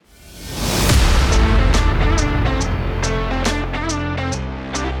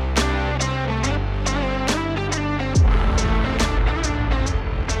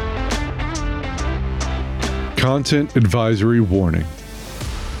Content advisory warning.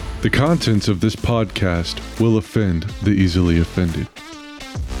 The contents of this podcast will offend the easily offended.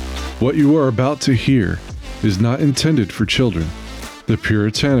 What you are about to hear is not intended for children, the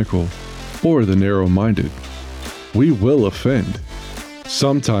puritanical, or the narrow-minded. We will offend.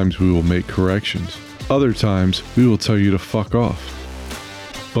 Sometimes we will make corrections. Other times we will tell you to fuck off.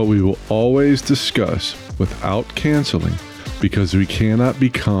 But we will always discuss without canceling, because we cannot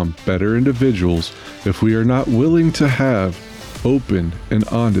become better individuals if we are not willing to have open and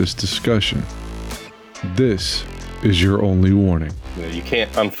honest discussion. This is your only warning. You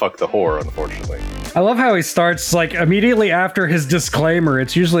can't unfuck the whore, unfortunately. I love how he starts, like, immediately after his disclaimer.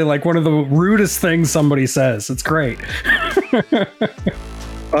 It's usually, like, one of the rudest things somebody says. It's great.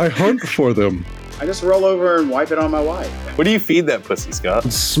 I hunt for them. I just roll over and wipe it on my wife. What do you feed that pussy, Scott?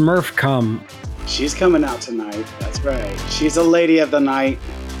 Smurf cum. She's coming out tonight. That's right. She's a lady of the night.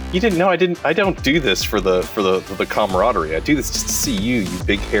 You didn't know I don't do this for the camaraderie. I do this just to see you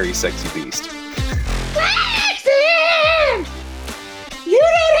big, hairy, sexy beast. Braxton! You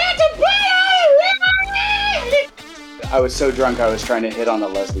don't have to put on. I was so drunk I was trying to hit on a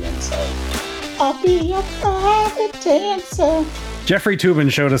lesbian, so. I'll be a private dancer. Jeffrey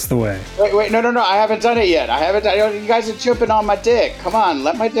Toobin showed us the way. Wait, no, I haven't done it yet. You guys are jumping on my dick. Come on,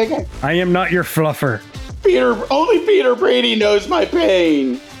 let my dick in. I am not your fluffer. Only Peter Brady knows my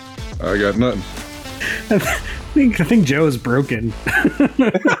pain. I got nothing. I think Joe is broken.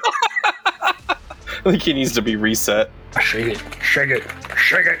 I think he needs to be reset. Shake it, shake it,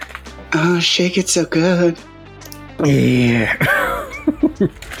 shake it. Oh, shake it so good. Yeah.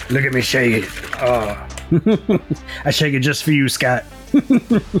 Look at me shake it. Oh. I shake it just for you, Scott.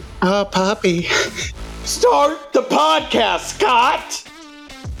 Oh, puppy. Start the podcast, Scott!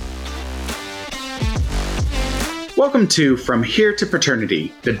 Welcome to From Here to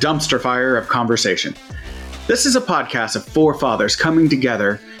Paternity, the dumpster fire of conversation. This is a podcast of four fathers coming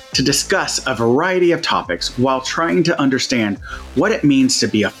together to discuss a variety of topics while trying to understand what it means to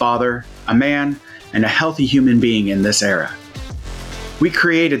be a father, a man, and a healthy human being in this era. We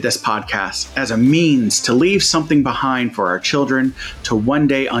created this podcast as a means to leave something behind for our children to one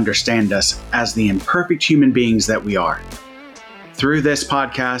day understand us as the imperfect human beings that we are. Through this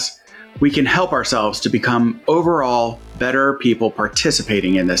podcast, we can help ourselves to become overall better people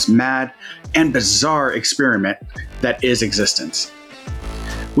participating in this mad and bizarre experiment that is existence.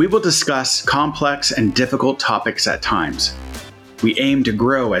 We will discuss complex and difficult topics at times. We aim to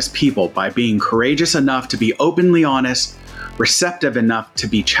grow as people by being courageous enough to be openly honest, receptive enough to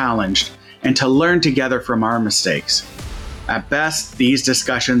be challenged, and to learn together from our mistakes. At best, these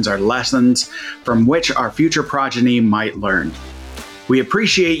discussions are lessons from which our future progeny might learn. We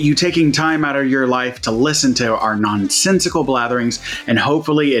appreciate you taking time out of your life to listen to our nonsensical blatherings, and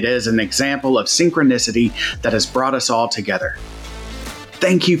hopefully it is an example of synchronicity that has brought us all together.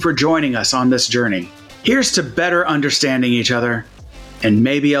 Thank you for joining us on this journey. Here's to better understanding each other, and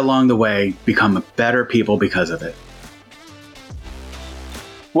maybe along the way, become better people because of it.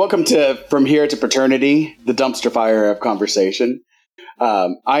 Welcome to From Here to Paternity, the dumpster fire of conversation.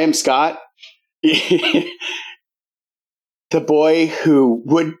 I am Scott, the boy who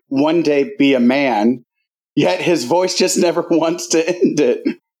would one day be a man, yet his voice just never wants to end it.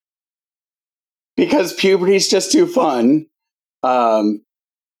 Because puberty's just too fun. And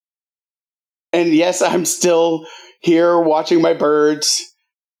yes, I'm still here watching my birds,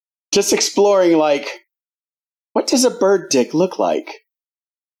 just exploring, like, what does a bird dick look like?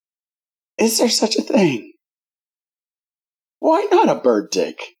 Is there such a thing? Why not a bird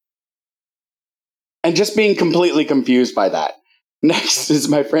dick? And just being completely confused by that. Next is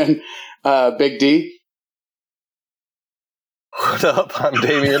my friend, Big D. What up? I'm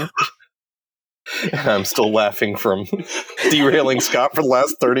Damien. And I'm still laughing from derailing Scott for the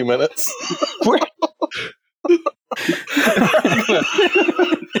last 30 minutes.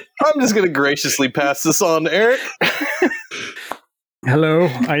 I'm just going to graciously pass this on to Eric. Hello,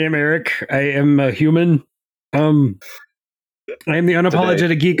 I am Eric. I am a human. I am the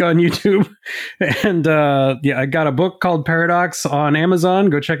unapologetic geek on YouTube. And I got a book called Paradox on Amazon.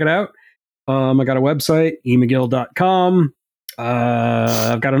 Go check it out. I got a website, emcgill.com.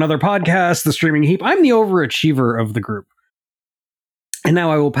 I've got another podcast, The Streaming Heap. I'm the overachiever of the group. And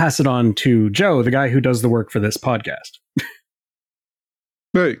now I will pass it on to Joe, the guy who does the work for this podcast.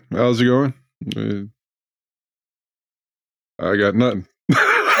 Hey, how's it going? I got nothing.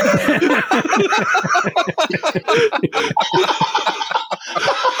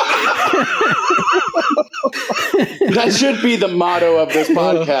 That should be the motto of this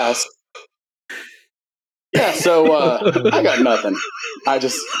podcast. Yeah, so I got nothing. I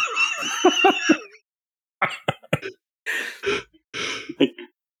just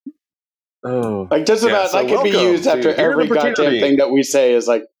Oh, Like just about so that could be welcome used to after Here to every goddamn Paternity. thing that we say is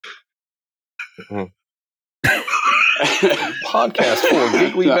like Podcast for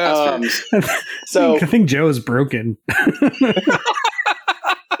giggly bastards. I think Joe is broken. I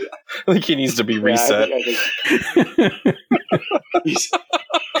think he needs to be reset. I think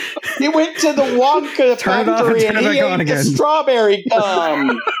he went to the Wonka Turn it off and factory turn and it he back on ate the again. strawberry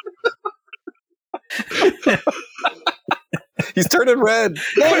gum. He's turning red.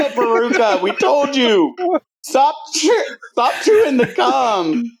 Damn it, Veruca, we told you. Stop chewing the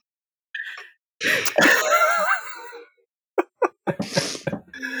gum.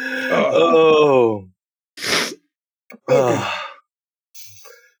 Oh.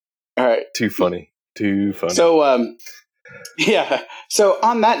 All right. Too funny. So, yeah. So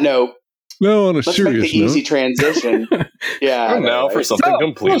on that note, No, on a let's make serious the easy note. transition. Yeah. And now for something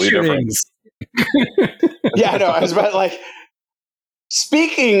completely different. Yeah, I know. I was about like.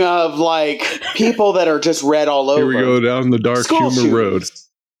 Speaking of like people that are just red all over. Here we go down the dark School humor road.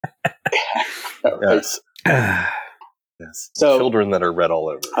 Yes. Yes. So- Children that are red all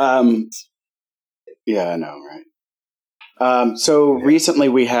over. Yeah, I know, right? So recently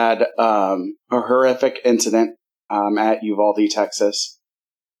we had a horrific incident at Uvalde, Texas,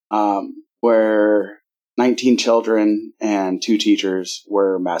 where 19 children and 2 teachers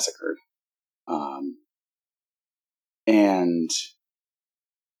were massacred. And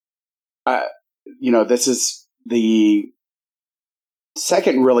this is the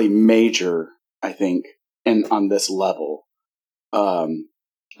second really major, I think, and on this level,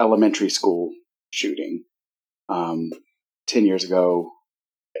 elementary school shooting 10 years ago.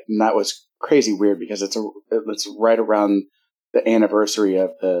 And that was crazy weird because it's right around the anniversary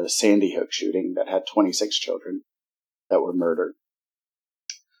of the Sandy Hook shooting that had 26 children that were murdered.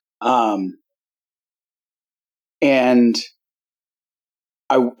 And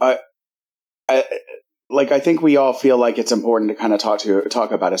I think we all feel like it's important to kind of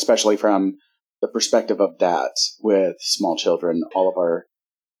talk about, especially from the perspective of dads with small children. All of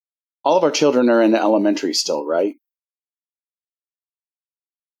our children are in elementary still, right?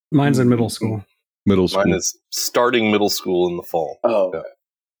 Mine's in middle school. Middle school. Mine is starting middle school in the fall. Oh,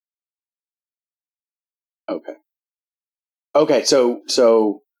 okay.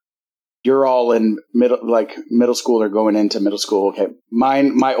 So you're all in middle school or going into middle school. Okay,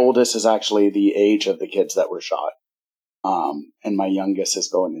 my oldest is actually the age of the kids that were shot, and my youngest is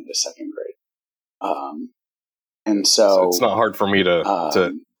going into second grade. And so it's not hard for me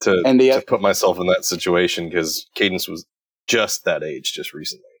to put myself in that situation because Cadence was just that age just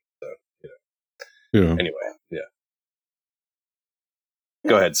recently. So Yeah. Anyway, yeah.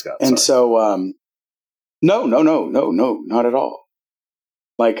 Go ahead, Scott. And sorry. so no, not at all.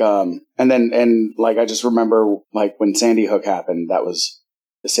 I just remember when Sandy Hook happened, that was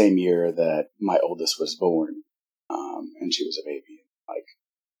the same year that my oldest was born, and she was a baby.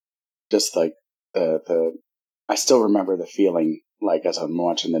 I still remember the feeling as I'm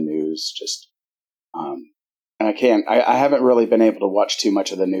watching the news, and I haven't really been able to watch too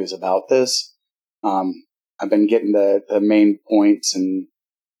much of the news about this. I've been getting the main points and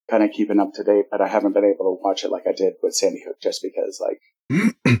kind of keeping up to date, but I haven't been able to watch it like I did with Sandy Hook just because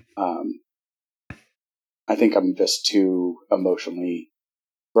I think I'm just too emotionally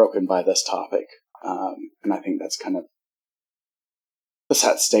broken by this topic. And I think that's kind of the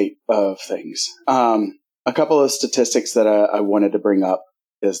sad state of things. A couple of statistics that I wanted to bring up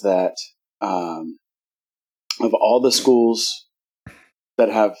is that of all the schools that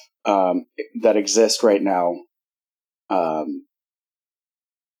have that exist right now,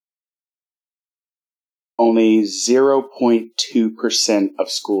 only 0.2%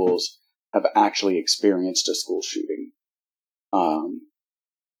 of schools have actually experienced a school shooting.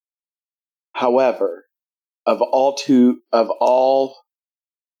 However, of all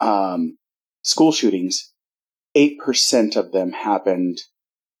school shootings, 8% of them happened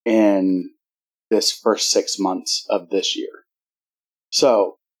in this first 6 months of this year.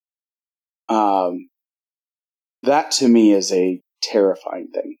 So, that to me is a terrifying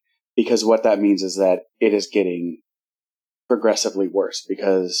thing, because what that means is that it is getting progressively worse,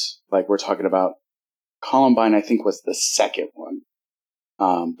 because we're talking about Columbine, I think was the second one.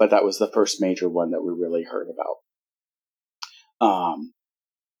 But that was the first major one that we really heard about.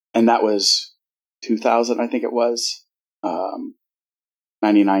 And that was 2000, I think it was,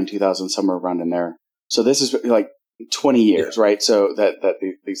 99, 2000, somewhere around in there. So this is 20 years, right? So that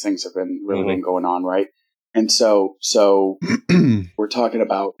these things have been really been going on, right? And so we're talking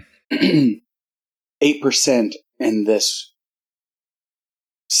about 8% in this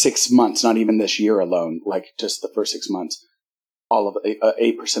 6 months, not even this year alone, just the first 6 months. all of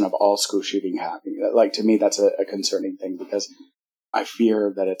 8% of all school shooting happening. Like, to me, that's a concerning thing, because I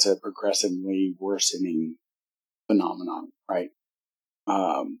fear that it's a progressively worsening phenomenon, right?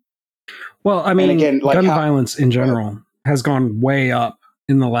 Well, I mean, again, like gun violence in general has gone way up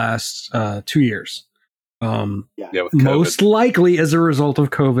in the last 2 years. with Most COVID. likely as a result of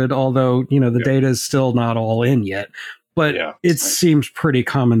COVID, although, the data is still not all in yet. But it seems pretty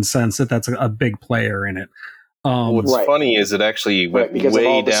common sense that that's a big player in it. What's funny is it actually went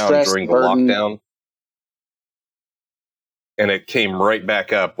way down stress, during the burden. lockdown. And it came right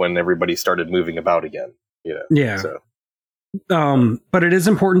back up when everybody started moving about again. Yeah. So. But it is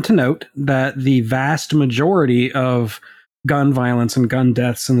important to note that the vast majority of gun violence and gun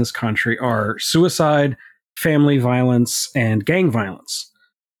deaths in this country are suicide, family violence, and gang violence.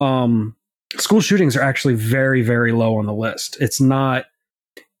 School shootings are actually very, very low on the list. It's not.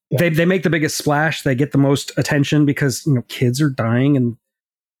 They make the biggest splash. They get the most attention because kids are dying, and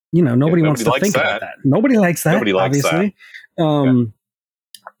nobody wants to think about that. Nobody likes that. Nobody likes obviously.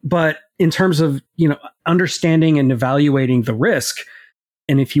 But in terms of understanding and evaluating the risk,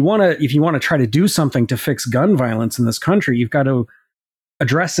 and if you want to try to do something to fix gun violence in this country, you've got to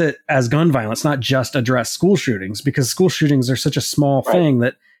address it as gun violence, not just address school shootings, because school shootings are such a small thing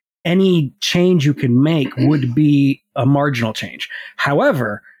that any change you can make would be a marginal change.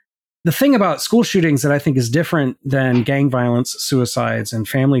 However, the thing about school shootings that I think is different than gang violence, suicides, and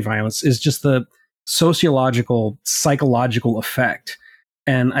family violence is just the sociological, psychological effect.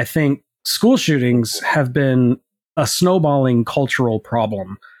 And I think school shootings have been a snowballing cultural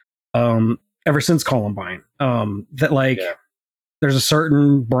problem ever since Columbine. There's a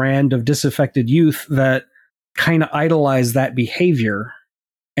certain brand of disaffected youth that kind of idolize that behavior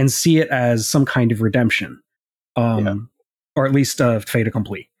and see it as some kind of redemption, or at least a fait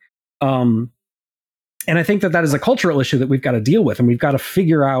accompli. And I think that is a cultural issue that we've got to deal with, and we've got to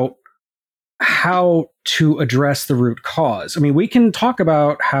figure out how to address the root cause. I mean, we can talk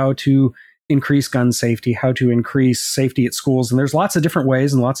about how to increase gun safety, how to increase safety at schools, and there's lots of different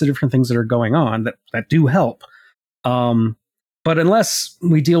ways and lots of different things that are going on that do help. But unless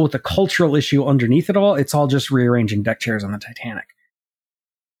we deal with the cultural issue underneath it all, it's all just rearranging deck chairs on the Titanic.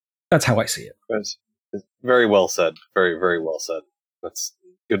 That's how I see it. It's very well said. Very, very well said. That's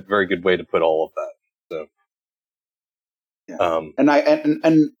good. Very good way to put all of that. So, and I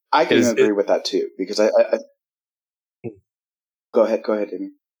can agree with that too, because I go ahead, Amy.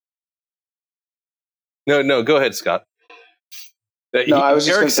 No, go ahead, Scott. No, I was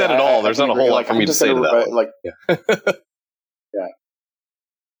Eric said it all. There's not a whole lot for me to say to that.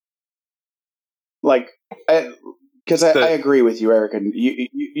 Because I agree with you, Eric, and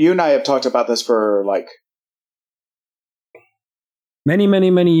you and I have talked about this for many, many,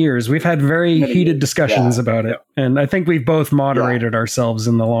 many years. We've had very heated discussions about it, and I think we've both moderated ourselves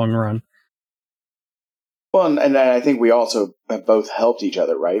in the long run. Well, and I think we also have both helped each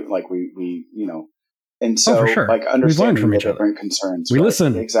other, right? Like we and so for sure. Understanding from the each different concerns. We right?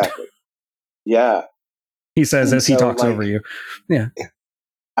 listen. Exactly. Yeah. He says as he talks over you. Yeah.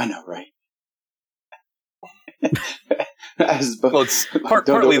 I know, right? Well, it's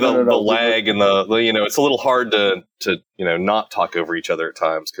partly the lag and the it's a little hard to not talk over each other at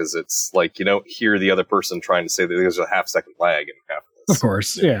times, because it's like you don't hear the other person trying to say that there's a half-second lag in half of this. Of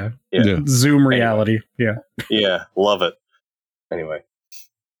course, yeah. Zoom reality, yeah, love it. Anyway,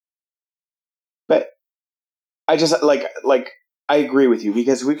 but I just I agree with you,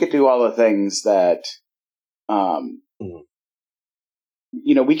 because we could do all the things that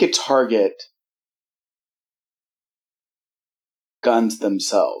we could target guns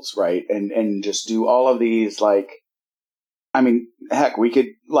themselves, right? And just do all of these, heck, we could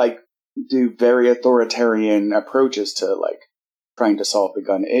do very authoritarian approaches to trying to solve the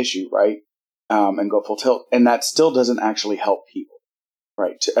gun issue, right? And go full tilt, and that still doesn't actually help people,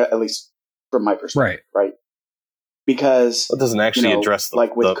 right? At least from my perspective, right? Because it doesn't actually address the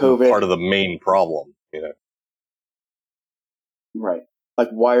COVID, part of the main problem, right?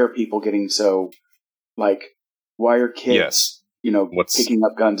 Why are people getting so why are kids picking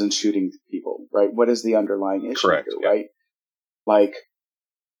up guns and shooting people, right? What is the underlying issue here, right?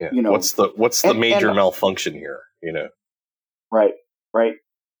 What's the major malfunction here, Right.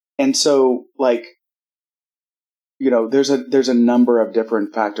 And so there's a number of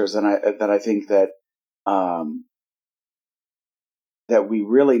different factors that I think that that we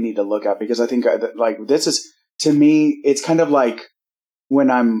really need to look at, because I think this is, to me, it's kind of like when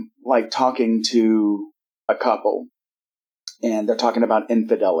I'm talking to a couple and they're talking about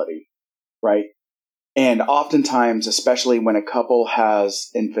infidelity, right? And oftentimes, especially when a couple has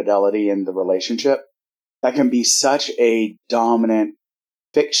infidelity in the relationship, that can be such a dominant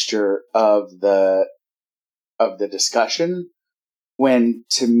fixture of the discussion, when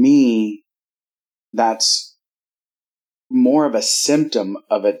to me that's more of a symptom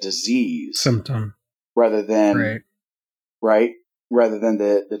of a disease rather than rather than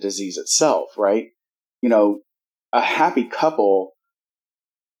the disease itself, right? You know, a happy couple,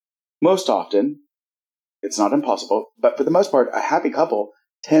 most often, it's not impossible, but for the most part, a happy couple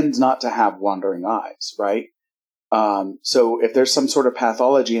tends not to have wandering eyes, right? So if there's some sort of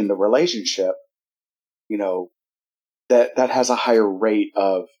pathology in the relationship, you know, that has a higher rate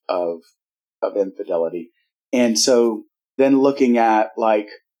of infidelity. And so then looking at, like,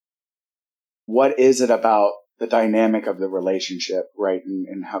 what is it about the dynamic of the relationship, right?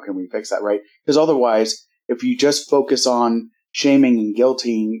 And how can we fix that, right? Because otherwise, if you just focus on shaming and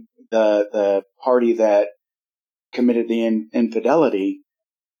guilting the party that committed the infidelity,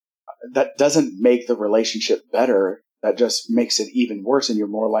 that doesn't make the relationship better. That just makes it even worse, and you're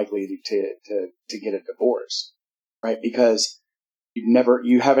more likely to get a divorce, right? Because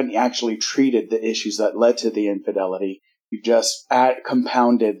you haven't actually treated the issues that led to the infidelity. You just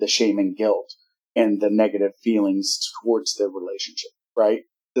compounded the shame and guilt and the negative feelings towards the relationship, right?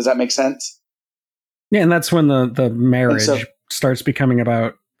 Does that make sense? Yeah, and that's when the marriage starts becoming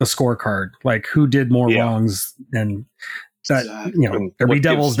about the scorecard, like who did more wrongs, and that, you know, there'll be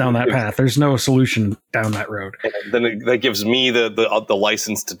devils down that path. There's no solution down that road. Then that gives me the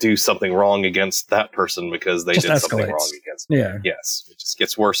license to do something wrong against that person because they did something wrong against me. Yeah. Yes. It just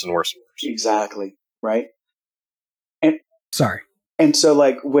gets worse and worse and worse. Exactly. Right. And so,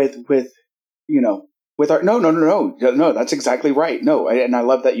 like, with you know, with our no, that's exactly right. No, and I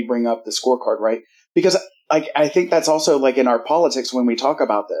love that you bring up the scorecard, right? Because I think that's also, like, in our politics when we talk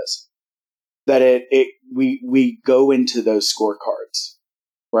about this, that we go into those scorecards,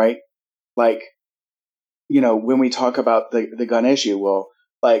 right? Like, you know, when we talk about the gun issue, you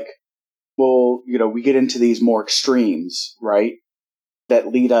know, we get into these more extremes, right? That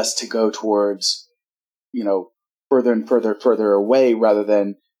lead us to go towards, you know, further and further away rather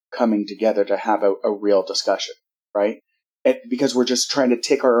than coming together to have a real discussion, right? Because we're just trying to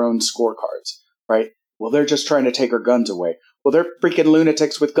tick our own scorecards, right? Well, they're just trying to take our guns away. Well, they're freaking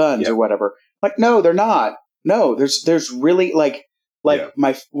lunatics with guns or whatever. Like, no, they're not. No, there's really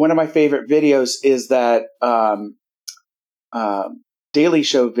one of my favorite videos is that Daily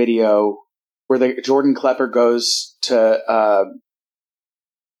Show video where Jordan Klepper goes to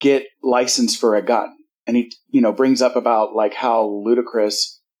get licensed for a gun, and he, you know, brings up about, like, how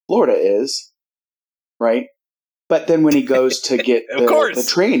ludicrous Florida is, right? But then when he goes to get the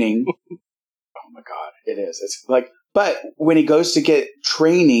training, oh my God, it is. It's like, but when he goes to get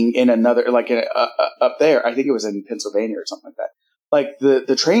training in another, like, up there, I think it was in Pennsylvania or something like that. Like,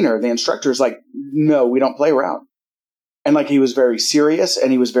 the trainer, the instructor is like, no, we don't play around. And, like, he was very serious,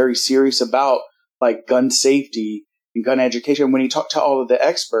 and he was very serious about, like, gun safety and gun education. When he talked to all of the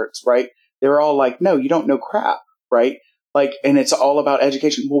experts, right, they were all like, no, you don't know crap, right? Like, and it's all about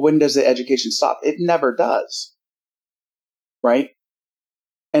education. Well, when does the education stop? It never does, right?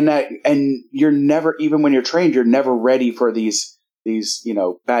 And you're never, even when you're trained, you're never ready for these, you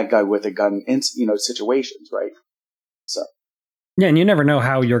know, bad guy with a gun, you know, situations, right? So. Yeah, and you never know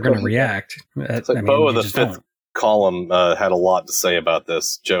how you're going to react. Bo of the Fifth Column had a lot to say about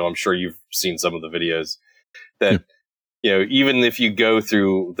this. Joe, I'm sure you've seen some of the videos that, you know, even if you go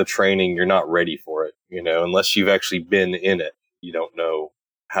through the training, you're not ready for it, you know, unless you've actually been in it. You don't know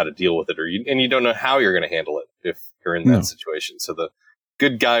how to deal with it, and you don't know how you're going to handle it if you're in that situation. So the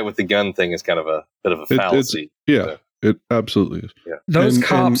good guy with the gun thing is kind of a bit of a fallacy. It absolutely is. Yeah. Those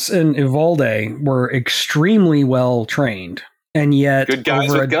cops in Uvalde were extremely well trained, and yet good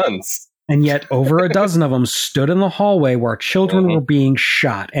guys with guns. And yet over a dozen of them stood in the hallway where children were being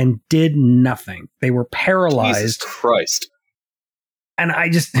shot and did nothing. They were paralyzed. Jesus Christ. And I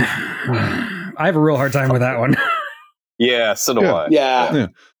just, I have a real hard time with that one. Yeah, so do I. Yeah.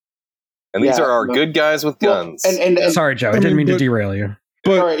 And these are our good guys with guns. And sorry, Joe, I didn't mean to derail you.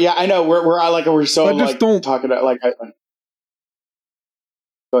 But all right, yeah, I know we're so like talking about, like.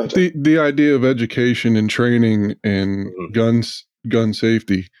 Go ahead, Joe. The idea of education and training and gun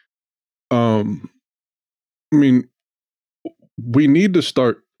safety. I mean, we need to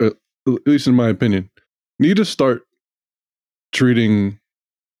start, at least in my opinion, treating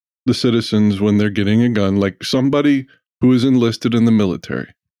the citizens when they're getting a gun like somebody who is enlisted in the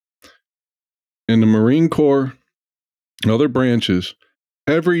military. In the Marine Corps and other branches,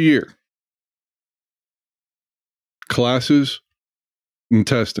 every year, classes and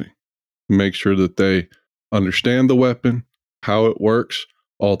testing, make sure that they understand the weapon, how it works,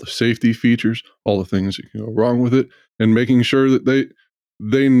 all the safety features, all the things that can go wrong with it, and making sure that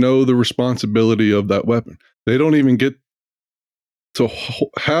they know the responsibility of that weapon. They don't even get to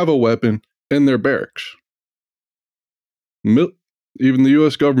have a weapon in their barracks. Even the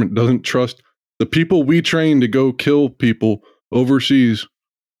U.S. government doesn't trust the people we train to go kill people overseas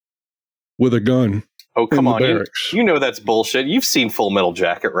with a gun. Oh, come on. You know that's bullshit. You've seen Full Metal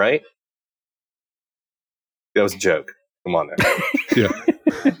Jacket, right? That was a joke. Come on now. Yeah.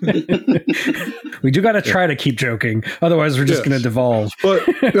 We do got to try to keep joking. Otherwise, we're just going to devolve. But,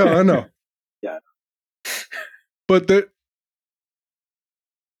 yeah, I know. Yeah. But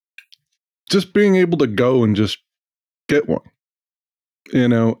just being able to go and just get one,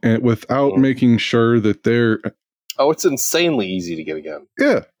 and without making sure that they're... Oh, it's insanely easy to get a gun.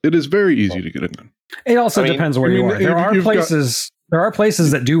 Yeah, it is very easy to get a gun. It also depends where you are. There are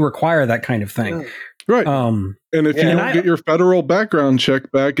places that do require that kind of thing. Right. And if you don't get your federal background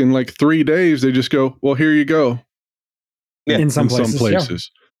check back in like 3 days, they just go, well, here you go. Yeah. In some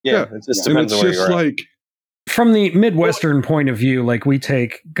places. Yeah. It just depends on where you're at. From the Midwestern point of view, like, we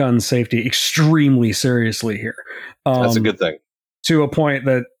take gun safety extremely seriously here. That's a good thing. To a point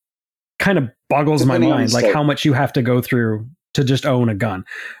that kind of boggles my mind, like how much you have to go through to just own a gun.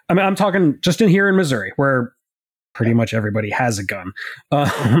 I mean, I'm talking just in here in Missouri, where pretty much everybody has a gun.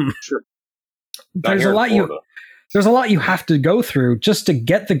 Sure. There's a lot you have to go through just to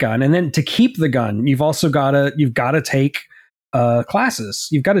get the gun, and then to keep the gun, you've got to take classes.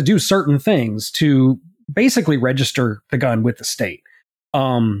 You've got to do certain things to basically register the gun with the state.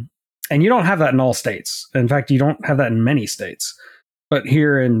 And you don't have that in all states. In fact, you don't have that in many states. But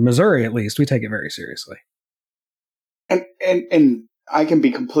here in Missouri, at least, we take it very seriously. And I can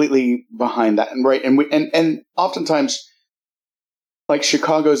be completely behind that. And right, and oftentimes, like,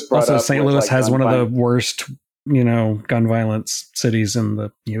 Chicago's brought also, up. St. Louis has one of the worst, gun violence cities in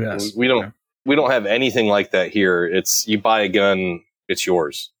the U.S. We don't have anything like that here. It's, you buy a gun, it's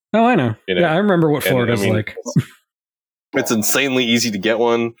yours. Oh, I know. Yeah, I remember what Florida's like. It's insanely easy to get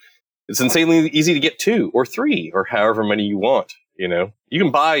one. It's insanely easy to get 2 or 3 or however many you want. You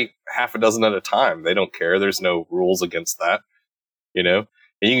can buy half a dozen at a time. They don't care. There's no rules against that. And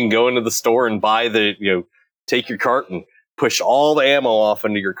you can go into the store and buy take your cart and push all the ammo off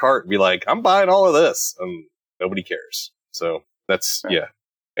into your cart and be like, I'm buying all of this, and nobody cares. So that's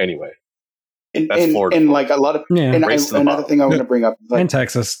Anyway, that's Florida. And like a lot of another thing I want to bring up, and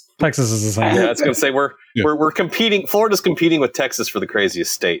Texas is the same. Yeah, I was going to say we're competing. Florida's competing with Texas for the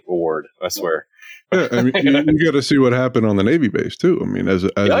craziest state award. I swear. Yeah, I mean, you got to see what happened on the Navy base too. I mean, as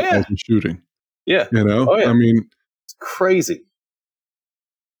a shooting. Yeah. I mean, it's crazy.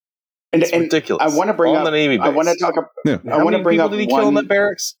 And ridiculous. I want to bring up the Navy base. I want to talk about. Yeah. I want to bring up. Did he kill in that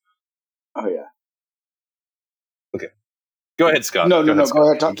barracks? Oh yeah. Okay. Go ahead, Scott. No. Go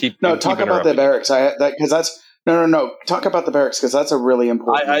ahead. Talk about the barracks. Talk about the barracks because that's a really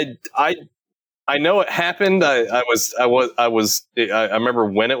important. I know it happened. I remember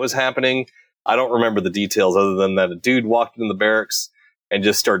when it was happening. I don't remember the details other than that a dude walked in the barracks and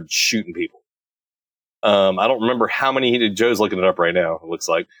just started shooting people. I don't remember how many he did. Joe's looking it up right now. It looks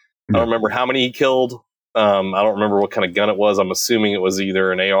like I don't remember how many he killed. I don't remember what kind of gun it was. I'm assuming it was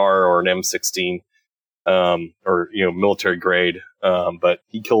either an AR or an M16, or military grade. But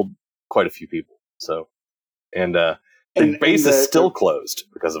he killed quite a few people. So, and the base is still closed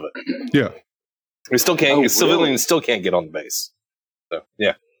because of it. Yeah, we still can't. Civilians still can't get on the base. So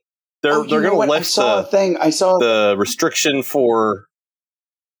yeah. They're going to lift the restriction for.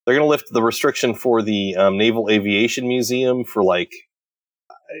 They're going to lift the restriction for the Naval Aviation Museum for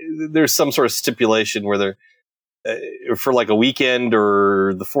there's some sort of stipulation where they're for like a weekend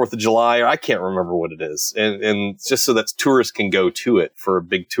or the 4th of July, or I can't remember what it is, and just so that tourists can go to it for a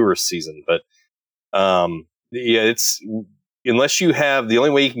big tourist season. But it's unless you have the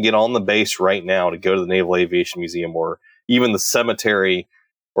only way you can get on the base right now to go to the Naval Aviation Museum or even the cemetery.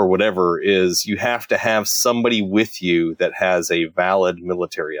 Or whatever is you have to have somebody with you that has a valid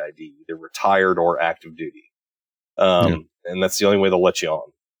military ID, either retired or active duty, and that's the only way they'll let you on.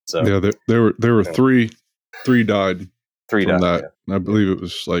 So there were three died. 3 died. That. I believe it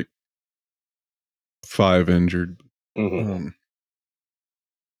was like 5 injured. Mm-hmm.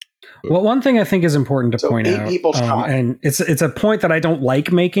 Well, one thing I think is important to point out, and it's a point that I don't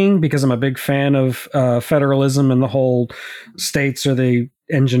like making because I'm a big fan of federalism and the whole states are the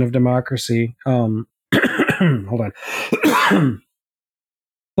engine of democracy. Hold on.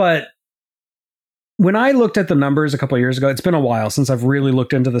 But when I looked at the numbers a couple of years ago, it's been a while since I've really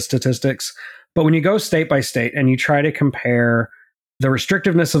looked into the statistics. But when you go state by state and you try to compare the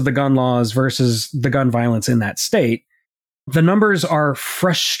restrictiveness of the gun laws versus the gun violence in that state, the numbers are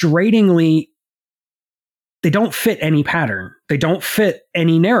frustratingly, they don't fit any pattern. They don't fit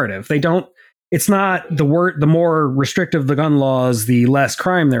any narrative. It's not the more restrictive the gun laws, the less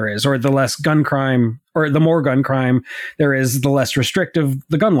crime there is, or the less gun crime, or the more gun crime there is, the less restrictive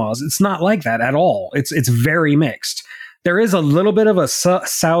the gun laws. It's not like that at all. It's very mixed. There is a little bit of a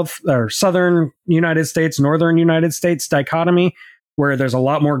south or southern United States, northern United States dichotomy, where there's a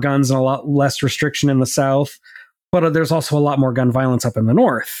lot more guns and a lot less restriction in the South, but there's also a lot more gun violence up in the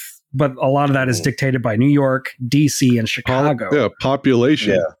North. But a lot of that is dictated by New York, DC, and Chicago.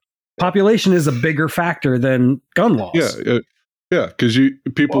 Population. Yeah. Population is a bigger factor than gun laws. Because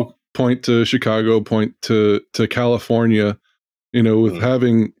people point to Chicago, point to California, with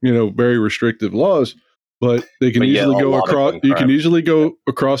having very restrictive laws, but they can easily go across. You can easily go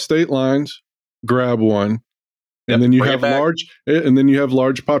across state lines, grab one, and then you have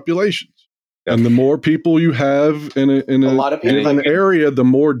large populations. Yep. And the more people you have in an area, the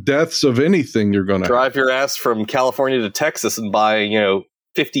more deaths of anything you're going to drive your ass from California to Texas and buy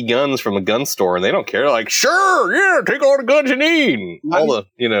 50 guns from a gun store, and they don't care. Like, sure, yeah, take all the guns you need. Ammunition.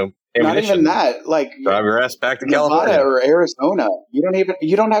 Not even that. Like, drive your ass back to Nevada California or Arizona. You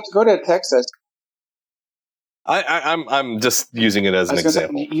don't have to go to Texas. I'm just using it as an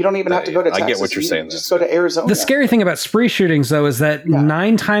example. You don't even have to go to Texas. I get what you're saying. Just go to Arizona. The scary thing about spree shootings, though, is that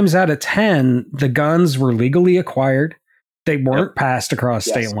 9 times out of 10, the guns were legally acquired. They weren't passed across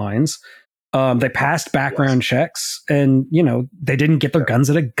state lines. They passed background checks, and they didn't get their guns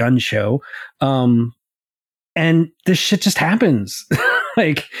at a gun show. And this shit just happens.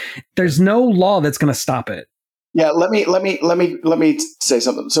 Like, there's no law that's going to stop it. Yeah, let me say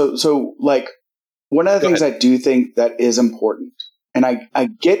something. So like, one of the things I do think that is important, and I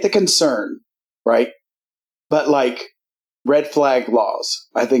get the concern, right? But like, red flag laws,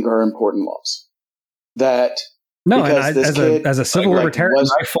 I think, are important laws. No, and as a civil libertarian,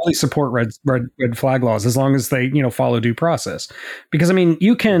 I fully support red flag laws as long as they follow due process. Because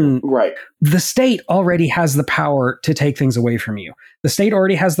you can the state already has the power to take things away from you. The state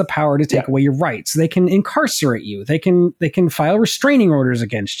already has the power to take away your rights. They can incarcerate you. They can file restraining orders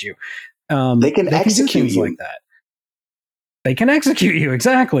against you. They can execute you like that. They can execute you,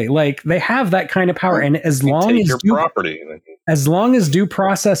 exactly. Like, they have that kind of power, and as long as due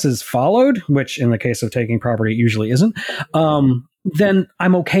process is followed, which in the case of taking property usually isn't, then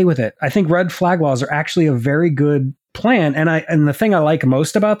I'm okay with it. I think red flag laws are actually a very good plan, and the thing I like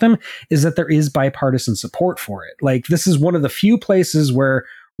most about them is that there is bipartisan support for it. Like, this is one of the few places where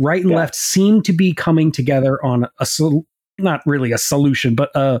right and left seem to be coming together on not really a solution, but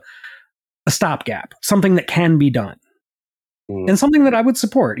a stopgap, something that can be done. And something that I would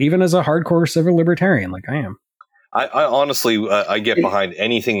support, even as a hardcore civil libertarian like I am. I honestly, I get behind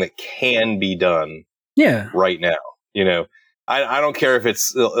anything that can be done right now. I don't care if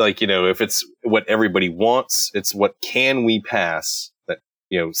it's if it's what everybody wants, it's what can we pass that,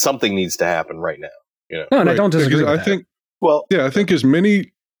 something needs to happen right now. No, and I don't disagree with that. I think as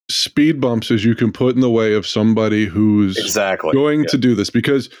many speed bumps as you can put in the way of somebody who's going to do this,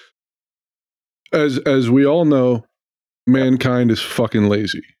 because as we all know, mankind is fucking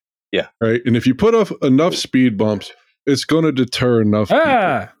lazy. Yeah. Right. And if you put off enough speed bumps, it's going to deter enough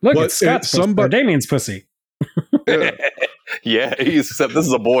people. Look, it's Scott's Damien's pussy. Except this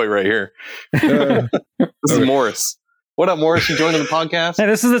is a boy right here. This is Morris. What up, Morris? You joining the podcast? Hey,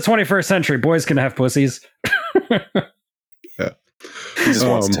 this is the 21st century. Boys can have pussies. He just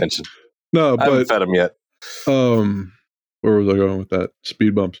wants attention. No, but I haven't fed him yet. Where was I going with that?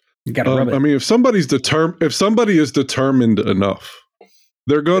 Speed bumps. You gotta rub it. If somebody is determined enough,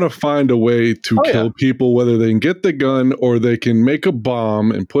 they're going to find a way to kill people, whether they can get the gun or they can make a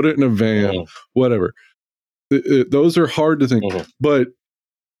bomb and put it in a van, whatever. Those are hard to think, but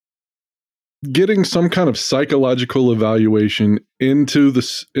getting some kind of psychological evaluation into the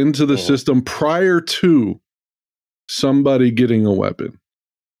system prior to somebody getting a weapon,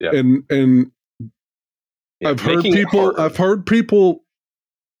 and I've heard people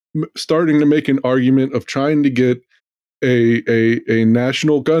starting to make an argument of trying to get a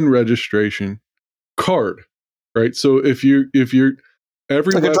national gun registration card, right? So if you're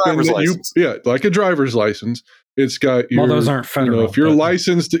every like weapon that like a driver's license, it's got your, those aren't federal. If you're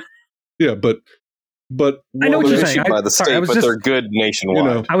licensed, but I know what you're saying. Issued by the state, but they're good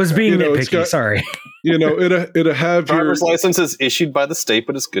nationwide. I was being nitpicky. Sorry. It'll have driver's license is issued by the state,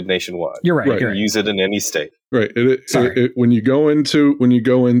 but it's good nationwide. You're right. You can use it in any state. Right. When you go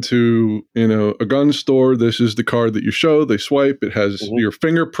into a gun store, this is the card that you show. They swipe. It has your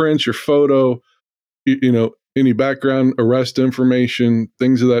fingerprints, your photo, any background arrest information,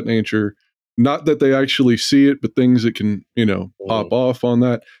 things of that nature. not that they actually see it, but things that can, pop off on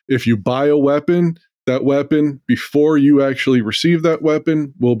that. If you buy a weapon, that weapon, before you actually receive that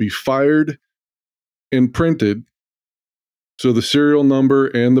weapon, will be fired and printed. So the serial number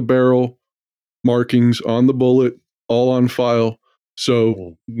and the barrel markings on the bullet, all on file.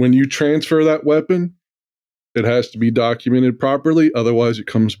 So when you transfer that weapon, it has to be documented properly. Otherwise, it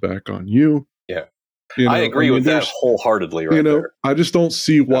comes back on you. Yeah. I agree with that wholeheartedly there. I just don't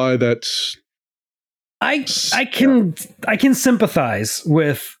see why that's... I can sympathize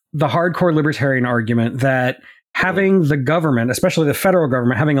with the hardcore libertarian argument that having the government, especially the federal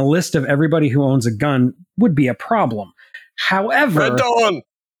government, having a list of everybody who owns a gun would be a problem. However,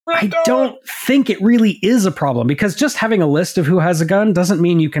 I don't think it really is a problem, because just having a list of who has a gun doesn't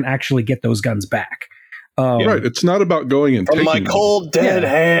mean you can actually get those guns back. Right. It's not about going and taking my cold dead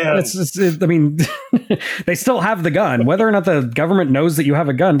hands. I mean, they still have the gun. Whether or not the government knows that you have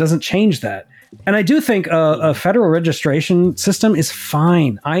a gun doesn't change that. And I do think a federal registration system is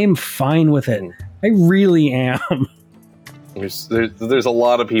fine. I am fine with it. I really am. There's a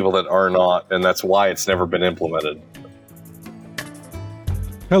lot of people that are not, and that's why it's never been implemented.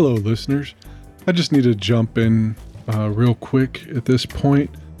 Hello, listeners. I just need to jump in real quick at this point.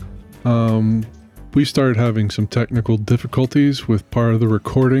 We started having some technical difficulties with part of the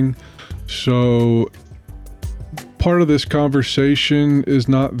recording, so part of this conversation is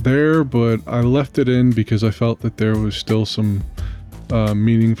not there, but I left it in because I felt that there was still some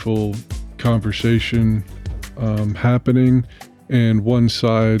meaningful conversation happening, and one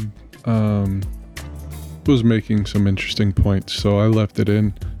side was making some interesting points, so I left it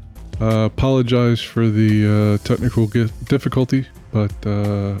in. Apologize for the technical difficulty, but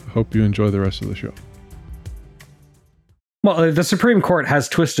hope you enjoy the rest of the show. Well, the Supreme Court has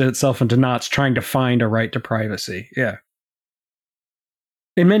twisted itself into knots trying to find a right to privacy. Yeah.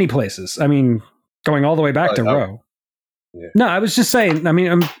 In many places. I mean, going all the way back to Roe. Yeah. No, I was just saying, I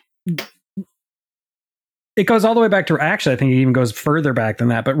mean, it goes all the way back to, actually, I think it even goes further back than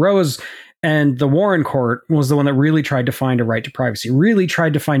that. But Roe's and the Warren Court was the one that really tried to find a right to privacy, really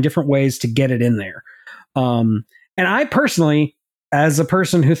tried to find different ways to get it in there. And I personally, as a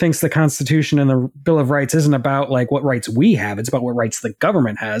person who thinks the Constitution and the Bill of Rights isn't about like what rights we have, it's about what rights the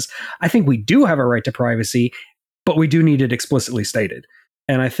government has. I think we do have a right to privacy, but we do need it explicitly stated.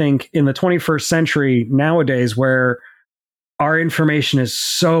 And I think in the 21st century nowadays, where our information is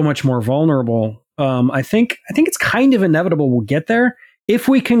so much more vulnerable, I think it's kind of inevitable we'll get there. If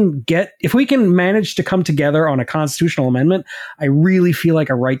we can manage to come together on a constitutional amendment, I really feel like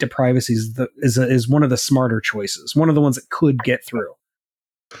a right to privacy is one of the smarter choices, one of the ones that could get through.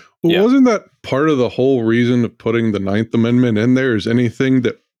 Well, wasn't that part of the whole reason of putting the 9th Amendment in there, is anything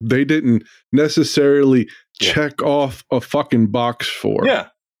that they didn't necessarily check off a fucking box for? Yeah,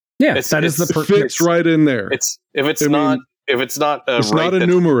 it fits right in there. It's not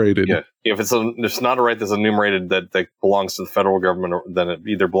enumerated. If it's not a right that's enumerated that belongs to the federal government, then it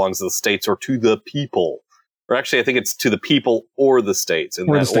either belongs to the states or to the people. Or actually, I think it's to the people or the states in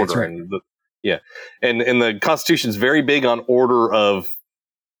that order. Right. And the Constitution is very big on order of,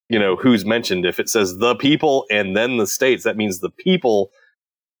 who's mentioned. If it says the people and then the states, that means the people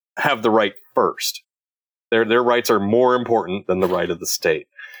have the right first. Their rights are more important than the right of the state.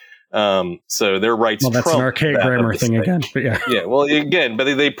 So their rights. Well, that's an archaic grammar thing again, but yeah. Yeah. Well, again, but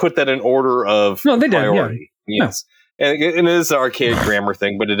they put that in order of priority. Yes. No. And it is an archaic grammar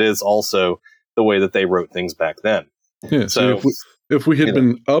thing, but it is also the way that they wrote things back then. Yeah. So if we had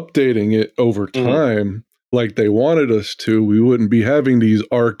been updating it over time, like they wanted us to, we wouldn't be having these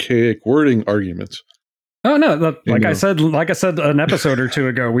archaic wording arguments. Oh no! I said an episode or two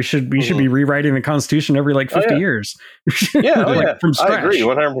ago, we should be rewriting the Constitution every 50 years. Yeah, from scratch. I agree,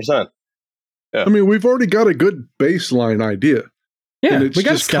 100%. Yeah. I mean, we've already got a good baseline idea. Yeah, and it's we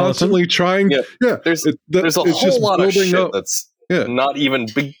got just constantly trying. Yeah, there's a whole lot of shit that's not even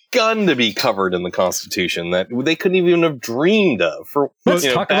begun to be covered in the Constitution that they couldn't even have dreamed of. Let's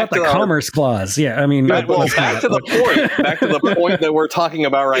talk about the Commerce Clause. Yeah, I mean, back to the point that we're talking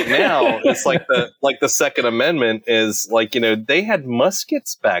about right now. It's like the Second Amendment is they had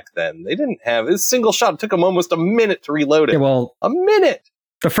muskets back then. They didn't have this single shot. It took them almost a minute to reload it. Yeah, well, a minute.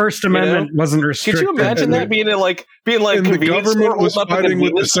 The First Amendment wasn't restricted. Could you imagine that being like the government was fighting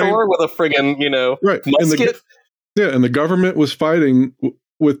with the store with a friggin' musket? And the government was fighting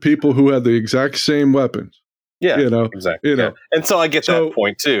with people who had the exact same weapons. Yeah, exactly. And so I get that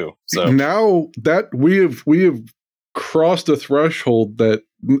point too. So now that we have crossed a threshold that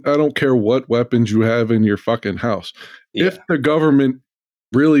I don't care what weapons you have in your fucking house. Yeah. If the government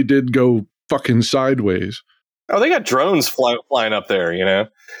really did go fucking sideways, Oh, they got drones flying up there, you know.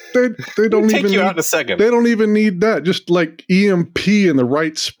 They don't take even you need, out in a second. They don't even need that. Just like EMP in the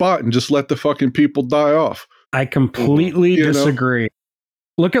right spot and just let the fucking people die off. I completely disagree.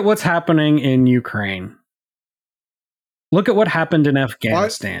 Look at what's happening in Ukraine. Look at what happened in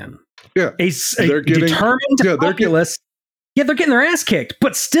Afghanistan. A determined populace. They're getting their ass kicked,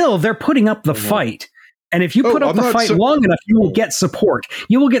 but still they're putting up the fight. And if you put up the fight long enough, you will get support.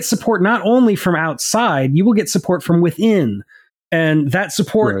 You will get support not only from outside, you will get support from within. And that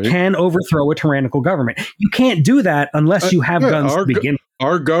support can overthrow a tyrannical government. You can't do that unless you have guns to begin with.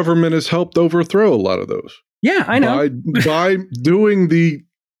 Our government has helped overthrow a lot of those. Yeah, I know. By doing the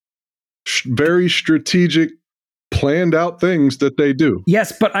very strategic, planned out things that they do.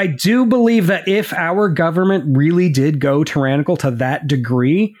 Yes, but I do believe that if our government really did go tyrannical to that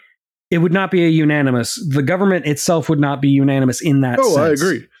degree, it would not be a unanimous. The government itself would not be unanimous in that sense. I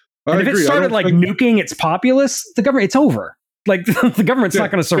agree. If it started nuking its populace, the government, it's over. Like the government's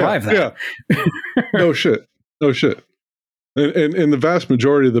not going to survive that. Yeah. No shit. And the vast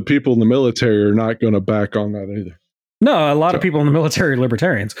majority of the people in the military are not going to back on that either. No, a lot of people in the military are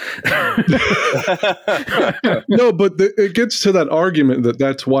libertarians. No, but it gets to that argument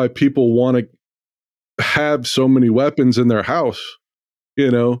that's why people want to have so many weapons in their house,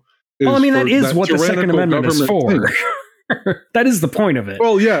 you know. Well, I mean, that is what the Second Amendment is for. That is the point of it.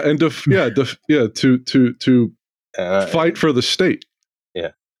 Well, yeah, and to fight for the state.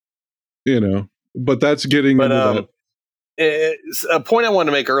 Yeah, you know, but that's getting into that. It's a point I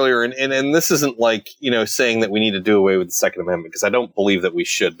wanted to make earlier, and this isn't like, you know, saying that we need to do away with the Second Amendment, because I don't believe that we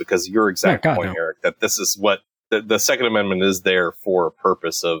should, because your exact point, Eric, that this is what the Second Amendment is there for a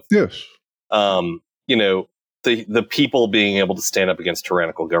purpose of, you know, the people being able to stand up against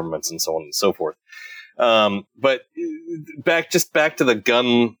tyrannical governments and so on and so forth. But back to the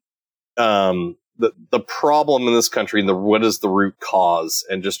gun, the problem in this country, and what is the root cause,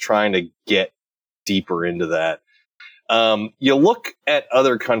 and just trying to get deeper into that. You look at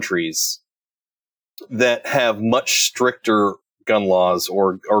other countries that have much stricter gun laws,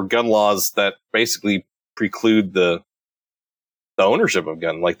 or gun laws that basically preclude the ownership of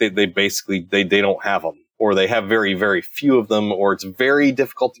gun. Like they basically don't have them, or they have very, very few of them, or it's very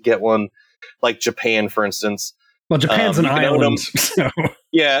difficult to get one. Like Japan, for instance. Well, Japan's an island. So.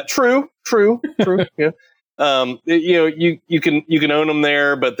 Yeah, true. Yeah. You know, you can own them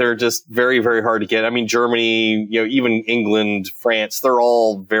there, but they're just very, very hard to get. I mean, Germany, you know, even England, France, they're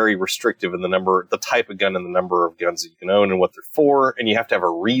all very restrictive in the type of gun and the number of guns that you can own and what they're for, and you have to have a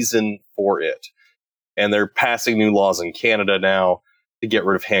reason for it. And they're passing new laws in Canada now to get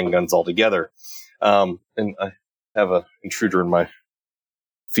rid of handguns altogether. And I have an intruder in my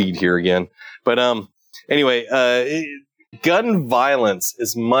feed here again. But anyway, gun violence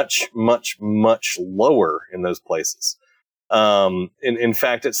is much, much, much lower in those places. In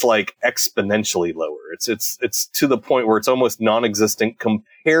fact, it's like exponentially lower. It's to the point where it's almost non-existent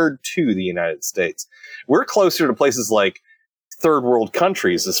compared to the United States. We're closer to places like third world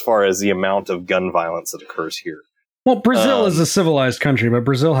countries as far as the amount of gun violence that occurs here. Well, Brazil is a civilized country, but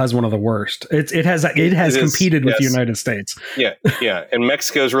Brazil has one of the worst. It has competed with the United States. Yeah. And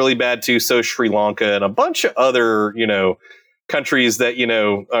Mexico is really bad too. So Sri Lanka and a bunch of other, you know, countries that, you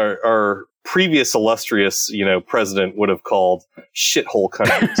know, our previous illustrious, you know, president would have called shithole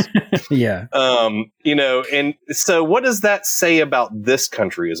countries. Yeah. You know, and so what does that say about this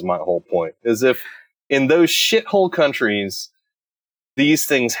country is my whole point, is if in those shithole countries these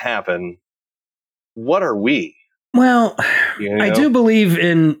things happen, what are we? Well, you know? I do believe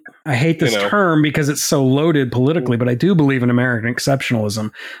in, I hate this term because it's so loaded politically, but I do believe in American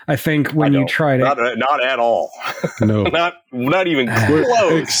exceptionalism. I think when you try to... Not at all. No. not even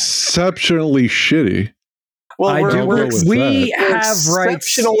close. Exceptionally shitty. Well, we have rights.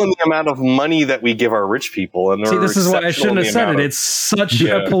 Exceptional in the amount of money that we give our rich people. And see, this is why I shouldn't have said it. It's such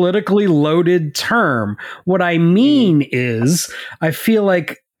a politically loaded term. What I mean is, I feel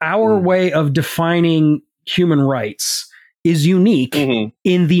like our way of defining human rights is unique in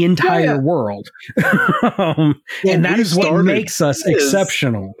the entire world. And that is what makes us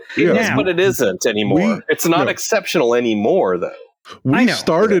exceptional. Yes, but it isn't anymore. It's not exceptional anymore, though. We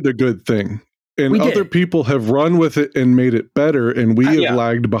started a good thing, and other people have run with it and made it better, and we have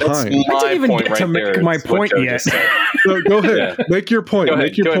lagged behind. I didn't even get to make my point yet. No, go ahead. Yeah. Make your point.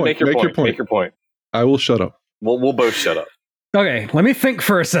 Make your point. I will shut up. We'll both shut up. Okay, let me think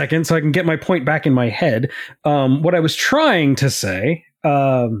for a second so I can get my point back in my head. What I was trying to say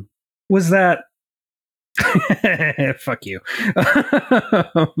was that... Fuck you.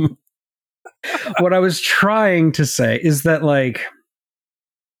 What I was trying to say is that, like...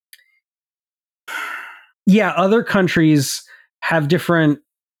 other countries have different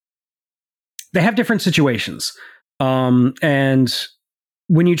situations. And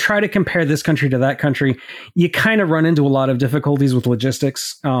when you try to compare this country to that country, you kind of run into a lot of difficulties with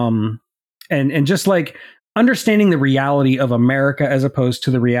logistics. And just like understanding the reality of America as opposed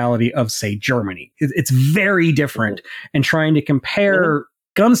to the reality of, say, Germany. It's very different. And trying to compare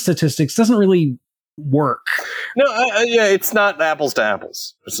gun statistics doesn't really work. No, it's not apples to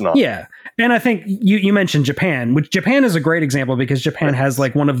apples. It's not. Yeah. And I think you mentioned Japan, which Japan is a great example because Japan has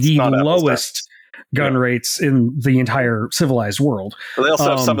like one of the lowest gun rates in the entire civilized world. But they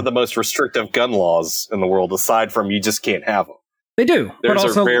also have some of the most restrictive gun laws in the world, aside from you just can't have them. They do. Theirs but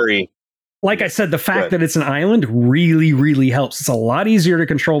also, are very... Like I said, the fact that it's an island really, really helps. It's a lot easier to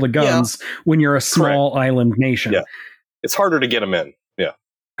control the guns when you're a small island nation. Yeah. It's harder to get them in. Yeah.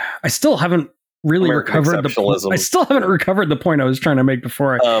 I still haven't really recovered the point I was trying to make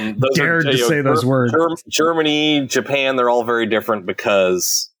before I dared to say those words. Germany, Japan, they're all very different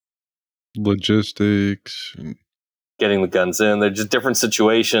because logistics and getting the guns in. They're just different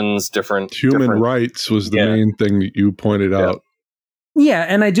situations, different rights was the main thing that you pointed out. Yeah,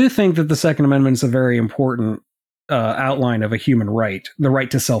 and I do think that the Second Amendment is a very important outline of a human right, the right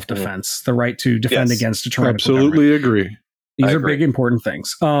to self-defense, the right to defend against a tyrannical Absolutely agree. These are big, important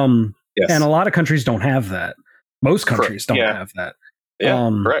things. And a lot of countries don't have that. Most countries don't have that. Yeah,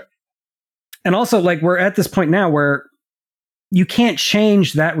 correct. And also, like, we're at this point now where you can't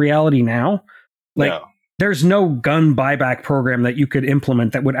change that reality now. Like, there's no gun buyback program that you could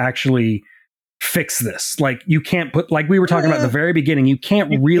implement that would actually fix this. Like, you can't put, like we were talking about at the very beginning, you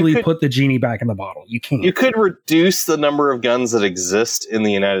can't really put the genie back in the bottle. You can't. You could reduce the number of guns that exist in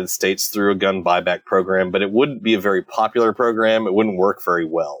the United States through a gun buyback program, but it wouldn't be a very popular program. It wouldn't work very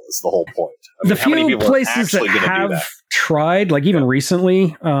well, is the whole point. I mean, the few places that have tried, like even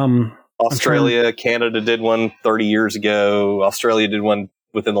recently, Australia, Canada did one 30 years ago. Australia did one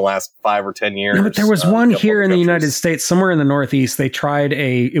within the last 5 or 10 years. No, but there was one here in the United States, somewhere in the Northeast. They tried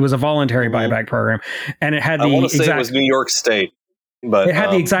it was a voluntary buyback program, and it had I want to say it was New York State, but it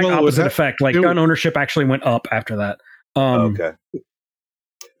had the exact opposite effect. Like gun ownership actually went up after that. Okay.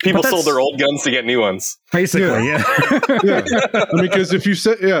 People sold their old guns to get new ones. Basically, yeah. I mean, because if you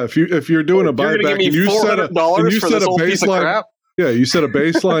said, if you're doing a buyback and you set a baseline, you set a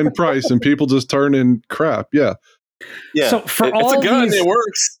baseline price and people just turn in crap. Yeah. Yeah. So for it's a gun, it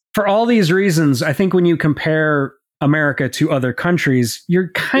works. For all these reasons, I think when you compare America to other countries, you're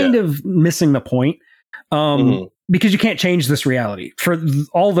kind of missing the point. Because you can't change this reality for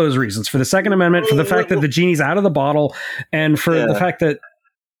all those reasons, for the Second Amendment, for the fact that the genie's out of the bottle, and for the fact that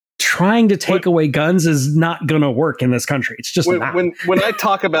trying to take away guns is not going to work in this country. It's just not. When I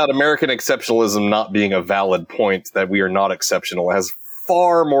talk about American exceptionalism not being a valid point, that we are not exceptional, it has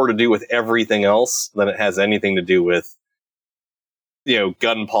far more to do with everything else than it has anything to do with,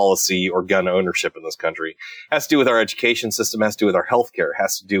 gun policy or gun ownership in this country. It has to do with our education system, has to do with our healthcare,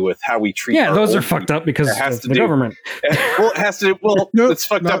 has to do with how we treat those are fucked up because of the government. Well, it has to do, it's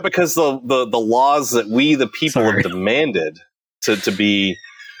fucked up because the laws that we, the people, have demanded to be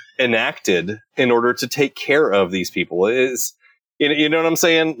enacted in order to take care of these people is, you know what I'm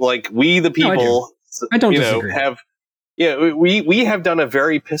saying? Like, we, the people, I don't disagree. we have done a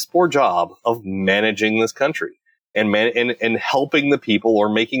very piss poor job of managing this country and helping the people, or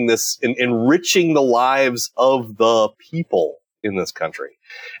making this, enriching the lives of the people in this country.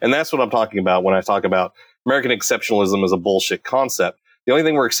 And that's what I'm talking about when I talk about American exceptionalism as a bullshit concept. The only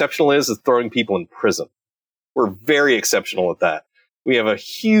thing we're exceptional is throwing people in prison. We're very exceptional at that. We have a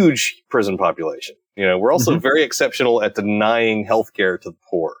huge prison population. We're also very exceptional at denying healthcare to the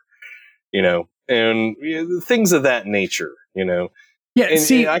poor, and things of that nature, Yeah,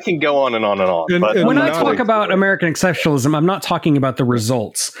 and I can go on and on and on. But when I talk about American exceptionalism, I'm not talking about the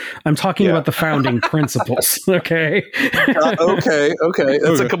results. I'm talking about the founding principles. Okay. Okay.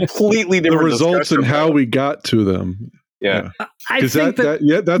 That's a completely different results and how we got to them. Yeah. I think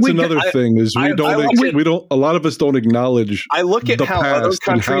that's another thing is we don't a lot of us don't acknowledge. I look at how other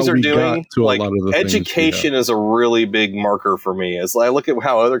countries are doing. Like, education is a really big marker for me. As I look at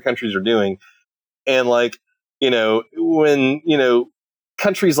how other countries are doing, and when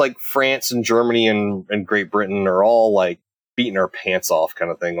countries like France and Germany and Great Britain are all like beating our pants off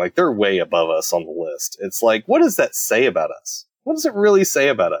kind of thing. Like, they're way above us on the list. It's like, what does that say about us? What does it really say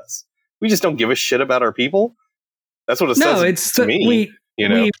about us? We just don't give a shit about our people. That's what it says to me.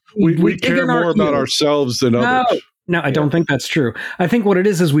 We care more about ourselves than others. No, I don't think that's true. I think what it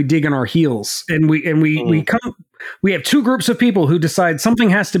is we dig in our heels, and we have two groups of people who decide something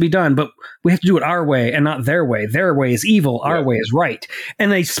has to be done, but we have to do it our way and not their way. Their way is evil, our way is right.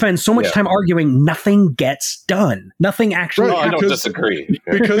 And they spend so much time arguing, nothing gets done. Nothing actually happens. I don't disagree.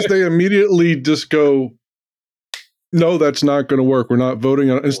 Because they immediately just go, no, that's not going to work. We're not voting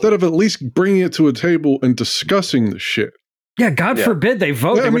on it. Instead of at least bringing it to a table and discussing the shit. Yeah, God forbid they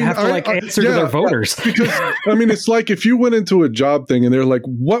vote. They would have to answer to their voters. Because, it's like if you went into a job thing and they're like,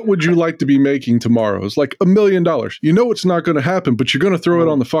 what would you like to be making tomorrow? It's like $1 million. You know it's not going to happen, but you're going to throw it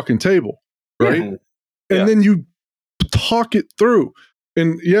on the fucking table, right? And then you talk it through.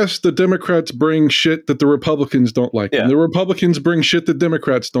 And yes, the Democrats bring shit that the Republicans don't like. And the Republicans bring shit that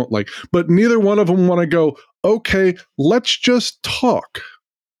Democrats don't like. But neither one of them want to go, okay, let's just talk.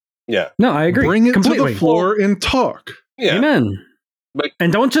 Yeah. No, I agree. Bring it completely to the floor and talk. Yeah. Amen.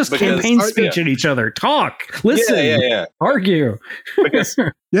 And don't just campaign speech at each other. Talk. Listen. Argue.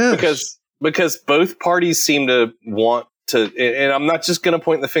 Because both parties seem to want to, and I'm not just going to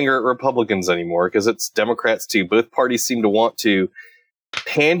point the finger at Republicans anymore, because it's Democrats too. Both parties seem to want to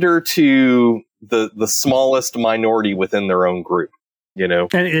pander to the smallest minority within their own group.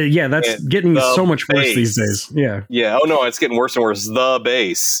 And that's getting so much worse these days. Yeah. Oh no, it's getting worse and worse. The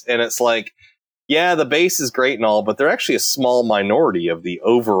base, and it's like, yeah, the base is great and all, but they're actually a small minority of the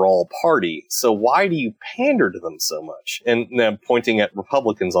overall party. So why do you pander to them so much? And I'm pointing at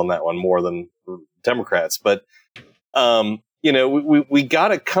Republicans on that one more than Democrats. But, we got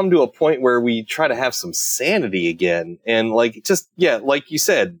to come to a point where we try to have some sanity again. And like you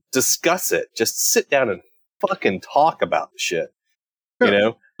said, discuss it. Just sit down and fucking talk about the shit.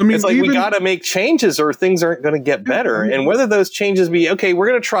 Yeah. It's like we got to make changes or things aren't going to get better. And whether those changes be, okay, we're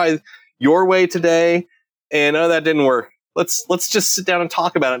going to try your way today, and that didn't work. Let's just sit down and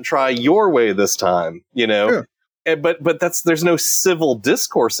talk about it and try your way this time, But there's no civil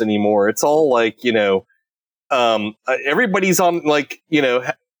discourse anymore. It's all like, everybody's on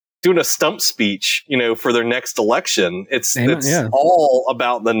doing a stump speech, for their next election. It's all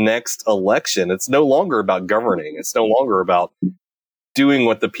about the next election. It's no longer about governing. It's no longer about doing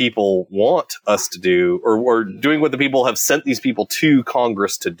what the people want us to do, or doing what the people have sent these people to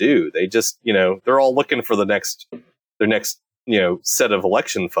Congress to do. They just, they're all looking for their next, set of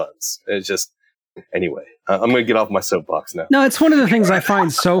election funds. It's just, anyway, I'm going to get off my soapbox now. No, it's one of the things I find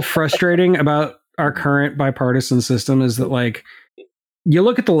so frustrating about our current bipartisan system is that, like, you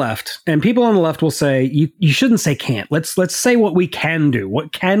look at the left, and people on the left will say, you shouldn't say can't. Let's say what we can do.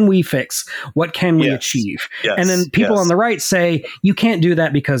 What can we fix? What can we achieve? Yes. And then people on the right say, you can't do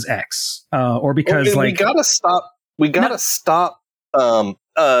that because X, or because we gotta stop. We gotta stop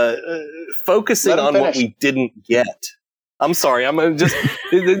focusing on what we didn't get. I'm sorry. I'm just,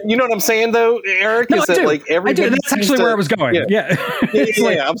 you know what I'm saying though, Eric? No, I do. That's actually where I was going. Yeah.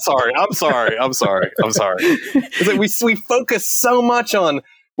 I'm sorry. It's like we focus so much on,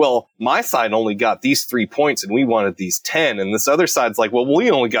 well, my side only got these 3 points and we wanted these 10. And this other side's like, well,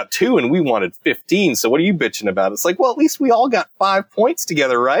 we only got 2 and we wanted 15. So what are you bitching about? It's like, well, at least we all got 5 points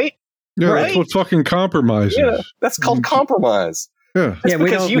together, right? Yeah, right? That's what fucking compromise is. Yeah, that's called compromise. Yeah.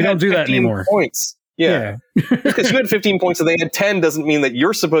 We don't do that anymore. Points. Yeah. Because you had 15 points and they had 10 doesn't mean that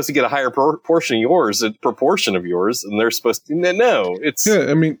you're supposed to get a higher proportion of yours, a proportion of yours, and they're supposed to. No, it's. Yeah,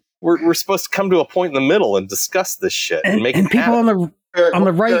 I mean, we're supposed to come to a point in the middle and discuss this shit and make it people happen. on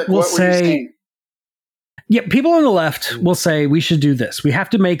the right will say. Yeah, people on the left will say we should do this. We have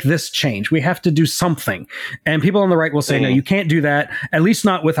to make this change. We have to do something. And people on the right will say, no, you can't do that. At least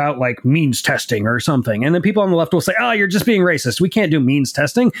not without like means testing or something. And then people on the left will say, oh, you're just being racist. We can't do means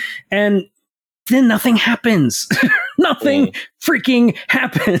testing. And then nothing happens. Nothing freaking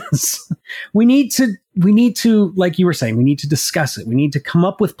happens. We need to, like you were saying, we need to discuss it. We need to come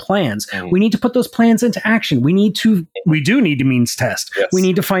up with plans. We need to put those plans into action. We do need to means test. Yes. We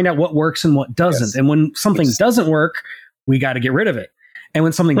need to find out what works and what doesn't. Yes. And when something doesn't work, we got to get rid of it. And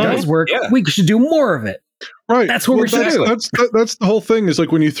when something does work, we should do more of it. Right. That's what we should do. That's the whole thing, is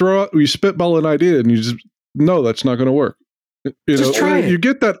like when you spitball an idea and you just, no, that's not going to work. Just try it. You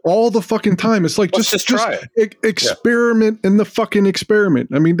get that all the fucking time. It's like, just try it. Experiment in the fucking experiment.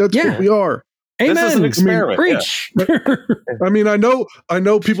 I mean, that's what we are. Amen. This is an experiment. Preach. I mean, I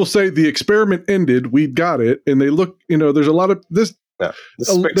know people say the experiment ended, we got it, and they look, there's a lot of this. Yeah,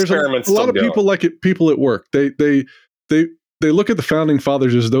 there's a lot of people like it. People at work, they look at the founding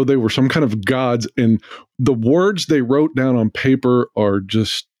fathers as though they were some kind of gods, and the words they wrote down on paper are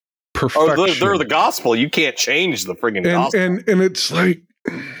just perfection. Oh, they're the gospel. You can't change the friggin' gospel. And it's like,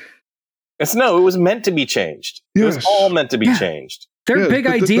 it was meant to be changed. Yes. It was all meant to be changed. Their big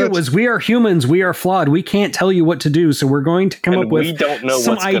idea was, we are humans, we are flawed, we can't tell you what to do, so we're going to come up with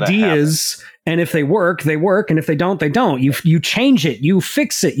some ideas, and if they work, they work, and if they don't, they don't. You change it, you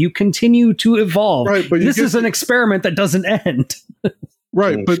fix it, you continue to evolve. Right, but this is an experiment that doesn't end.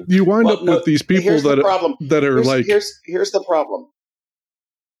 Right, but you wind up with these people that are like... Here's the problem.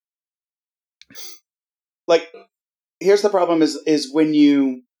 Like, here's the problem is when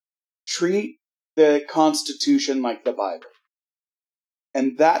you treat the Constitution like the Bible.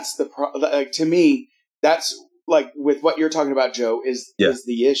 And that's to me, that's like with what you're talking about, Joe, is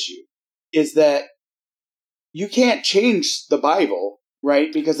the issue. Is that you can't change the Bible,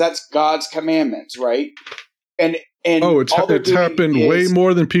 right? Because that's God's commandments, right? And it's happened way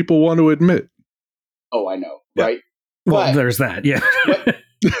more than people want to admit. Oh, I know, right? Well, there's that, yeah.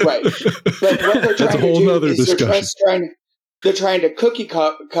 Right. But what they're trying to do is they're trying to cookie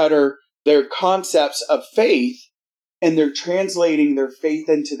cutter their concepts of faith, and they're translating their faith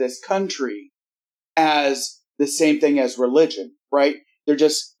into this country as the same thing as religion, right? They're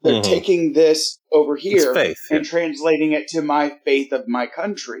taking this over here and translating it to my faith of my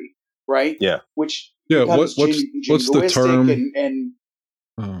country, right? Yeah. Which what's the term? And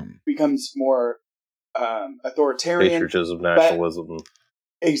becomes more authoritarian. Patriotism, nationalism.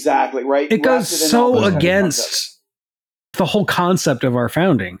 Exactly, right? It goes so against the whole concept of our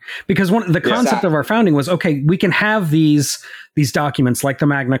founding, because the concept of our founding was, okay, we can have these documents like the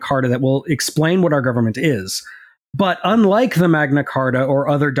Magna Carta that will explain what our government is. But unlike the Magna Carta or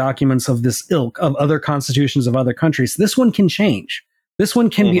other documents of this ilk, of other constitutions of other countries, this one can change. This one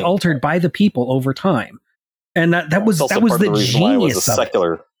can be altered by the people over time. And that was the genius of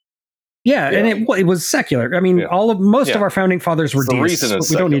secular. It. Yeah, and it was secular. I mean, most of our founding fathers were deists.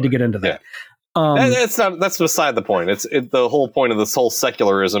 We don't need to get into that. That's beside the point. The whole point of this whole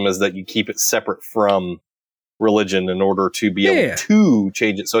secularism is that you keep it separate from religion in order to be able to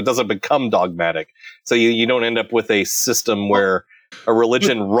change it so it doesn't become dogmatic. So you don't end up with a system where a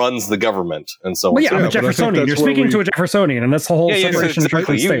religion runs the government and so on. Well, I'm a Jeffersonian. You're speaking to a Jeffersonian, and that's the whole separation of church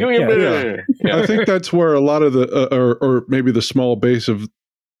and state. I think that's where a lot of the, or maybe the small base of,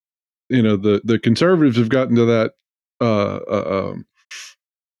 the conservatives have gotten to that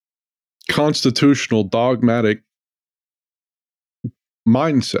constitutional dogmatic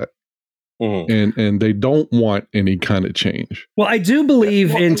mindset. And they don't want any kind of change. Well, I do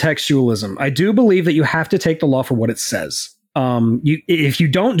believe in textualism. I do believe that you have to take the law for what it says. If you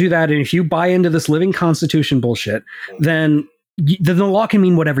don't do that, and if you buy into this living constitution bullshit, then the law can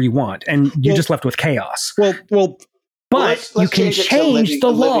mean whatever you want, and you're just left with chaos. But you can change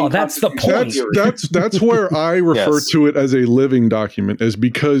the law. That's the point. That's where I refer to it as a living document, is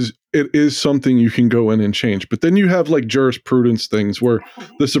because it is something you can go in and change. But then you have like jurisprudence things where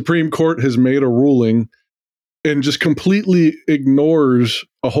the Supreme Court has made a ruling and just completely ignores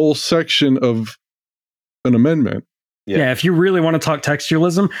a whole section of an amendment. Yeah, if you really want to talk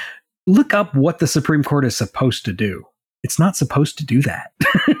textualism, look up what the Supreme Court is supposed to do. It's not supposed to do that.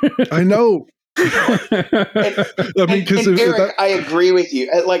 I know. Eric, I agree with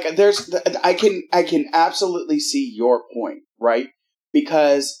you. Like, I can absolutely see your point, right?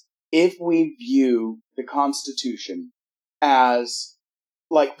 Because if we view the Constitution as,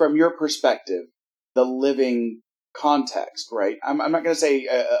 like, from your perspective, the living context, right? I'm not going to say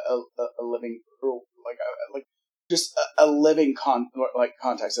a living, like just a living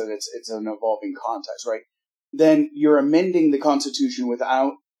context, that it's an evolving context, right? Then you're amending the Constitution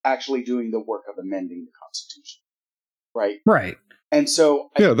without actually doing the work of amending the Constitution, right? Right. And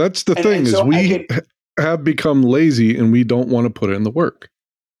so, that's the thing, is we have become lazy and we don't want to put in the work.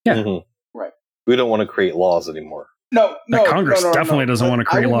 Yeah, right. We don't want to create laws anymore. Congress definitely doesn't want to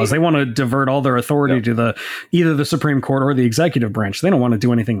create laws. They want to divert all their authority to either the Supreme Court or the executive branch. They don't want to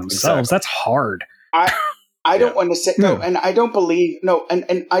do anything themselves. That's hard. I don't want to say and I don't believe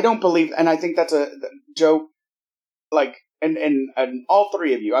and I don't believe, and I think that's Joe, like. And all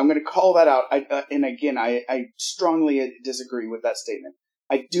three of you, I'm going to call that out. And again, I strongly disagree with that statement.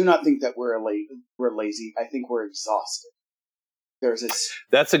 I do not think that we're lazy. I think we're exhausted. There's this.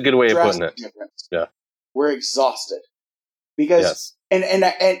 That's a good way of putting it. Difference. Yeah, we're exhausted because, and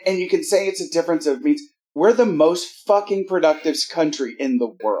you can say it's a difference of means we're the most fucking productive country in the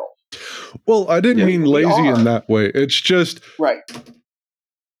world. Well, I didn't mean lazy in that way. It's just right.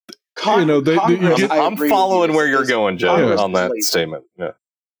 I'm following where you're going, Joe, on that statement.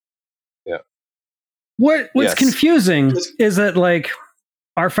 Yeah. What's confusing is that, like,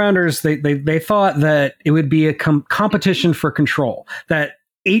 our founders, they thought that it would be a competition for control, that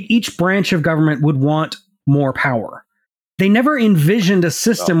each branch of government would want more power. They never envisioned a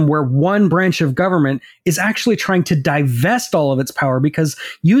system where one branch of government is actually trying to divest all of its power because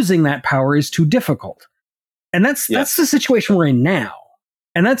using that power is too difficult. And that's the situation we're in now.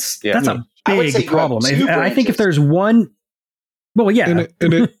 And that's a big problem. I think if there's one,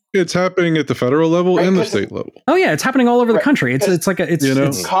 it's happening at the federal level and the state level. Oh yeah, it's happening all over the country. It's like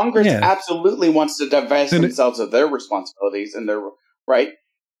it's Congress absolutely wants to divest themselves of their responsibilities and their right.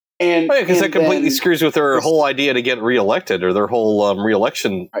 And because that completely screws with their whole idea to get reelected or their whole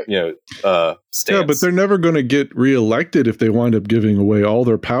reelection, stance. Yeah, but they're never going to get reelected if they wind up giving away all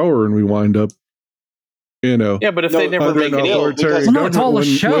their power and we wind up, Yeah, but if they never make it it's all a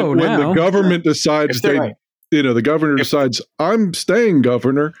show when the government decides the governor decides I'm staying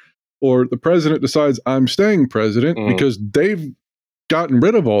governor, or the president decides I'm staying president because they've gotten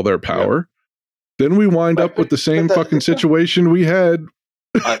rid of all their power, then we wind up with the same fucking situation we had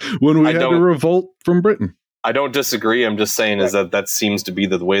when we had to revolt from Britain. I don't disagree. I'm just saying is that seems to be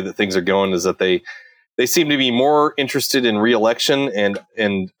the way that things are going, is that they seem to be more interested in re-election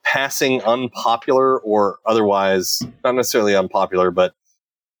and passing unpopular or otherwise not necessarily unpopular, but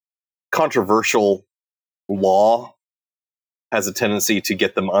controversial law has a tendency to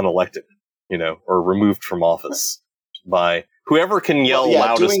get them unelected, or removed from office by whoever can yell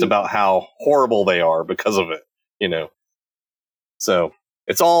loudest about how horrible they are because of it, So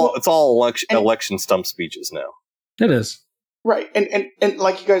it's all election stump speeches now. It is. Right. And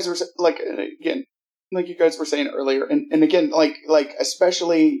like you guys were like you guys were saying earlier, and again, like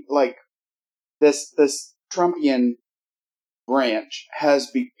especially like this Trumpian branch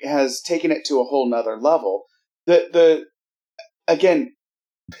has taken it to a whole nother level. But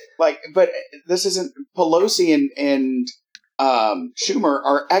this isn't Pelosi and Schumer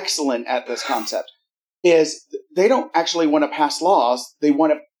are excellent at this concept. Is they don't actually want to pass laws; they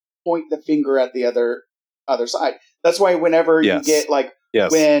want to point the finger at the other side. That's why whenever you get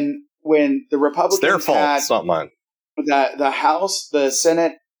when the Republicans it's their fault, it's not mine. The House, the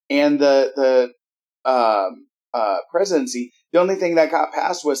Senate, and the presidency, the only thing that got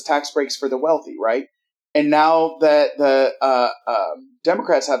passed was tax breaks for the wealthy, right? And now that the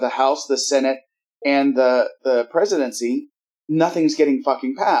Democrats have the House, the Senate, and the presidency, nothing's getting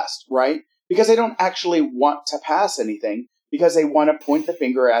fucking passed, right? Because they don't actually want to pass anything because they want to point the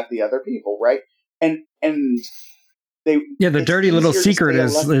finger at the other people, right? And the dirty little secret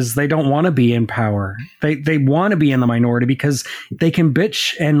is they don't want to be in power. They want to be in the minority because they can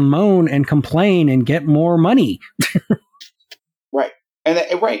bitch and moan and complain and get more money. Right. And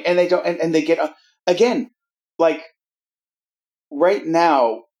they don't, and they get again, like right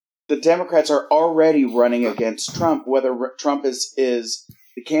now, the Democrats are already running against Trump, whether Trump is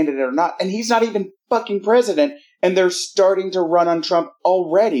the candidate or not, and he's not even fucking president, and they're starting to run on Trump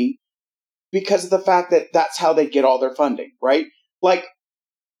already. Because of the fact that that's how they get all their funding, right? Like,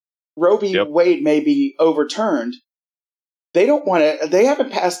 Roe v. Wade may be overturned. They don't want to. They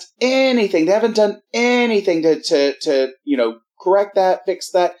haven't passed anything. They haven't done anything to correct that,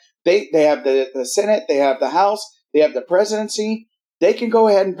 fix that. They have the Senate. They have the House. They have the presidency. They can go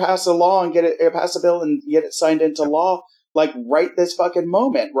ahead and pass a law and pass a bill and get it signed into law, like right this fucking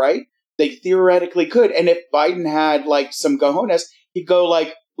moment, right? They theoretically could. And if Biden had like some cojones, he'd go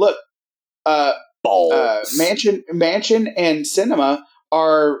like, look. Mansion and Cinema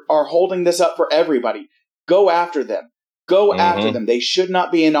are holding this up for everybody. Go after them. Go after them. They should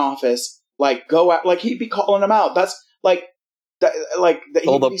not be in office. Like go out. Like he'd be calling them out. That's like that. Like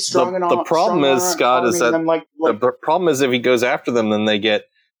he'd be strong enough. The problem is, Scott, is that the problem is if he goes after them, then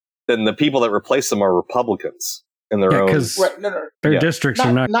the people that replace them are Republicans in their own. Because their districts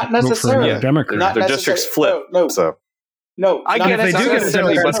are not necessarily Democrat. Their districts flip. No, I get it. They do get it's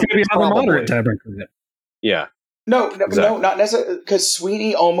going to be a moderate Democrat. Yeah. No, not necessarily. Because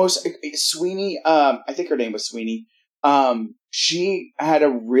Sweeney, I think her name was Sweeney. She had a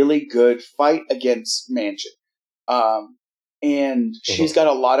really good fight against Manchin. She's got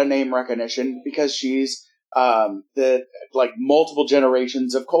a lot of name recognition because she's the multiple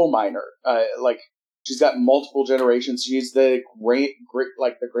generations of coal miner. She's got multiple generations. She's the great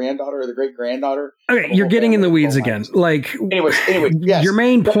the granddaughter or the great granddaughter. Okay, you're getting in the weeds again. Like, anyway, yes. Your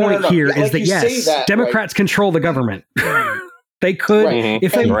main point here is that yes, Democrats control the government. They could,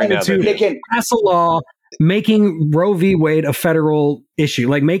 if they wanted to, pass a law making Roe v. Wade a federal issue,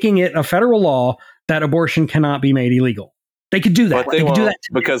 like making it a federal law that abortion cannot be made illegal. They could do that. But they could do that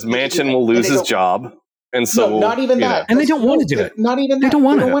because Manchin will lose his job. And so, not even that. And they don't want to do it. Not even that. They don't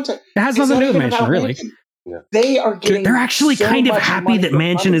want to. It has nothing to do with Manchin, really. Yeah. They are getting. They're actually kind of happy that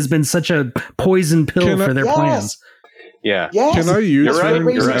Manchin has been such a poison pill for their plans. Yeah. Yes. Can I use They're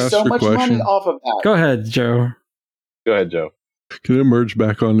raising so much money off of that. Go ahead, Joe. Go ahead, Joe. Can it merge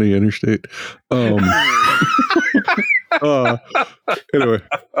back on the interstate? Anyway,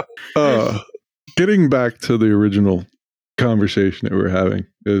 getting back to the original conversation that we're having,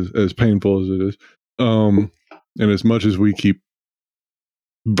 as painful as it is, and as much as we keep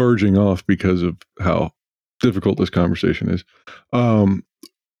verging off because of how difficult this conversation is,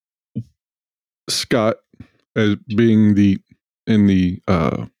 Scott, as being in the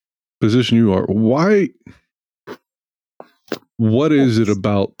position you are, what is it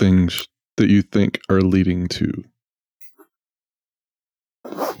about things that you think are leading to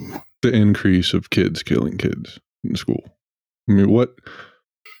the increase of kids killing kids in school? I mean, what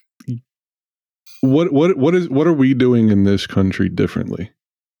are we doing in this country differently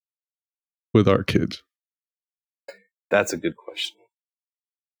with our kids? That's a good question.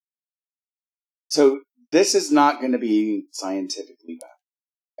 So this is not going to be scientifically valid.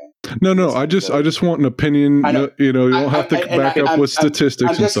 Okay? No. I just want an opinion. You don't have to back up with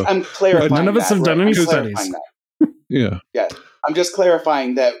statistics and stuff. I'm clarifying. None of us have done any studies. Yeah. I'm just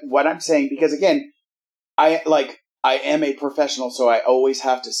clarifying that what I'm saying, because again, I am a professional, so I always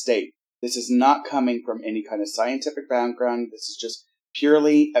have to state this is not coming from any kind of scientific background. This is just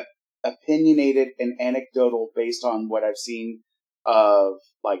purely opinionated and anecdotal based on what I've seen of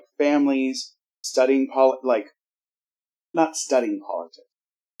like families studying not studying politics,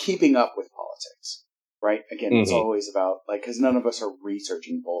 keeping up with politics, right? Again, It's always about because none of us are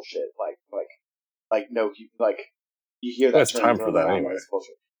researching bullshit. You hear that. That's time for that anyway.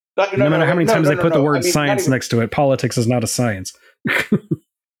 Bullshit. No matter how many times they put the word science next to it, politics is not a science.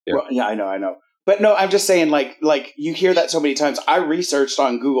 Yeah. Well, yeah, I know. But no, I'm just saying, like you hear that so many times. I researched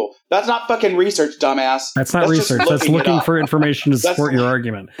on Google. That's not fucking research, dumbass. That's not research. That's looking for information to support your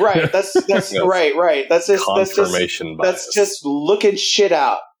argument. Right. That's right. That's just confirmation bias. That's just looking shit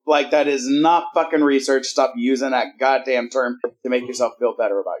out. Like, that is not fucking research. Stop using that goddamn term to make yourself feel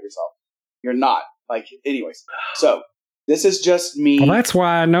better about yourself. You're not. Anyways. So this is just me. Well, that's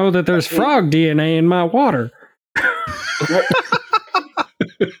why I know that there's frog DNA in my water.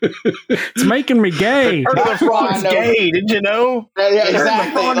 It's making me gay. Heard of the frog's gay? Did you know? Yeah,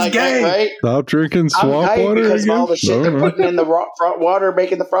 exactly. Frog's gay. Right? Stop drinking swamp water because again? of all the shit they're putting in the water,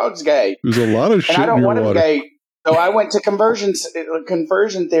 making the frogs gay. There's a lot of shit in your water. And I don't want to be gay, so I went to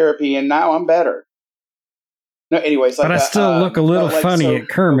conversion therapy, and now I'm better. No, anyways, but I still look a little funny at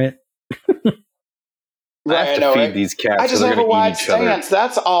Kermit. I have to feed these cats. I just have a wide stance.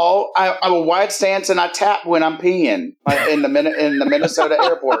 That's all. I have a wide stance, and I tap when I'm peeing in the Minnesota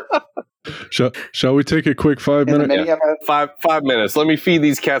airport. Shall we take a quick 5 minute? Yeah. 5 minutes. Let me feed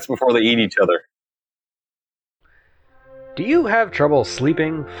these cats before they eat each other. Do you have trouble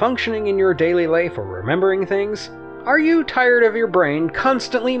sleeping, functioning in your daily life, or remembering things? Are you tired of your brain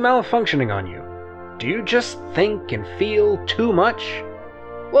constantly malfunctioning on you? Do you just think and feel too much?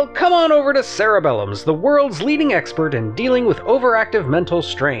 Well, come on over to Cerebellums, the world's leading expert in dealing with overactive mental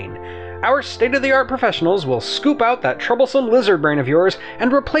strain. Our state-of-the-art professionals will scoop out that troublesome lizard brain of yours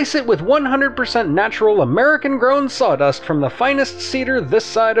and replace it with 100% natural American-grown sawdust from the finest cedar this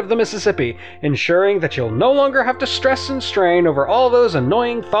side of the Mississippi, ensuring that you'll no longer have to stress and strain over all those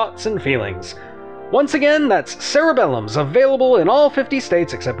annoying thoughts and feelings. Once again, that's Cerebellums, available in all 50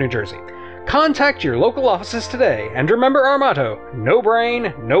 states except New Jersey. Contact your local offices today, and remember our motto, no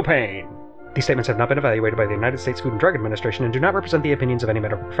brain, no pain. These statements have not been evaluated by the United States Food and Drug Administration and do not represent the opinions of any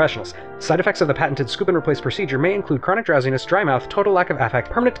medical professionals. Side effects of the patented scoop and replace procedure may include chronic drowsiness, dry mouth, total lack of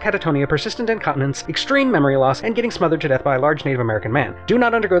affect, permanent catatonia, persistent incontinence, extreme memory loss, and getting smothered to death by a large Native American man. Do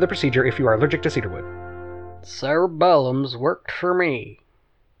not undergo the procedure if you are allergic to cedarwood. Cerebellums worked for me.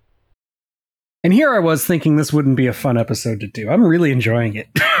 And here I was thinking this wouldn't be a fun episode to do. I'm really enjoying it.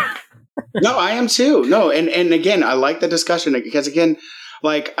 No, I am too. No, and again, I like the discussion because again,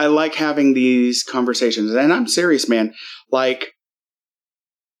 I like having these conversations, and I'm serious, man.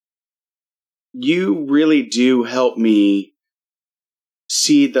 You really do help me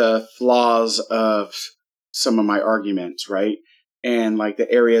see the flaws of some of my arguments, right? And the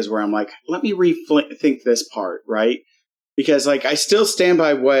areas where I'm let me rethink this part, right? Because I still stand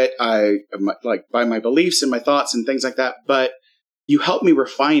by what I by my beliefs and my thoughts and things like that, but you help me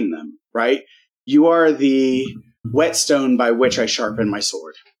refine them, right? You are the whetstone by which I sharpen my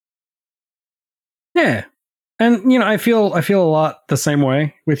sword. Yeah. And I feel a lot the same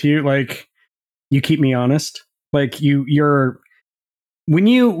way with you. You keep me honest. You're when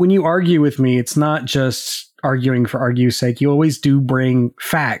you argue with me, it's not just arguing for argue's sake. You always do bring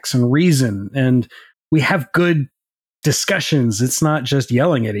facts and reason, and we have good discussions. It's not just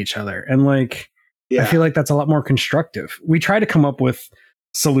yelling at each other. And I feel like that's a lot more constructive. We try to come up with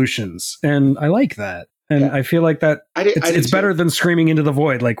solutions, and I like that. And I feel like that it's better than screaming into the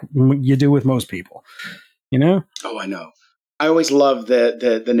void like you do with most people. You know? Oh, I know. I always love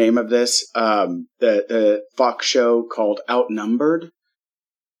the name of this, the Fox show called Outnumbered.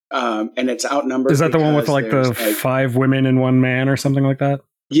 And it's outnumbered. Is that the one with like the 5 women and 1 man or something like that?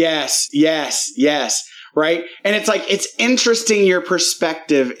 Yes. Right. And it's like, it's interesting. Your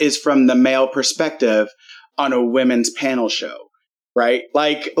perspective is from the male perspective on a women's panel show. Right.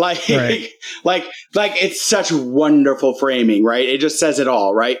 Like it's such wonderful framing. Right. It just says it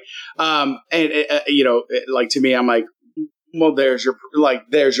all. Right. Like to me, I'm like, well, there's your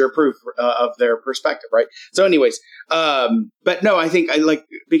proof of their perspective. Right. So anyways, but no, I think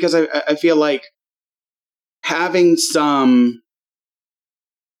because I feel like having some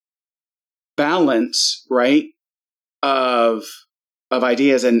balance, right, of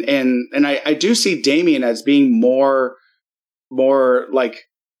ideas, and I do see Damien as being more like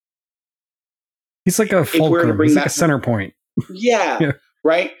he's like a fulcrum. He's like a center point. Yeah,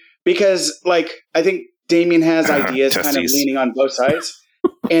 right. Because like I think Damien has ideas kind of leaning on both sides,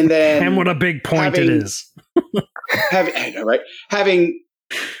 and then and what a big point it is. I know, right? Having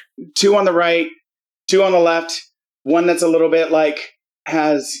 2 on the right, 2 on the left, one that's a little bit like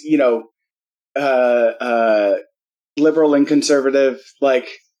has liberal and conservative like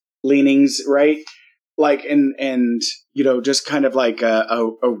leanings, right? Like and just kind of like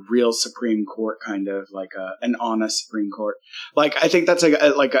a real Supreme Court, kind of like an honest Supreme Court. Like I think that's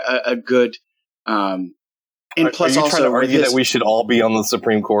a good. And plus, are you also trying to argue that we should all be on the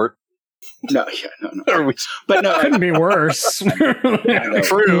Supreme Court? No. But no, couldn't be worse. True.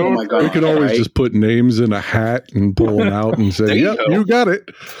 Oh my God, we could always just put names in a hat and pull them out and say, "Yep, you got it."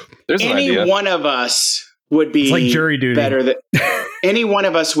 There's an idea. Any one of us would be like jury duty. Better than any one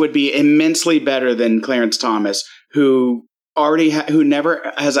of us would be immensely better than Clarence Thomas, who already who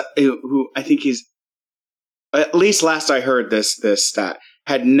never has who I think he's, at least last I heard this stat,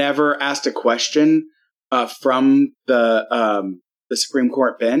 had never asked a question from the Supreme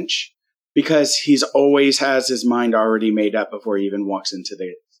Court bench, because he's always has his mind already made up before he even walks into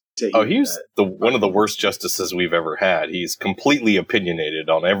the. He's one of the worst justices we've ever had. He's completely opinionated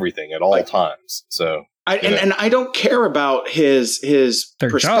on everything at all times. So, and I don't care about his their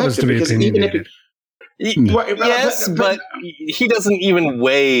perspective, job is to be because opinionated. But he doesn't even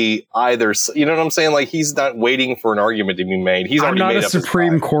weigh either. You know what I'm saying? Like, he's not waiting for an argument to be made. He's already made up his mind. I'm not a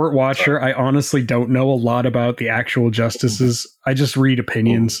Supreme Court watcher. I honestly don't know a lot about the actual justices. I just read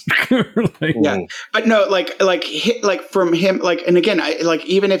opinions. Yeah, but no, like from him, like, and again, I like,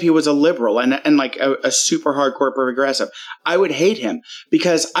 even if he was a liberal and like a super hardcore progressive, I would hate him,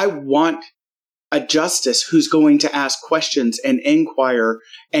 because I want a justice who's going to ask questions and inquire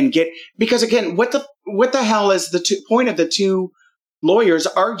and because again, what the hell is the point of the 2 lawyers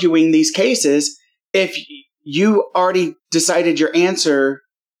arguing these cases if you already decided your answer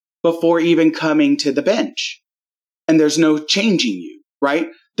before even coming to the bench, and there's no changing you, right?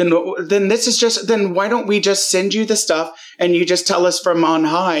 Then this is just, then why don't we just send you the stuff and you just tell us from on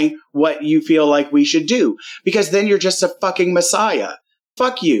high what you feel like we should do? Because then you're just a fucking messiah.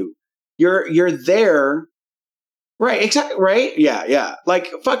 Fuck you. You're there, right? Exactly, right? Yeah. Like,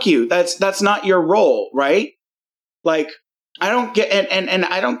 fuck you. That's not your role, right? Like, I don't get, and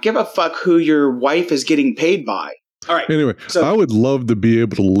I don't give a fuck who your wife is getting paid by. All right. Anyway, so I would love to be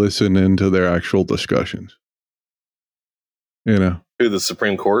able to listen into their actual discussions. To the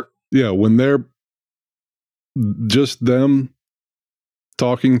Supreme Court. Yeah, when they're just them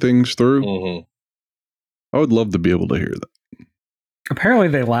talking things through. Mm-hmm. I would love to be able to hear that. Apparently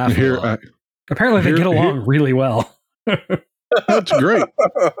they laugh a lot. Apparently they get along really well. That's great.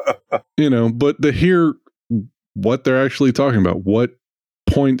 But to hear what they're actually talking about, what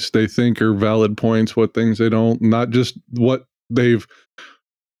points they think are valid points, what things they don't, not just what they've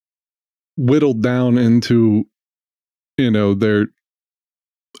whittled down into, their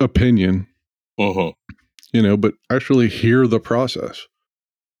opinion, but actually hear the process.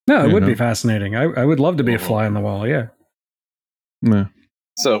 No, it would be fascinating. I would love to be a fly on the wall. Yeah. Yeah.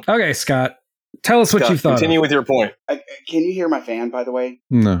 So, okay, Scott, tell us what you thought. Continue with your point. Can you hear my fan, by the way?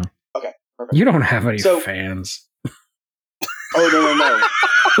 No. Okay, perfect. You don't have any fans. Oh,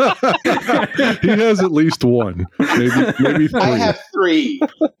 no. He has at least one, maybe 3. I have 3.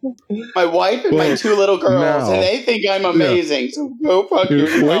 My wife and my 2 little girls, and they think I'm amazing. Yeah. So go fuck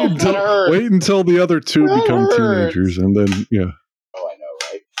yourself. Wait until the other 2 become teenagers, and then Oh, I know,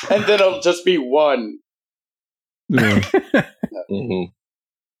 right? And then it'll just be 1. Yeah.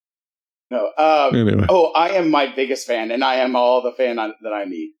 No. Anyway. Oh, I am my biggest fan, and I am all the fan that I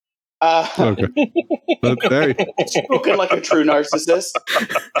need. Okay. Hey. Spoken like a true narcissist.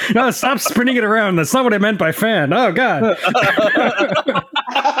 No, stop spinning it around. That's not what I meant by fan. Oh, God.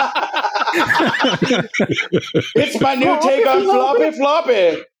 It's my new take on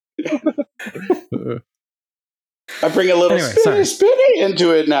floppy. I bring a little spinny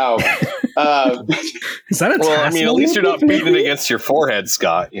into it now. Is that a well, I mean, at least you're not beating it against your forehead,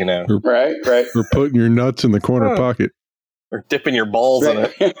 Scott, you know. Right. Or putting your nuts in the corner pocket. Or dipping your balls in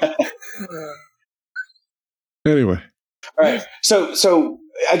it. Anyway. All right. So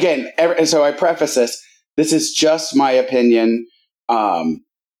again, so I preface this. This is just my opinion. And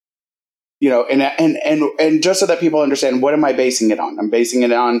just so that people understand, what am I basing it on? I'm basing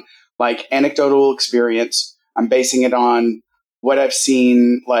it on like anecdotal experience. I'm basing it on what I've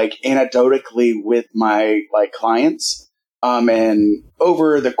seen like anecdotally with my like clients, and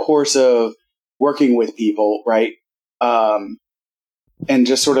over the course of working with people, right? And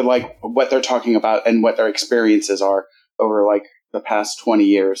just sort of like what they're talking about and what their experiences are over like the past 20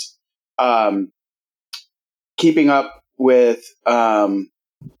 years. Keeping up with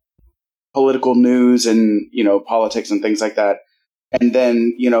political news and, politics and things like that. And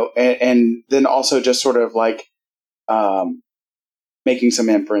then, and then also just sort of like making some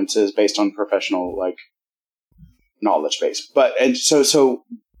inferences based on professional like knowledge base. But and so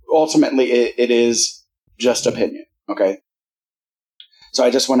ultimately it is just opinion. Okay. So I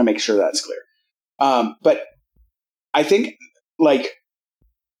just want to make sure that's clear. But I think like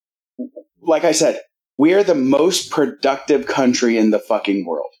I said, we are the most productive country in the fucking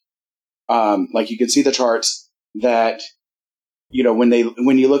world. Like you can see the charts that, when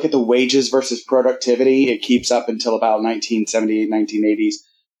you look at the wages versus productivity, it keeps up until about 1978, 1980s.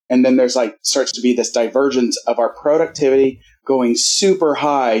 And then there's like starts to be this divergence of our productivity going super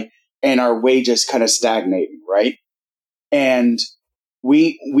high and our wages kind of stagnating, right? And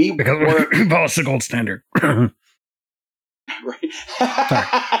we work abolish the gold standard. Right. Sorry.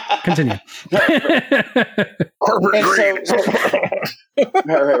 Continue. Right.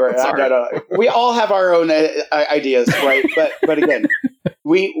 No. We all have our own ideas, right? But again,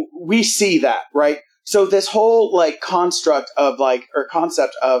 we see that, right? So this whole like construct of like or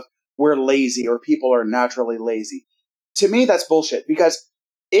concept of we're lazy or people are naturally lazy. To me, that's bullshit. Because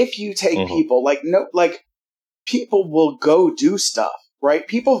if you take people people will go do stuff, right?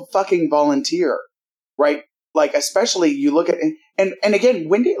 People fucking volunteer, right? Like, especially you look at, and again,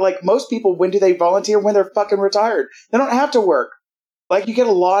 when do they volunteer? When they're fucking retired. They don't have to work. Like, you get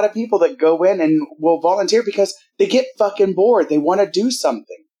a lot of people that go in and will volunteer because they get fucking bored. They want to do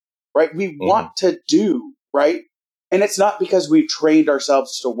something, right? We want to do, right? And it's not because we've trained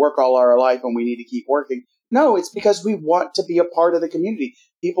ourselves to work all our life and we need to keep working. No, it's because we want to be a part of the community.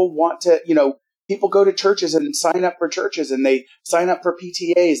 People want to, people go to churches and sign up for churches and they sign up for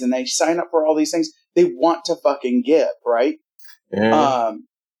PTAs and they sign up for all these things. They want to fucking give, right? Yeah.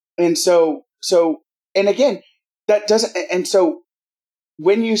 And so, and again, that doesn't, and so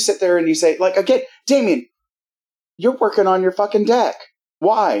when you sit there and you say, like, again, Damien, you're working on your fucking deck.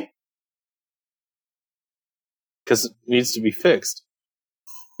 Why? Because it needs to be fixed.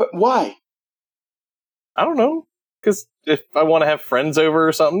 But why? I don't know. Because if I want to have friends over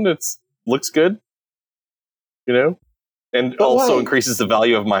or something, looks good, and but also why? Increases the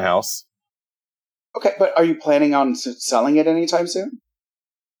value of my house. Okay, but are you planning on selling it anytime soon?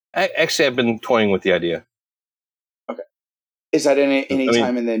 Actually, I've been toying with the idea. Okay. Is that any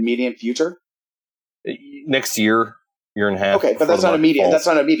time in the immediate future? Next year and a half. Okay, but that's not immediate. That's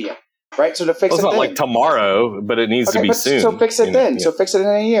not immediate, right? So to fix it's not like tomorrow, but it needs to be soon. So fix it then. Yeah. So fix it in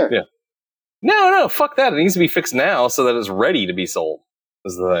a year. Yeah. No, fuck that. It needs to be fixed now so that it's ready to be sold.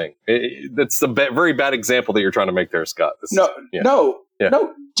 Is the thing. That's the very bad example that you're trying to make there, Scott. No.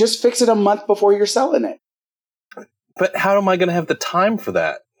 Just fix it a month before you're selling it. But how am I going to have the time for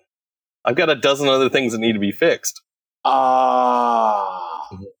that? I've got a dozen other things that need to be fixed.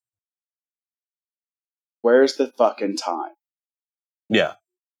 Where's the fucking time? Yeah.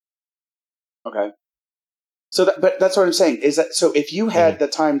 Okay. So, but that's what I'm saying. Is that so? If you had the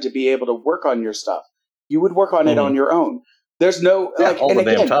time to be able to work on your stuff, you would work on it on your own. There's no all the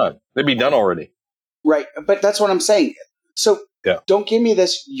damn time. They'd be done already. Right, but that's what I'm saying. So don't give me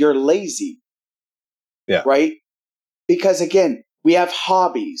this. You're lazy. Yeah. Right. Because again, we have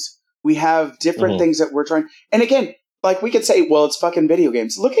hobbies. We have different things that we're trying. And again, like we could say, well, it's fucking video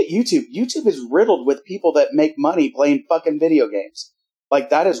games. Look at YouTube. YouTube is riddled with people that make money playing fucking video games.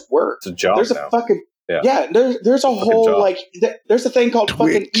 Like that is work. It's a job. There's now. A fucking there's a whole job. like there's a thing called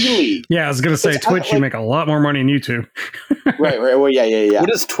Twitch. Fucking E-League. Yeah, I was gonna say Twitch. You make a lot more money in YouTube. Right. Well, yeah.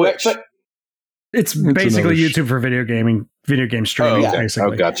 What is Twitch? Right, It's basically YouTube for video game streaming.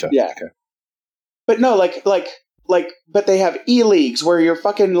 Basically. Oh, gotcha. Yeah. Okay. But no, but they have e-leagues where you're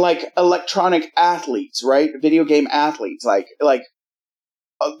fucking like electronic athletes, right? Video game athletes,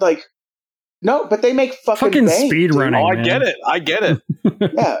 no, but they make fucking speed running. Oh, I get it.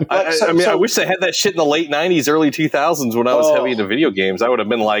 Yeah, I wish they had that shit in the late 90s, early 2000s when I was heavy into video games. I would have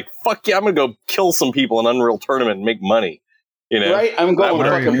been like, fuck yeah, I'm going to go kill some people in Unreal Tournament and make money. You know? Right? I'm going to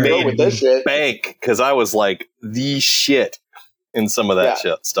fucking go with this shit. Bank, because I was like the shit in some of that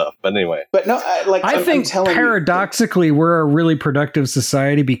stuff. But anyway. But no, I think paradoxically, we're a really productive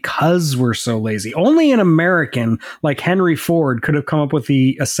society because we're so lazy. Only an American like Henry Ford could have come up with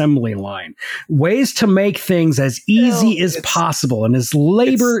the assembly line. Ways to make things as easy as possible and as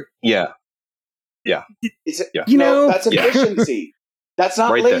labor. Yeah. That's efficiency. That's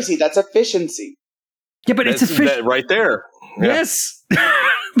not right lazy. There. That's efficiency. Yeah, but it's efficient. Right there. Yeah. Yes.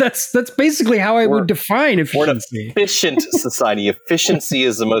 That's basically how I would define efficiency. We're an efficient society. Efficiency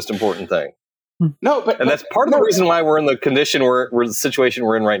is the most important thing. And that's part of the reason why we're in the condition we're the situation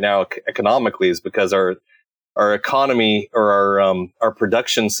we're in right now economically is because our economy or our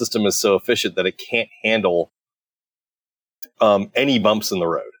production system is so efficient that it can't handle any bumps in the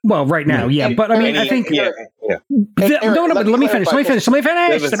road. Well, right now, but I mean, I think let me finish.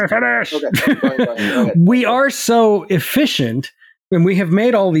 Okay. We are so efficient. And we have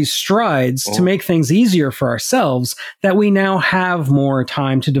made all these strides to make things easier for ourselves that we now have more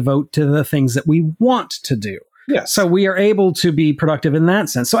time to devote to the things that we want to do. Yes. So we are able to be productive in that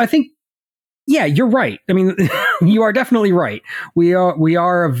sense. So I think, you're right. I mean, you are definitely right. We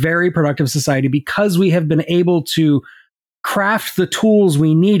are a very productive society because we have been able to craft the tools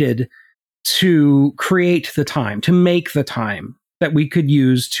we needed to create the time, to make the time that we could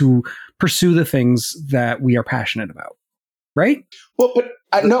use to pursue the things that we are passionate about. Right? Well, but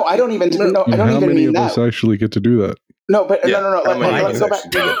I don't even mean that. How many of us actually get to do that? No, but no. Let's go back.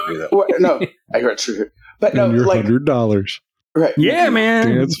 No, I heard true. But no, your $100. Right? Yeah,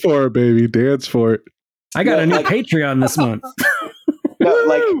 man. Dance for it, baby. Dance for it. I got a new Patreon this month.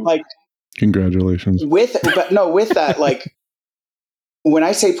 No, congratulations. With that, when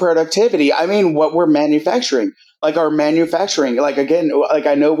I say productivity, I mean what we're manufacturing. Like our manufacturing,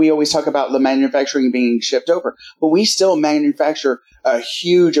 I know we always talk about the manufacturing being shipped over, but we still manufacture a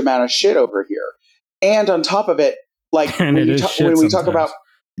huge amount of shit over here. And on top of it, when we talk about,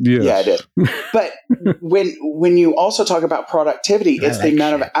 it is. But when you also talk about productivity, it's the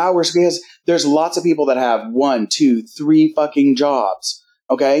amount of hours, because there's lots of people that have 1, 2, 3 fucking jobs.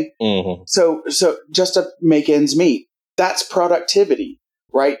 Okay. Mm-hmm. So just to make ends meet, that's productivity,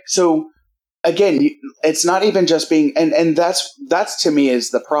 right? So, again, it's not even just being, and that's to me is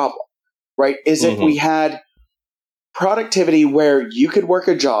the problem, right? Is if we had productivity where you could work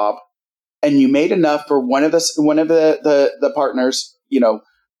a job and you made enough for one of the partners,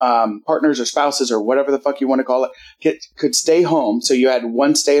 partners or spouses or whatever the fuck you want to call it, could stay home. So you had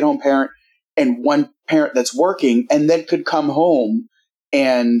one stay-at-home parent and one parent that's working, and then could come home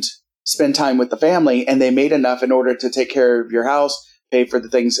and spend time with the family, and they made enough in order to take care of your house, pay for the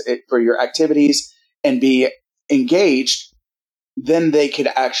things for your activities, and be engaged. Then they could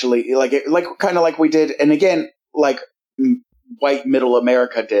actually kind of like we did, and again, like white middle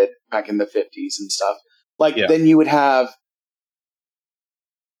America did back in the 50s and stuff. Then you would have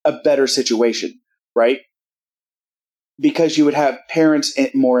a better situation, right? Because you would have parents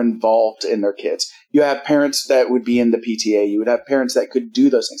more involved in their kids. You have parents that would be in the PTA. You would have parents that could do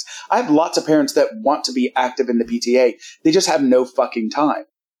those things. I have lots of parents that want to be active in the PTA. They just have no fucking time.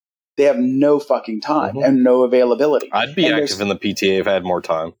 They have no fucking time and no availability. I'd be active in the PTA if I had more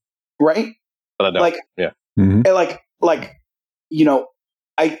time. Right? But I don't.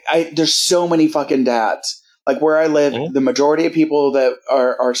 There's so many fucking dads. Like where I live, the majority of people that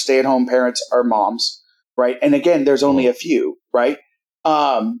are stay-at-home parents are moms. Right. And again, there's only a few. Right.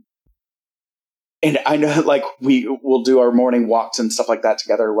 And I know we will do our morning walks and stuff like that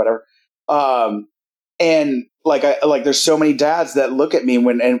together or whatever. And there's so many dads that look at me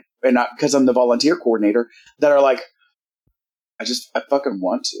because I'm the volunteer coordinator, that are like, I fucking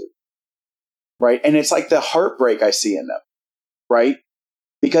want to. Right. And it's like the heartbreak I see in them. Right.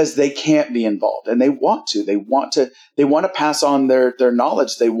 Because they can't be involved, and they want to pass on their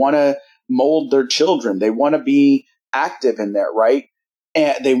knowledge. They want to mold their children. They want to be active in there, right?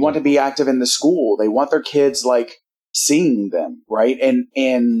 And they want to be active in the school. They want their kids seeing them, right?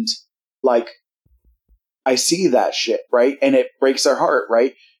 And I see that shit, right? And it breaks their heart,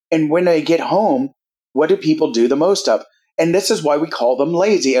 right? And when they get home, what do people do the most of? And this is why we call them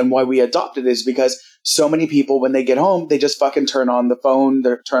lazy, and why we adopted it is because so many people, when they get home, they just fucking turn on the phone,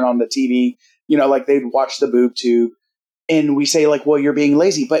 they turn on the TV, like they'd watch the boob tube, and we say like, well, you're being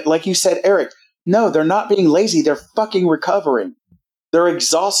lazy. But like you said, Eric, no, they're not being lazy. They're fucking recovering. They're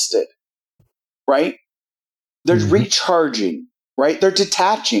exhausted, right? They're recharging, right? They're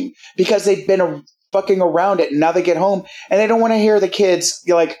detaching because they've been fucking around it, and now they get home and they don't want to hear the kids.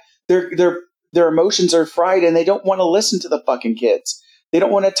 Like their emotions are fried, and they don't want to listen to the fucking kids. They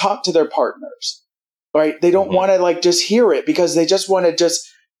don't want to talk to their partners, right? They don't want to like just hear it because they just want to just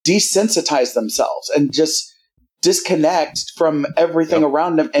desensitize themselves and just disconnect from everything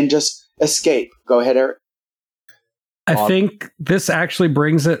around them and just escape. Go ahead, Eric. I think this actually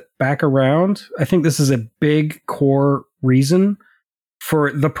brings it back around. I think this is a big core reason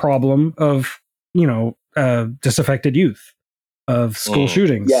for the problem of, disaffected youth, of school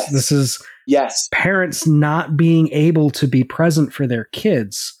shootings. Yes. This is parents not being able to be present for their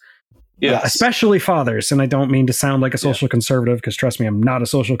kids. Yes. Especially fathers. And I don't mean to sound like a social conservative, because trust me, I'm not a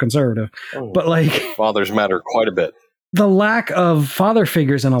social conservative. But like, fathers matter quite a bit. The lack of father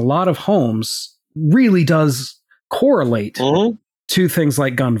figures in a lot of homes really does correlate to things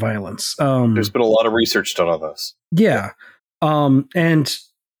like gun violence. There's been a lot of research done on this. Yeah. And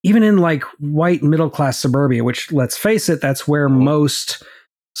even in like white middle-class suburbia, which, let's face it, that's where most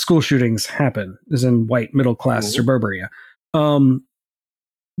school shootings happen, is in white middle-class suburbia.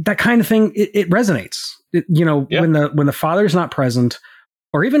 That kind of thing, it resonates. When the father's not present,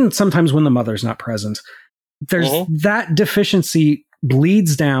 or even sometimes when the mother's not present, there's that deficiency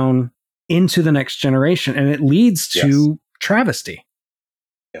bleeds down into the next generation, and it leads to travesty.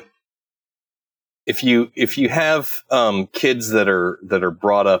 Yeah. If you have kids that are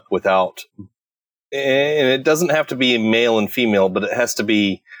brought up without, and it doesn't have to be male and female, but it has to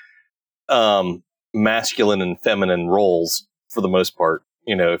be masculine and feminine roles for the most part.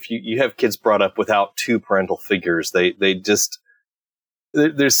 If you have kids brought up without two parental figures, they just,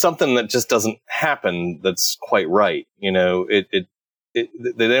 there's something that just doesn't happen that's quite right. They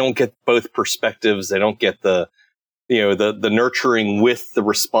don't get both perspectives. They don't get the nurturing with the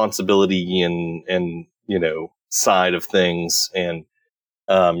responsibility and side of things. And,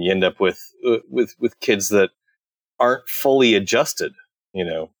 you end up with kids that aren't fully adjusted,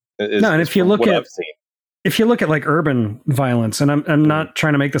 and if you look at like urban violence, and I'm not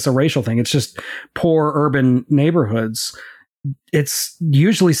trying to make this a racial thing, it's just poor urban neighborhoods. It's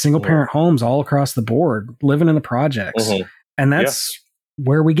usually single parent homes all across the board, living in the projects. And that's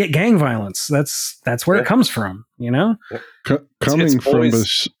where we get gang violence. That's where it comes from, coming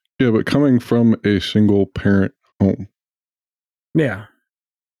from a single parent home. Yeah.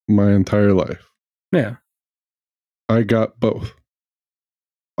 My entire life. Yeah. I got both.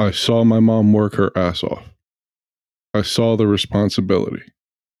 I saw my mom work her ass off. I saw the responsibility,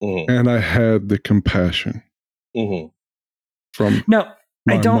 and I had the compassion from my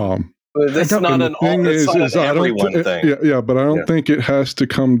mom. That's not an everyone thing. Yeah, but I don't think it has to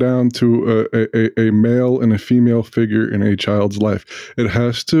come down to a male and a female figure in a child's life. It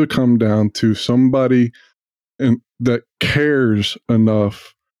has to come down to somebody that cares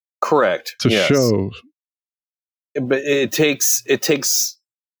enough, correct, to show. But it takes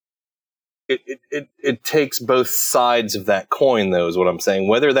both sides of that coin, though, is what I'm saying.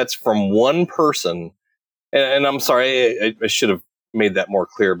 Whether that's from one person, and I'm sorry, I should have made that more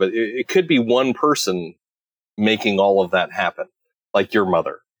clear, but it could be one person making all of that happen, like your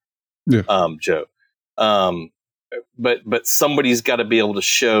mother, Joe. But somebody's got to be able to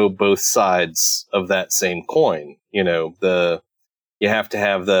show both sides of that same coin. You have to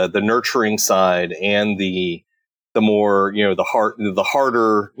have the nurturing side and the more, the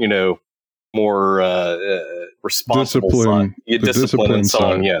harder, more responsible side. Discipline and so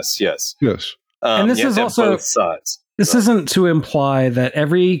on. Yes. And this is also both sides. This isn't to imply that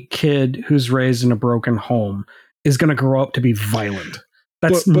every kid who's raised in a broken home is going to grow up to be violent.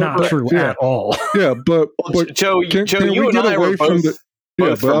 That's not true at all. Yeah, but Joe, you and I were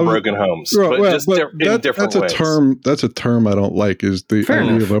both from broken homes, but in different ways. That's a term I don't like. Is the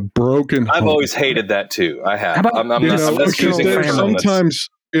idea of a broken home? I've always hated that too. I have. I'm not using sometimes.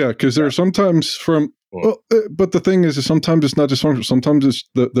 Yeah, because there are sometimes from. But the thing is sometimes it's not dysfunctional. Sometimes it's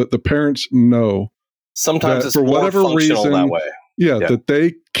the parents know. Sometimes it's for more whatever functional reason, that way. Yeah, that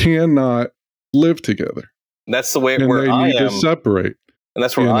they cannot live together. That's the way where they I need am. to separate. And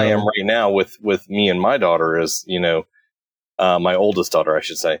that's where I am right now with me and my daughter is, my oldest daughter, I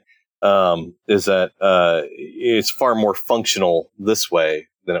should say, is that it's far more functional this way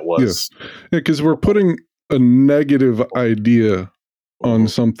than it was. Yes. Yeah, because we're putting a negative idea on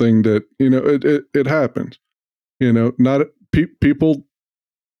something that, it happens. Not people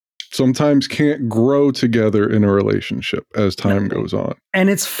sometimes can't grow together in a relationship as time goes on. And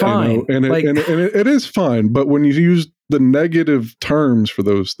it's fine. And it is fine. But when you use the negative terms for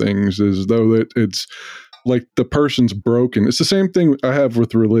those things as though it's like the person's broken. It's the same thing I have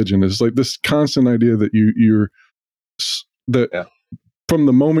with religion. It's like this constant idea that from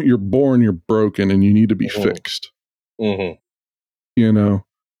the moment you're born, you're broken and you need to be fixed. Mm-hmm. You know,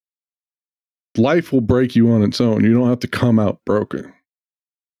 life will break you on its own. You don't have to come out broken.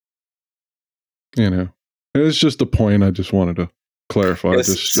 You know, and it's just a point I just wanted to clarify. I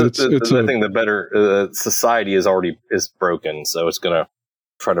think the better society is broken, so it's going to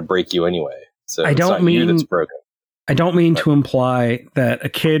try to break you anyway. So I don't mean it's broken. I don't mean to imply that a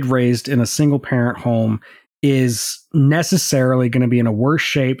kid raised in a single parent home is necessarily going to be in a worse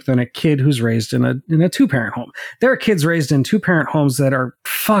shape than a kid who's raised in a two parent home. There are kids raised in two parent homes that are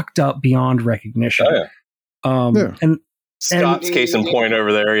fucked up beyond recognition. Oh, yeah. And Scott's case in point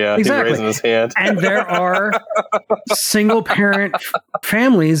over there. Yeah, exactly. He's raising his hand. And there are single parent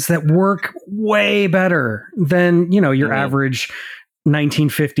families that work way better than, your average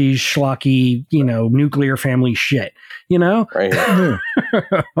 1950s schlocky, nuclear family shit, Right.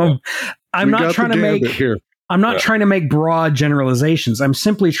 I'm not trying to make broad generalizations. I'm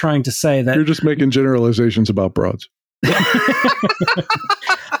simply trying to say that you're just making generalizations about broads. That's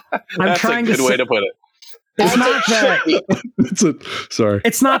a good way to put it. It's not that. Sorry.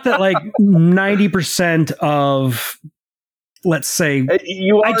 It's not that like 90% of, let's say,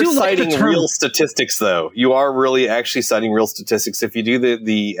 you are citing real statistics, though. You are really actually citing real statistics. If you do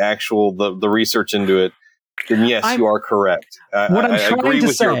the actual research into it, then yes, you are correct. What I'm trying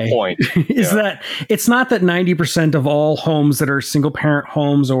to say your point is that it's not that 90% of all homes that are single parent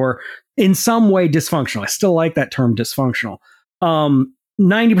homes or in some way dysfunctional. I still like that term, dysfunctional.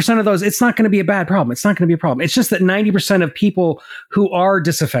 90% of those, it's not going to be a bad problem. It's not going to be a problem. It's just that 90% of people who are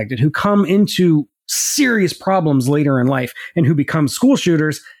disaffected, who come into serious problems later in life and who become school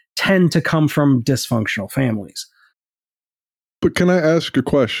shooters tend to come from dysfunctional families. But can I ask a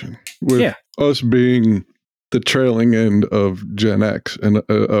question? With us being the trailing end of Gen X and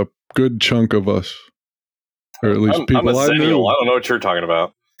a good chunk of us, or at least people I'm a I millennial. knew. I don't know what you're talking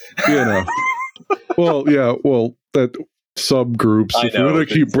about. That subgroups. If you want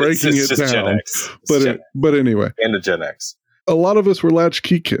to keep breaking it down, but anyway, and the Gen X. A lot of us were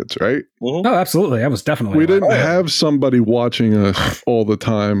latchkey kids, right? Mm-hmm. Oh, absolutely. I was definitely. We didn't have somebody watching us all the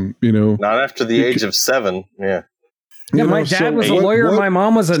time, Not after the age of 7. Yeah. Yeah, my dad was a lawyer. And my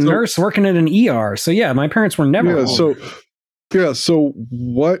mom was a nurse working at an ER. So yeah, my parents were never. So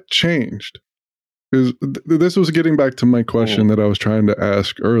what changed? Is this was getting back to my question that I was trying to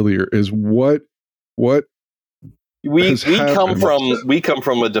ask earlier? Is what we come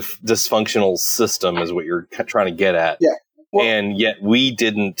from a dysfunctional system, is what you're trying to get at. Yeah. Well, and yet we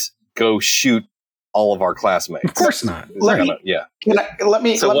didn't go shoot all of our classmates. Of course not. Let me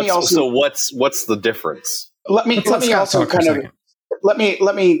also. What's the difference? Let me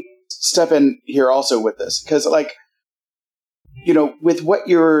step in here also with this, because with what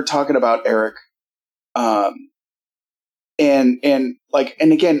you're talking about, Eric, and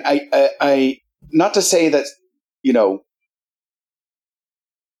again, I not to say that,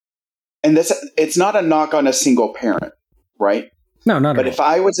 and this, it's not a knock on a single parent, right? No, not but at all. If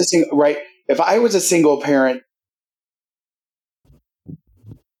I was a single parent,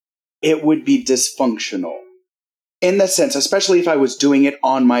 it would be dysfunctional in the sense, especially if I was doing it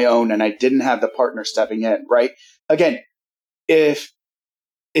on my own and I didn't have the partner stepping in, right? Again, if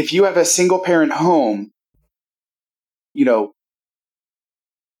you have a single parent home,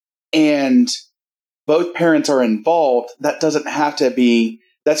 and both parents are involved, that doesn't have to be,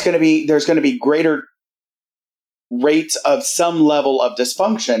 there's going to be greater rates of some level of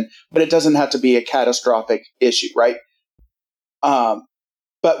dysfunction, but it doesn't have to be a catastrophic issue, right?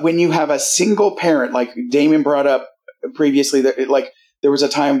 But when you have a single parent, like Damon brought up previously, that there was a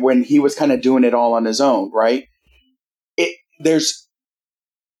time when he was kind of doing it all on his own, right? There's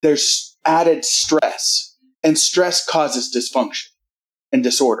added stress, and stress causes dysfunction and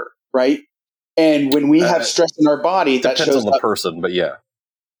disorder, right? And when we have stress in our body, that depends shows on the person, but yeah.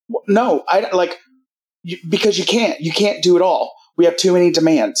 No, because you can't do it all. We have too many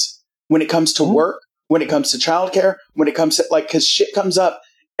demands when it comes to work, when it comes to childcare, when it comes to because shit comes up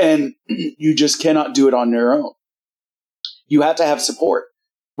and you just cannot do it on your own. You have to have support,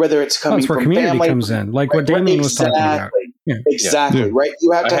 whether it's coming from community family, comes in, like what Damien was talking about. Yeah. Exactly, right?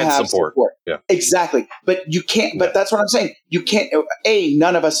 You have to have support. Yeah. Exactly. But you can't, but that's what I'm saying. You can't,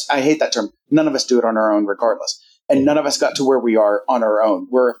 none of us, I hate that term, none of us do it on our own regardless. and none of us got to where we are on our own.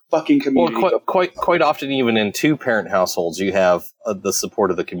 We're a fucking community. Well, quite often, even in 2-parent households, you have the support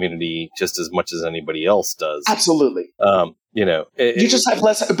of the community just as much as anybody else does. Absolutely. You just have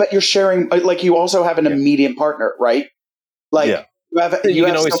less, but you're sharing. Like you also have an immediate partner, right? Like you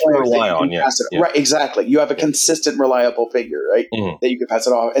can always rely on. Right, exactly. You have a consistent, reliable figure, right? Mm-hmm. That you can pass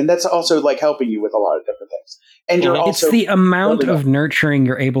it off, and that's also like helping you with a lot of different things. And you're also it's the amount of nurturing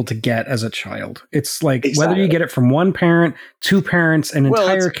you're able to get as a child. It's like whether you get it from one parent, 2 parents, an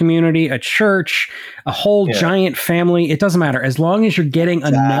entire community, a church, a whole giant family. It doesn't matter as long as you're getting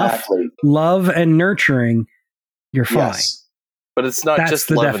enough love and nurturing. You're fine. Yes. But it's not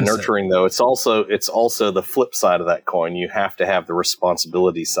just love and nurturing, though. It's also the flip side of that coin. You have to have the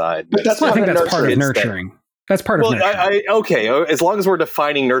responsibility side. But I think that's part of nurturing. That's part of nurturing. Okay, as long as we're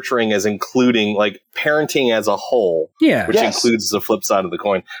defining nurturing as including like parenting as a whole, which includes the flip side of the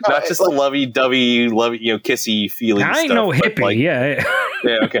coin, not just the lovey-dovey, kissy feeling. I ain't no hippie.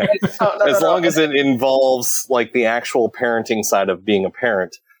 Okay. As long as it involves like the actual parenting side of being a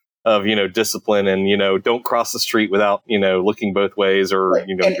parent. Of discipline and don't cross the street without looking both ways or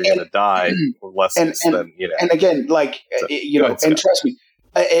you're going to die lessons. And again, like and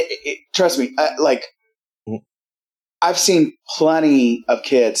trust me, like I've seen plenty of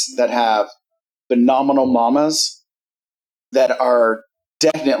kids that have phenomenal mamas that are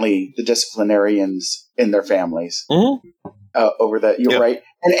definitely the disciplinarians in their families over that. You're right,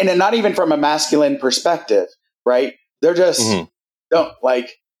 and not even from a masculine perspective, right? They're just don't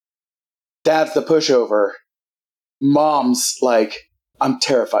like. Dad's the pushover. Mom's like, I'm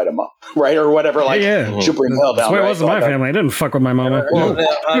terrified of mom, right? Or whatever. Like, she'll bring hell down. That's why it wasn't my family. I didn't fuck with my mama.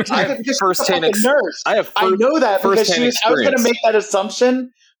 I have first-hand experience. I know that because I was going to make that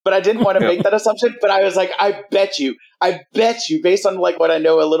assumption, but I didn't want to make that assumption. But I was like, I bet you, based on like what I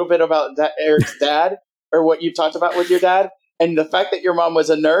know a little bit about Eric's dad or what you talked about with your dad, and the fact that your mom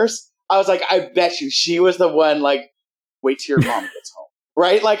was a nurse, I was like, I bet you she was the one. Like, wait till your mom gets home.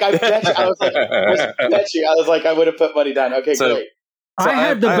 Right? Like, I bet you. I was like, I would have put money down. Okay, great. So I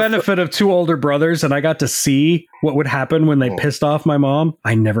had the benefit of 2 older brothers, and I got to see what would happen when they pissed off my mom.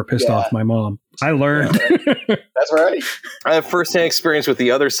 I never pissed off my mom. I learned. That's right. I have firsthand experience with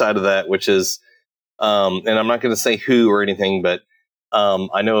the other side of that, which is, and I'm not going to say who or anything, but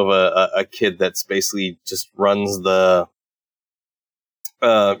I know of a kid that's basically just runs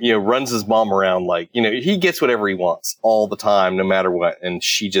runs his mom around like, he gets whatever he wants all the time, no matter what. And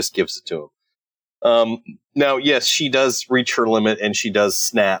she just gives it to him. Now, yes, she does reach her limit and she does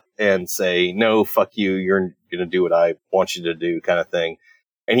snap and say, no, fuck you. You're going to do what I want you to do kind of thing.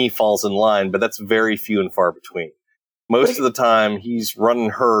 And he falls in line, but that's very few and far between. Most of the time he's running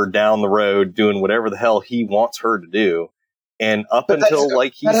her down the road, doing whatever the hell he wants her to do. And until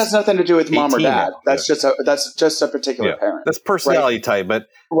like that has nothing to do with mom or dad. That's just a particular parent. That's personality type, but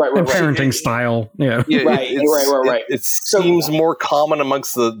parenting style. Right. It seems more common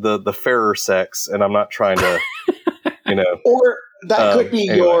amongst the fairer sex, and I'm not trying to, Or that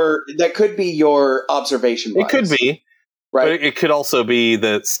could be your observation bias. It could be, right? But it could also be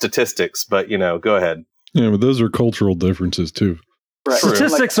the statistics. But go ahead. Yeah, but those are cultural differences too. Right.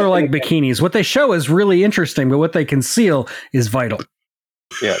 Statistics are like bikinis. What they show is really interesting, but what they conceal is vital.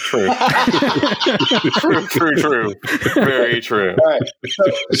 Yeah, true. True. Very true. All right.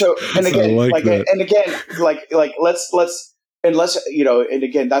 So and again, let's and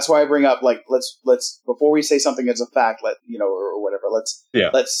again, that's why I bring up let's before we say something as a fact, or whatever. Let's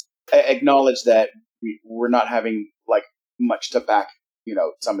acknowledge that we're not having like much to back,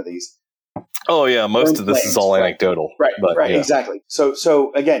 some of these. Oh yeah, most of this is all anecdotal. Right, exactly. So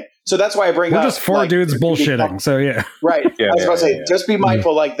that's why I bring up. We're just 4 dudes bullshitting. So yeah, right. I was about to say, just be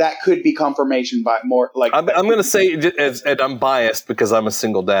mindful. Like that could be confirmation by more. Like I'm going to say, and I'm biased because I'm a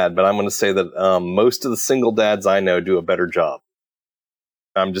single dad, but I'm going to say that most of the single dads I know do a better job.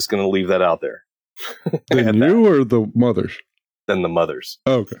 I'm just going to leave that out there. Than you or the mothers? Than the mothers.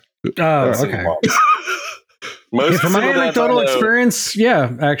 Oh, okay. Okay. From my anecdotal experience,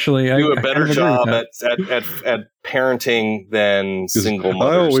 actually, I do a better job at parenting than single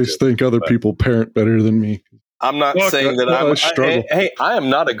mothers. I always think other people parent better than me. I'm not saying that I am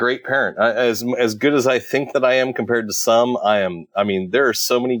not a great parent. As good as I think that I am compared to some, I am. I mean, there are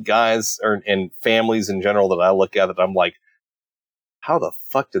so many guys and families in general that I look at that I'm like, how the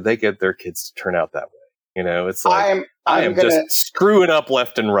fuck did they get their kids to turn out that way? It's like I am just screwing up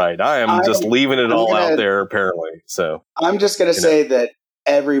left and right. I am just leaving it all out there, apparently. So I'm just going to say that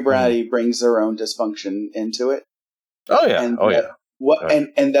everybody brings their own dysfunction into it. Oh yeah,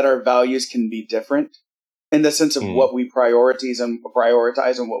 and that our values can be different in the sense of what we prioritize and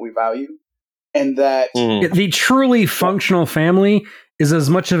what we value. and that the truly functional family is as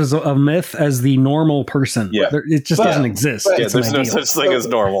much of a myth as the normal person. Yeah. It just doesn't exist. There's no such thing as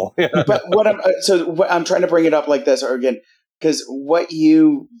normal. But what I'm trying to bring it up like this, or again, because what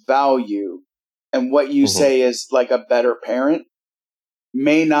you value and what you say is like a better parent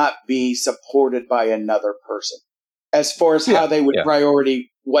may not be supported by another person as far as how they would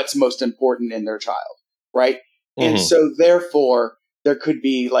priority what's most important in their child, right? And so therefore there could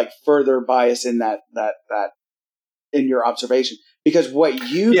be like further bias in that in your observation, because what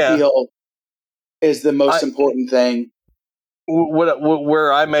you feel is the most important thing.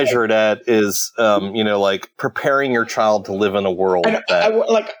 Where I measure it at is, like preparing your child to live in a world again, I'm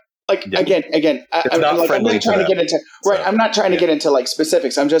not trying to get into I'm not trying to get into like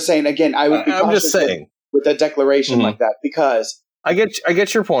specifics. I'm just saying again, I would be cautious with a declaration like that, because I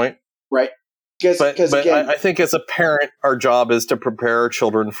get your point, right? But again, I think as a parent, our job is to prepare our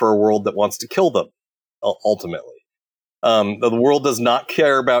children for a world that wants to kill them. Ultimately, the world does not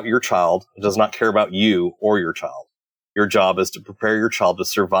care about your child. It does not care about you or your child. Your job is to prepare your child to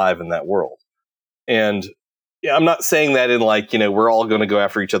survive in that world. And I'm not saying that in like, we're all going to go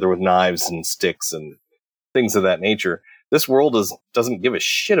after each other with knives and sticks and things of that nature. This world doesn't give a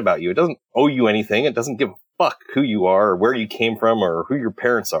shit about you. It doesn't owe you anything. It doesn't give a fuck who you are or where you came from or who your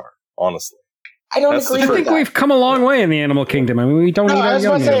parents are, honestly. I don't agree with that. I think we've come a long way in the animal kingdom. I mean, we don't need our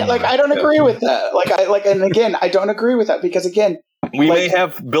young anymore. I don't agree with that. And again, I don't agree with that, because again, we may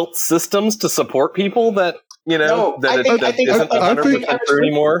have built systems to support people that isn't 100% true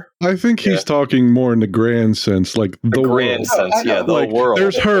anymore. I think he's talking more in the grand sense, like the grand world. sense, the like, world.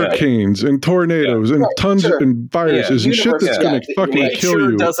 There's hurricanes and tornadoes and tons of viruses and shit that's going to fucking kill you.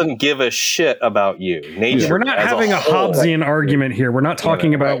 Nature doesn't give a shit about you. Nature. We're not having a Hobbesian argument here. We're not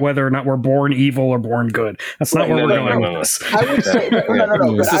talking about whether or not we're born evil or born good. That's not where we're going with this. I would say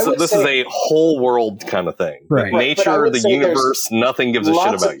This is a whole world kind of thing. Right. Nature, the universe, nothing gives a shit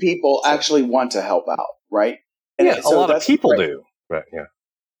about you. Lots of people actually want to help out. Right? And a lot of people do. Right. Yeah.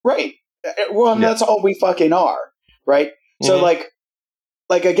 Right. Well, that's all we fucking are. Right. So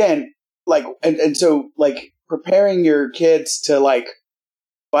again, so preparing your kids to like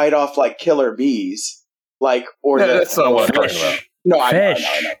fight off like killer bees, that's not what I'm talking about. No, I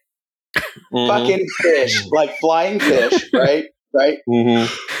know. Fucking fish, like flying fish, right? Right?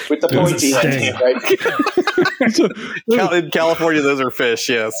 With the pointy heads, right? In California, those are fish,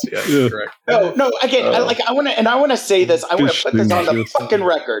 yes. Correct. No, again, I want to say this. I want to put this on the fucking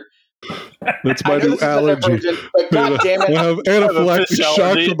record. That's my new allergy. But God damn it. I have anaphylactic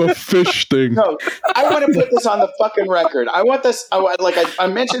shock from a fish thing. No, I want to put this on the fucking record. I want this, I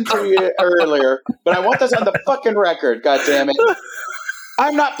mentioned to you earlier, but I want this on the fucking record, God damn it.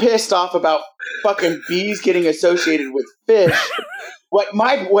 I'm not pissed off about fucking bees getting associated with fish. What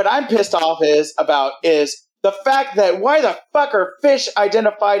I'm pissed off is the fact that why the fuck are fish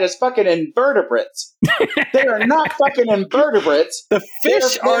identified as fucking invertebrates? They are not fucking invertebrates. The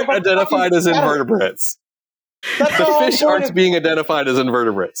fish aren't identified as invertebrates. The fish aren't being identified as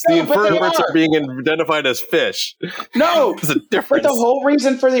invertebrates. The invertebrates are being identified as fish. No, there's a difference. But the whole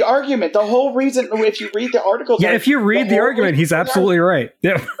reason for the argument, if you read the articles, if you read the argument, he's absolutely right.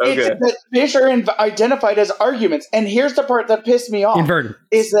 Yeah, okay. The fish are identified as arguments, and here's the part that pissed me off: inverted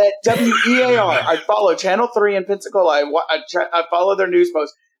is that WEAR? I follow Channel 3 in Pensacola. I follow their news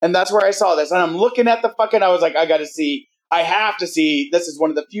posts, and that's where I saw this. And I'm looking at the fucking. I was like, I have to see. This is one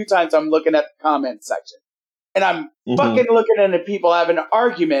of the few times I'm looking at the comment section. And I'm fucking looking into people having an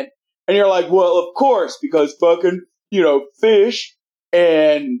argument, and you're like, well, of course, because fucking, fish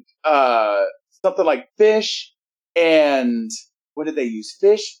and something like fish and what did they use?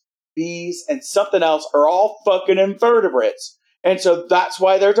 Fish, bees, and something else are all fucking invertebrates. And so that's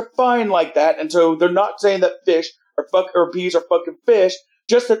why they're defined like that. And so they're not saying that fish or bees are fucking fish,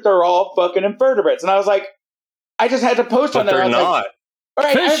 just that they're all fucking invertebrates. And I was like, I just had to post on that. They're not.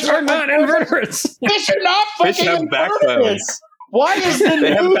 Right, fish are not invertebrates. Fish are not fucking fish have backbones. Why is the they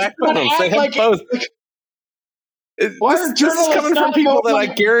news have backbones? They have both. This is coming from people that I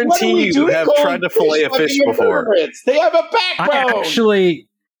guarantee you have tried to fillet a fish before. They have a backbone.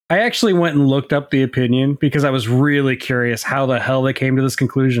 I actually went and looked up the opinion because I was really curious how the hell they came to this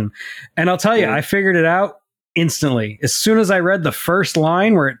conclusion. And I'll tell you, I figured it out instantly. As soon as I read the first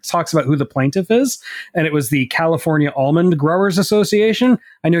line where it talks about who the plaintiff is, and it was the California Almond Growers Association,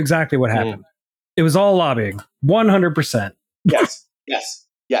 I knew exactly what happened. It was all lobbying. 100%. Yes.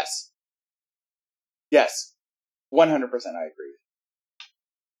 100% I agree.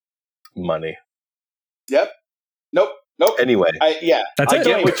 Money. Yep. Nope. Nope. Anyway, That's I it.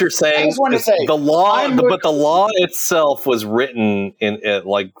 get what you're saying. I just want to say the law, but the law itself was written in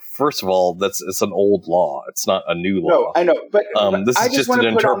like. First of all, it's an old law. It's not a new law. No, I know, but this I is just an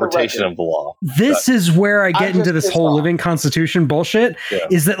interpretation of the law. This is where I get into this whole living constitution bullshit. Yeah.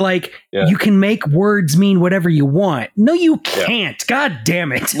 Is that like you can make words mean whatever you want? No, you can't. God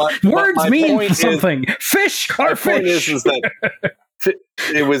damn it! Words mean something. Fish are fish. My point is that.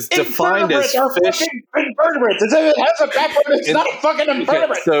 It was defined as fish. Invertebrates. It has a backbone. It's not a fucking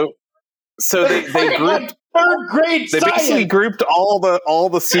invertebrate. So they grouped third grade. They basically grouped all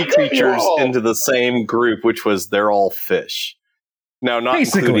the sea creatures into the same group, which was they're all fish. Now, not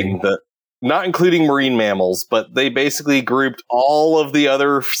including marine mammals, but they basically grouped all of the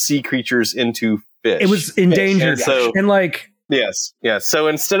other sea creatures into fish. It was endangered, and like yes. So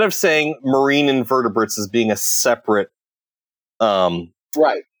instead of saying marine invertebrates as being a separate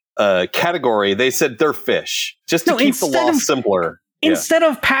category, they said they're fish, just to keep the law simpler. Instead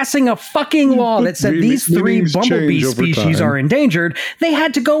of passing a fucking law that said these 3 bumblebee species are endangered, they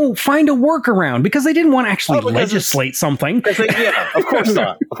had to go find a workaround because they didn't want to actually legislate something. Of course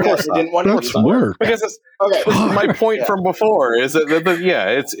not. Of course not. They didn't want to work. Because my point from before is that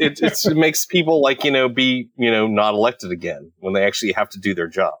it makes people be not elected again when they actually have to do their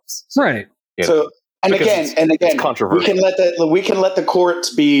jobs. Right. So. And again, it's controversial. We can let the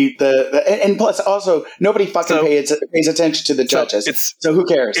courts be and plus also nobody fucking pays attention to the judges. So who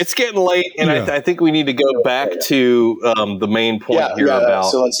cares? It's getting late, and I think we need to go back to the main point here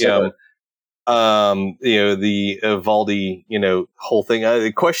about the Valdi whole thing.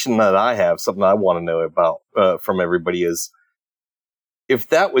 The question that I have, something I want to know about from everybody is, if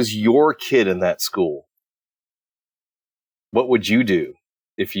that was your kid in that school, what would you do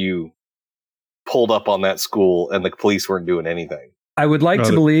if you pulled up on that school and the police weren't doing anything? I would like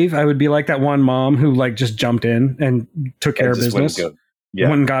to believe I would be like that one mom who just jumped in and took care of business. Went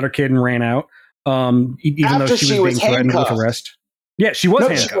and got her kid and ran out. Even though she was being threatened with arrest. Yeah, she was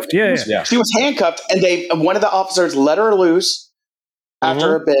handcuffed. She was handcuffed, and one of the officers let her loose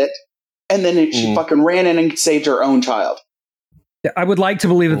after a bit, and then she fucking ran in and saved her own child. Yeah, I would like to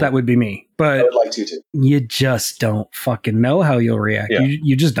believe that would be me, but I would like to too. You just don't fucking know how you'll react. Yeah.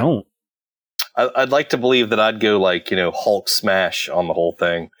 You just don't. I'd like to believe that I'd go Hulk smash on the whole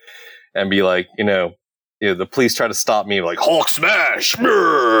thing and be like, the police try to stop me, like Hulk smash,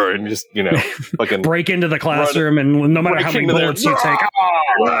 and just fucking break into the classroom, and no matter how many bullets you take,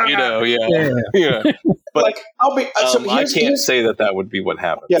 But I'll be. I can't say that would be what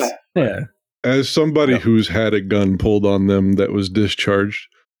happens. Yeah. As somebody who's had a gun pulled on them that was discharged,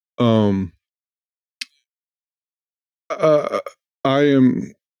 I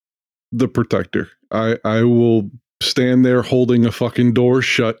am the protector. I will stand there holding a fucking door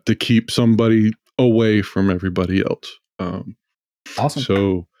shut to keep somebody away from everybody else. Awesome.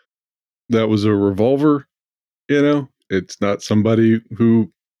 So that was a revolver. It's not somebody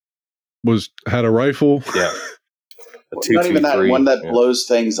who had a rifle. Yeah. Not even that one that blows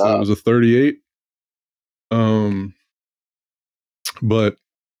things up. It was a 38. But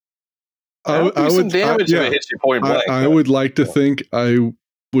I would some damage if it hits you point blank. I would like to think I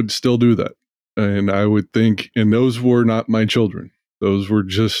would still do that. And I would think, and those were not my children. Those were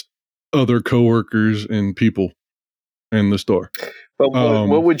just other coworkers and people in the store. But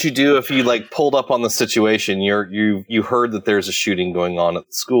what would you do if you pulled up on the situation? You heard that there's a shooting going on at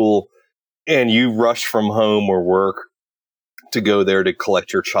the school, and you rush from home or work to go there to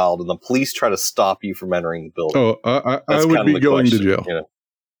collect your child, and the police try to stop you from entering the building. I would be going to jail.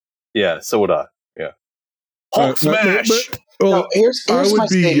 Yeah, so would I. Yeah. Hulk smash! I would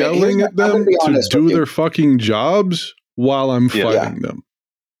be yelling at them to do their fucking jobs while I'm fighting them,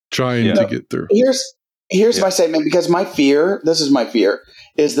 trying to get through. Here's my statement, because this is my fear,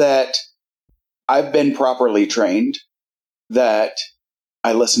 is that I've been properly trained, that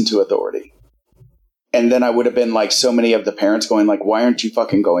I listen to authority. And then I would have been like so many of the parents going why aren't you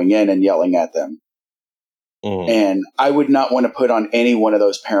fucking going in and yelling at them? And I would not want to put on any one of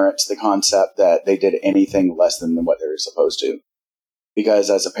those parents the concept that they did anything less than what they're supposed to.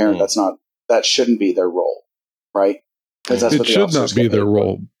 Because as a parent, that shouldn't be their role, right? Because it should not be their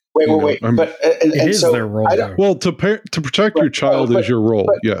role. Wait. But it is their role. Well, to protect your child is your role,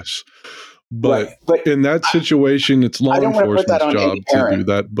 yes. But in that situation, it's law enforcement's job to do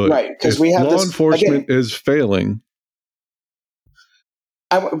that. But if law enforcement is failing,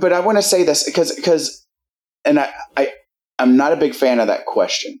 but I want to say this because. And I'm not a big fan of that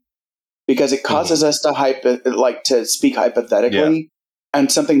question, because it causes us to speak hypothetically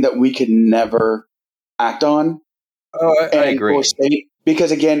and something that we could never act on. Oh, I agree.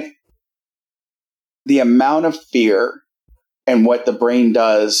 Because again, the amount of fear and what the brain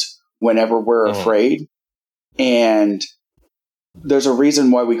does whenever we're afraid. And there's a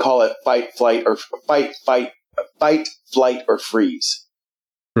reason why we call it fight, flight, or freeze.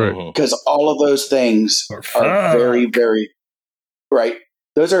 Right. Because all of those things are very, very right.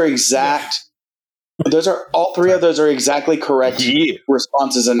 Those are exact. Those are all three of those are exactly correct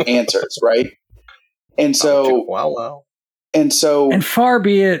responses and answers, right? And so, wow. And far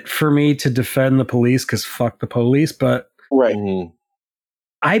be it for me to defend the police, because fuck the police, but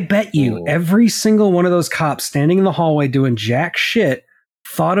I bet you every single one of those cops standing in the hallway doing jack shit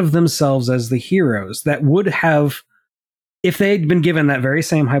thought of themselves as the heroes that would have, if they'd been given that very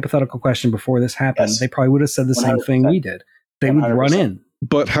same hypothetical question before this happened, they probably would have said the 100%. Same thing we did. They would 100%. Run in.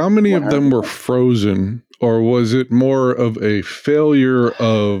 But how many of them were frozen, or was it more of a failure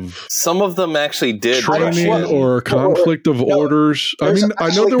of some of them actually did training or conflict of orders? I mean, I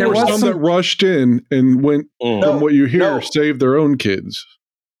know there were some that rushed in and went, from what you hear, saved their own kids.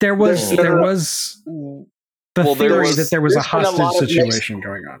 There was the theory that there was a hostage situation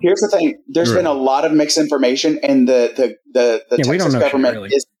going on. Here's the thing: there's been a lot of mixed information, and the Texas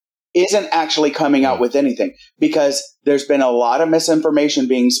government isn't actually coming out with anything, because there's been a lot of misinformation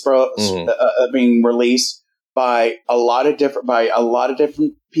being being released by a lot of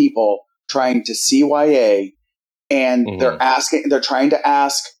different people trying to CYA, and they're trying to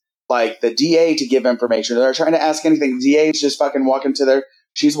ask like the DA to give information. They're trying to ask anything. The DA is just fucking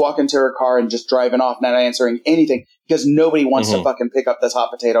she's walking to her car and just driving off, not answering anything, because nobody wants to fucking pick up this hot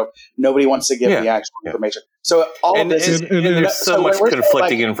potato. Nobody wants to give the actual information. So all of this is there's so much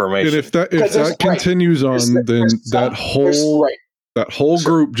conflicting information. And if that continues on, then that whole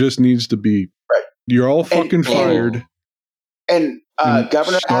group just needs to be. You're all fucking fired. And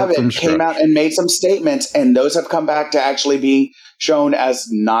Governor Abbott came out and made some statements, and those have come back to actually be shown as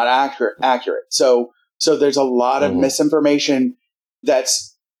not accurate. So there's a lot of misinformation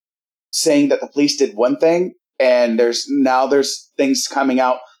that's saying that the police did one thing, and there's things coming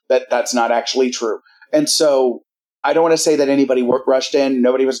out that's not actually true. And so I don't want to say that anybody rushed in.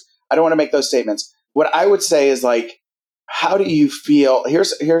 I don't want to make those statements. What I would say is, like, how do you feel?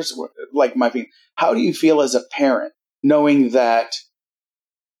 Here's like my thing. How do you feel as a parent knowing that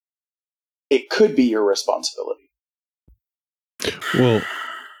it could be your responsibility? Well,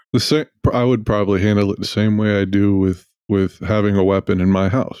 I would probably handle it the same way I do with having a weapon in my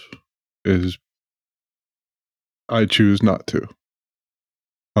house. Is I choose not to.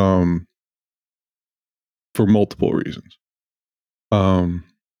 For multiple reasons.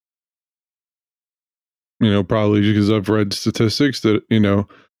 Probably because I've read statistics that,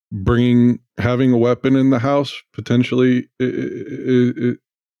 having a weapon in the house potentially it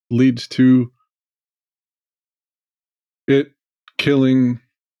leads to it killing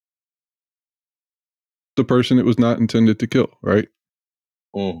the person it was not intended to kill, right?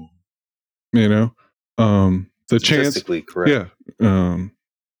 The chance, correct.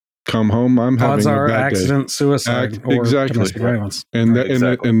 Come home, I'm odds having a bad accident, day. suicide, or domestic violence, and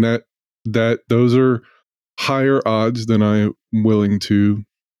that those are higher odds than I'm willing to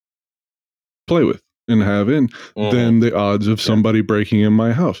play with and have in than the odds of somebody breaking in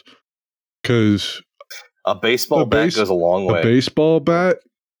my house. Because a baseball bat goes a long way. A baseball bat,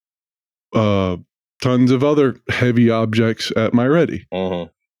 tons of other heavy objects at my ready. A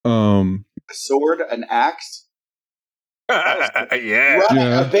sword, an axe.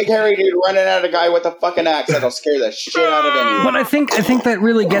 A big hairy dude running at a guy with a fucking axe that'll scare the shit out of anyone. But I think that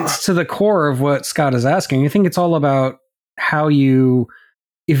really gets to the core of what Scott is asking. I think it's all about how you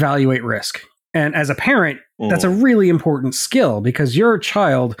evaluate risk. And as a parent, that's a really important skill, because your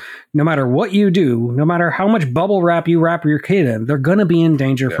child, no matter what you do, no matter how much bubble wrap you wrap your kid in, they're going to be in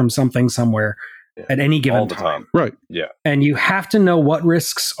danger from something somewhere at any given time. Right. Yeah. And you have to know what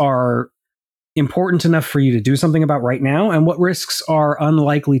risks are important enough for you to do something about right now, and what risks are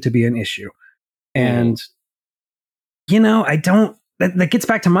unlikely to be an issue. And, that gets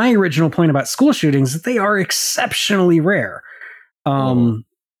back to my original point about school shootings, that they are exceptionally rare. And,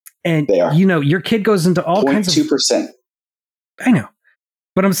 they are. Your kid goes into all kinds of 2%. I know.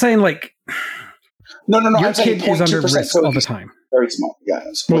 But I'm saying, like, no. Your I'm kid is under risk all the time. Very small. Yeah.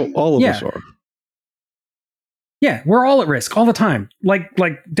 Well, all of us are. Yeah, we're all at risk all the time. Like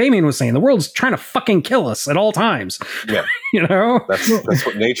Damien was saying, the world's trying to fucking kill us at all times. Yeah. That's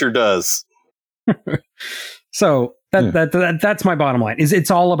what nature does. So that's my bottom line. Is it's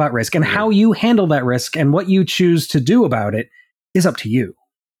all about risk, and how you handle that risk and what you choose to do about it is up to you.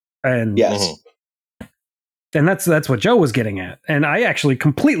 And and that's what Joe was getting at. And I actually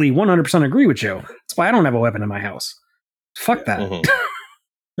completely 100% agree with Joe. That's why I don't have a weapon in my house. Fuck that.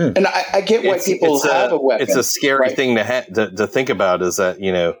 Yeah. And I get why people have a weapon. It's a scary thing to think about. Is that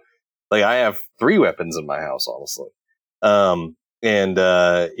like I have 3 weapons in my house, honestly, and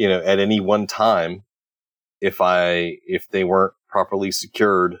at any one time, if they weren't properly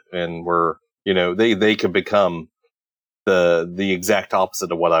secured and were they could become the exact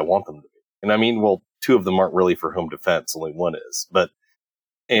opposite of what I want them to be. And I mean, well, 2 of them aren't really for home defense; only 1 is,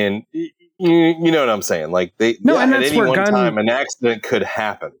 and you know what I'm saying? Like at any one time, an accident could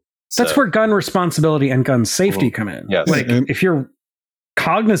happen. That's where gun responsibility and gun safety come in. Yes. Like if you're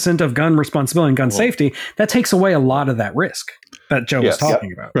cognizant of gun responsibility and gun safety, that takes away a lot of that risk that Joe was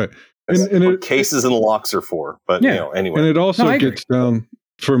talking about. Right. And what cases and locks are for. But anyway. And it also gets down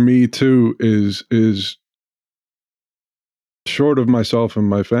for me too is short of myself and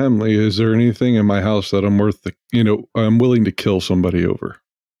my family, is there anything in my house that I'm I'm willing to kill somebody over?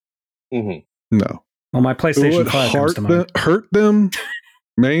 Mm-hmm. No. Well, my PlayStation 5 comes to mind. Hurt them,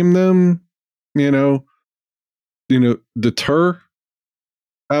 maim them, deter.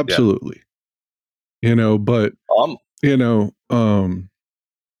 Absolutely. But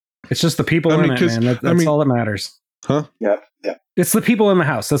it's just the people in it, man. That's all that matters. Huh? Yeah. It's the people in the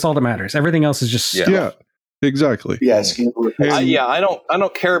house. That's all that matters. Everything else is just stuff. Yeah. Exactly. Yes. I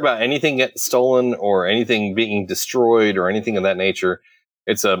don't care about anything getting stolen or anything being destroyed or anything of that nature.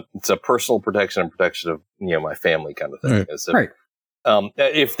 It's a personal protection and protection of my family kind of thing. Right. So, right.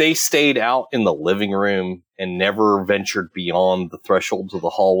 If they stayed out in the living room and never ventured beyond the thresholds of the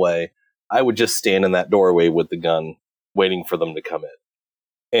hallway, I would just stand in that doorway with the gun, waiting for them to come in.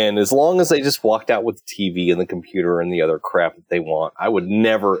 And as long as they just walked out with the TV and the computer and the other crap that they want, I would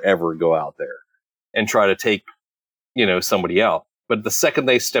never ever go out there and try to take somebody out. But the second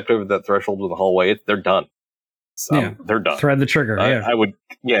they stepped over that threshold of the hallway, they're done. They're done. Thread the trigger. I would,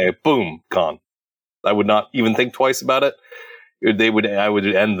 boom, gone. I would not even think twice about it. I would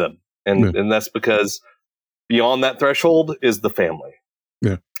end them. And that's because beyond that threshold is the family.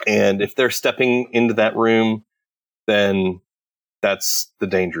 Yeah. And if they're stepping into that room, then that's the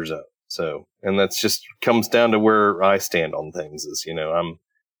danger zone. So, and that's just comes down to where I stand on things is, I'm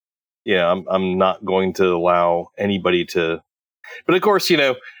not going to allow anybody to, but of course,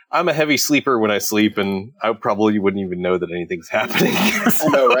 I'm a heavy sleeper when I sleep, and I probably wouldn't even know that anything's happening. I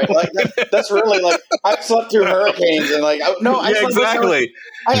know, right? Like that's really like I've slept through hurricanes, and exactly.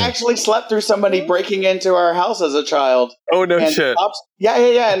 I actually slept through somebody breaking into our house as a child. Oh no, shit! Cops,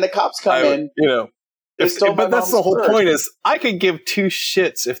 and the cops come in. But that's the whole point is I could give 2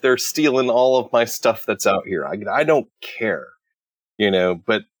 shits if they're stealing all of my stuff that's out here. I don't care,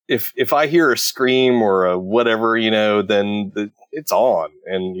 But if I hear a scream or a whatever, then it's on,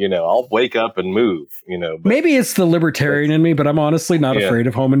 and I'll wake up and move, But maybe it's the libertarian in me, but I'm honestly not afraid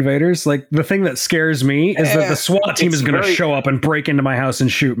of home invaders. Like the thing that scares me is that the SWAT team is going to show up and break into my house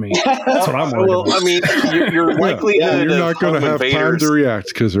and shoot me. That's what I'm worried about. I mean, your likelihood you're not going to have time to react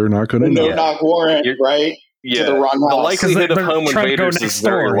because they're not going to know. No knock warrant, right? Yeah, to the wrong house. The likelihood of home invaders is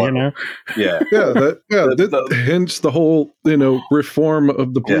very low. Hence the whole reform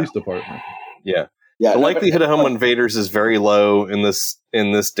of the police department. Yeah. The likelihood of home invaders is very low in this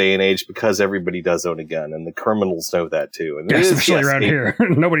day and age because everybody does own a gun, and the criminals know that too. And especially around here,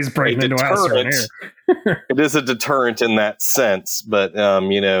 nobody's breaking into a house around here. It is a deterrent in that sense, but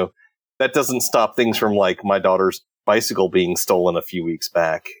that doesn't stop things from like my daughter's bicycle being stolen a few weeks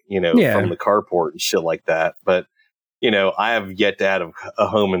back, from the carport and shit like that. But I have yet to have a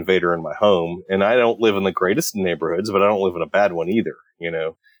home invader in my home, and I don't live in the greatest neighborhoods, but I don't live in a bad one either.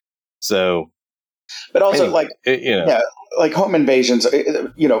 So. But also, like home invasions,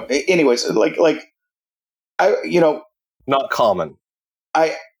 anyways, like I, not common.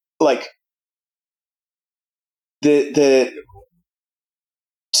 I like the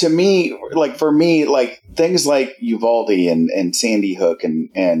to me, like for me, like things like Uvalde and Sandy Hook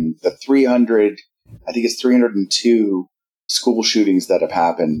and the 300, I think it's 302 school shootings that have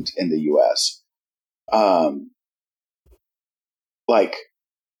happened in the U.S.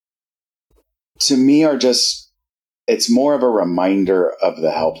 To me are just, it's more of a reminder of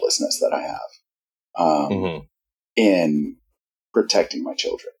the helplessness that I have in protecting my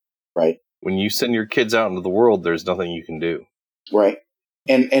children, right? When you send your kids out into the world, there's nothing you can do. Right.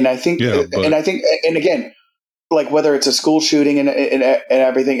 And I think, and again, like whether it's a school shooting and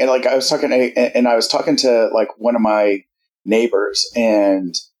everything, and like I was talking to like one of my neighbors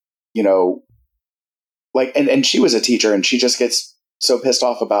and, like, and she was a teacher and she just gets so pissed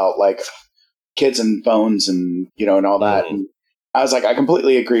off about like kids and phones and, and all that. And I was like, I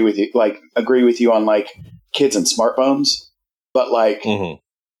completely agree with you on like kids and smartphones, but like,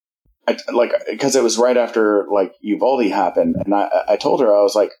 because it was right after like Uvalde happened, and I told her, I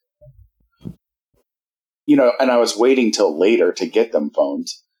was like, and I was waiting till later to get them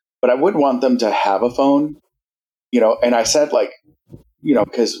phones, but I would want them to have a phone, and I said like,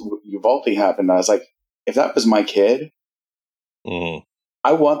 because Uvalde happened, I was like, if that was my kid,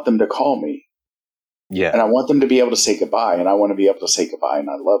 I want them to call me. Yeah. And I want them to be able to say goodbye, and I want to be able to say goodbye, and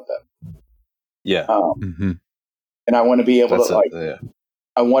I love them. Yeah. And I want to be able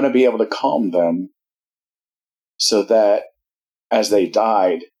I want to be able to calm them so that as they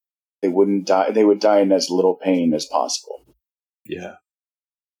died, they wouldn't die. They would die in as little pain as possible. Yeah.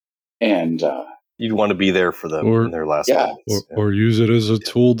 And you'd want to be there for them in their last moments. Or use it as a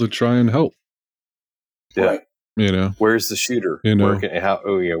tool to try and help. Yeah. Right. Where's the shooter? Where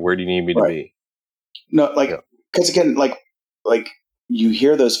do you need me to be? No, because again, like you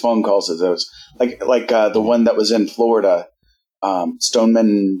hear those phone calls of those, the one that was in Florida,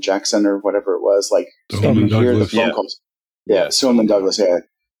 Stoneman Jackson or whatever it was, like Stoneman you hear Douglas. the phone calls. Yeah, Stoneman Douglas. Yeah,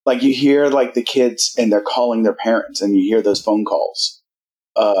 like you hear like the kids and they're calling their parents, and you hear those phone calls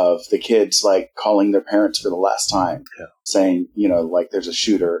of the kids like calling their parents for the last time, saying, like there's a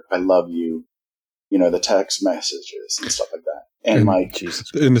shooter, I love you, the text messages and stuff like that. And like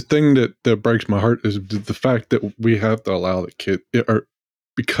Jesus. And the thing that breaks my heart is the fact that we have to allow the kid, or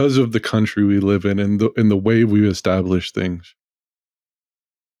because of the country we live in and the way we establish things,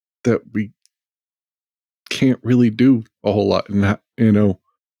 that we can't really do a whole lot. And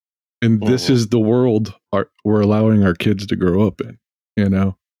and this is the world we're allowing our kids to grow up in,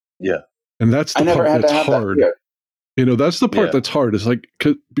 Yeah. And that's the part that's hard. That's the part that's hard. It's like,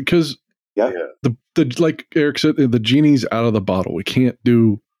 because the like Eric said, the genie's out of the bottle. We can't put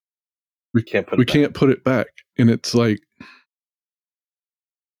it back. And it's like,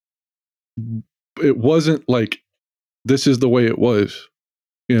 it wasn't like this is the way it was.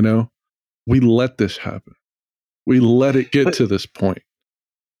 We let this happen. We let it get to this point.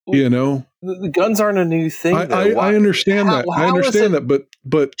 The guns aren't a new thing. I understand that. I understand that,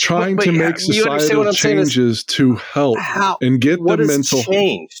 but trying to make societal changes to help and get the mental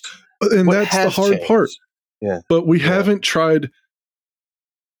changed. And that's the hard part. Yeah. But we haven't tried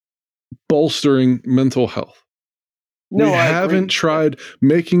bolstering mental health. We haven't tried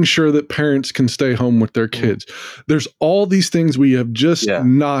making sure that parents can stay home with their kids. There's all these things we have just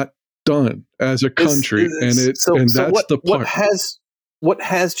not done as a country. That's the part. What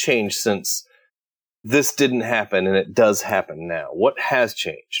has changed since this didn't happen and it does happen now? What has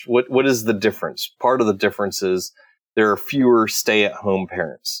changed? What is the difference? Part of the difference is there are fewer stay-at-home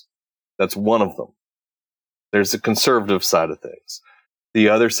parents. That's one of them. There's the conservative side of things. The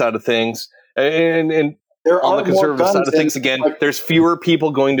other side of things, and there on the conservative side of things, again, there's fewer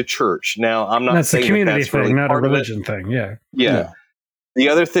people going to church. Now, I'm not saying that's a community that's thing, really not a part of religion thing. Yeah. The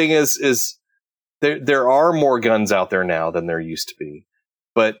other thing is there are more guns out there now than there used to be,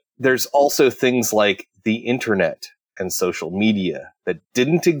 but there's also things like the internet and social media that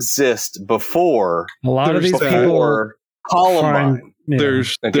didn't exist before. A lot of these people Columbine.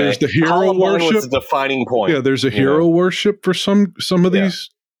 There's the hero Columbine worship. was the defining point. Yeah, there's a hero worship for some of these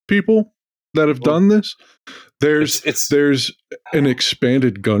people that have done this. There's an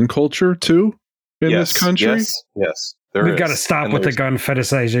expanded gun culture too in this country. Yes. We've got to stop with the gun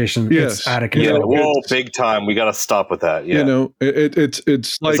fetishization. Yes. It's out of control. Yeah, whoa, big time. We got to stop with that. Yeah.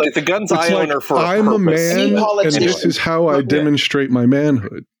 It's like the guns I own are for I'm a man, and this is how I demonstrate my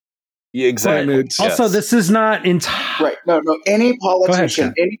manhood. Yeah, exactly. And also, this is not right. No. Any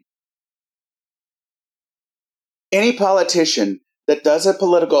politician, any politician that does a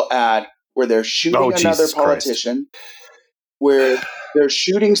political ad where they're shooting another politician, where they're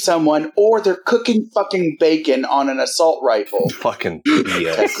shooting someone, or they're cooking fucking bacon on an assault rifle. Fucking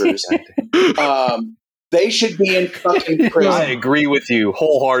they should be in fucking prison. I agree with you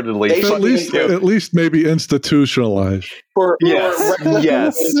wholeheartedly. At least maybe institutionalized.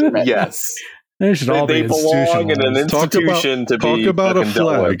 Yes. They should all be belong in an institution to be. Talk about a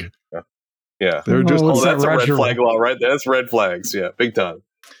flag. Yeah. They're just. That's a red flag law, right? That's red flags. Yeah, big time.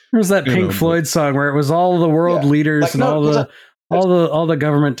 There's that Pink Floyd song where it was all the world leaders and all the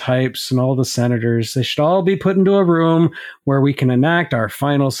government types and all the senators. They should all be put into a room where we can enact our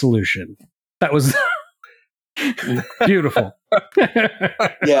final solution. That was beautiful.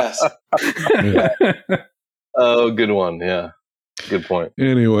 Yes. Oh, good one. Yeah. Good point.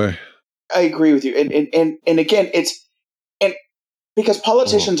 Anyway, I agree with you. And again, it's because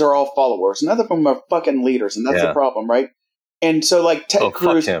politicians are all followers. None of them are fucking leaders, and that's the problem, right? And so, like Ted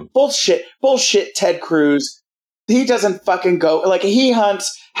Cruz, bullshit. Ted Cruz, he doesn't fucking go. Like he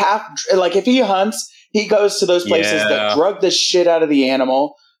hunts if he hunts, he goes to those places that drug the shit out of the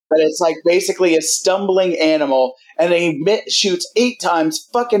animal, But it's like basically a stumbling animal, and then he shoots 8 times,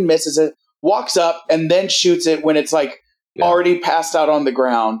 fucking misses it, walks up, and then shoots it when it's like already passed out on the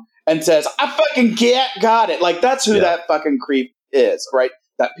ground, and says, "I fucking got it." Like that's who that fucking creep is, right?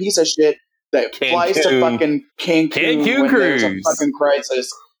 That piece of shit that flies to fucking Cancun when there's a fucking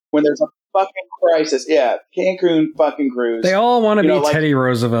crisis. When there's a fucking crisis, Cancun fucking cruise. They all want to be Teddy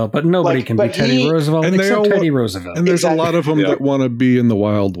Roosevelt, but nobody can be Teddy Roosevelt except Teddy Roosevelt. And there's a lot of them that want to be in the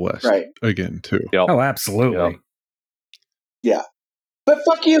Wild West again, too. Yep. Oh, absolutely. Yeah. But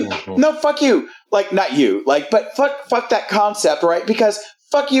fuck you. No, fuck you. Like, not you. Like, but fuck that concept, right? Because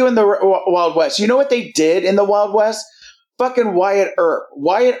fuck you in the Wild West. You know what they did in the Wild West? Fucking Wyatt Earp.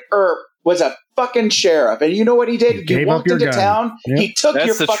 Wyatt Earp was a fucking sheriff, and you know what he did? He walked into town. Yep. He took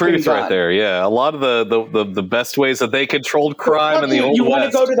your fucking gun. That's the truth right there. Yeah, a lot of the best ways that they controlled crime in the Old West. You want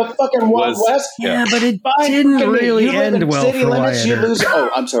to go to the fucking Wild West? Yeah, but it didn't really end well for Wyatt Earp. Oh,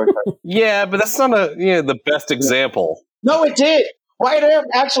 I'm sorry. Yeah, but that's not the best example. No, it did. Wyatt Earp,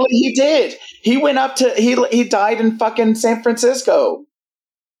 actually, he did. He went up to he died in fucking San Francisco.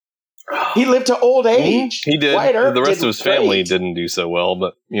 He lived to old age. He did. The rest of his family didn't do so well,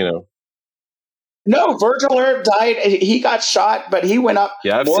 but No, Virgil Earp died. He got shot, but he went up.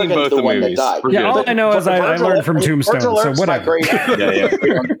 Yeah, I've seen both the movies. Yeah, all I know is I learned from Tombstone, so whatever.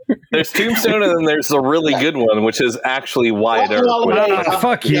 There's Tombstone, and then there's a really good one, which is actually Wyatt Earp.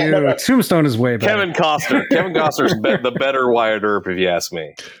 Fuck you. No. Tombstone is way better. Kevin Costner. Kevin Costner's the better Wyatt Earp, if you ask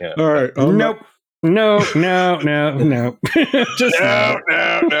me. Yeah. All right. Nope. No. Just no.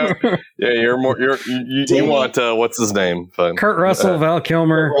 Yeah, you want what's his name? Fun. Kurt Russell, Val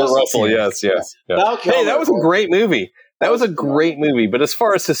Kilmer. Kurt Russell, yes. Yeah. Hey, that was a great movie. That was a great movie. But as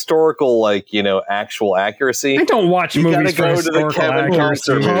far as historical, actual accuracy, I don't watch movies for historical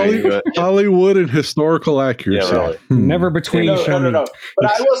accuracy. Hollywood and historical accuracy. Yeah, really. Never between. No. But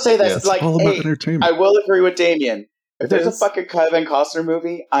I will say that, all about entertainment. I will agree with Damien. If there's a fucking Kevin Costner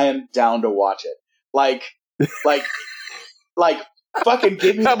movie, I am down to watch it. Like, fucking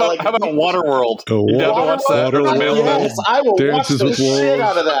give me. How about Waterworld? You down to watch that? Yes, I will watch the shit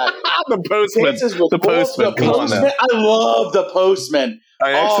out of that. The Postman. The Postman. I love The Postman.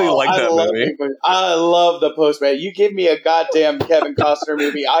 I actually like that movie. I love The Postman. You give me a goddamn Kevin Costner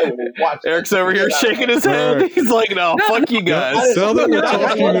movie, I will watch it. Eric's over here shaking his head. Right. He's like, no, fuck you guys. Now that we're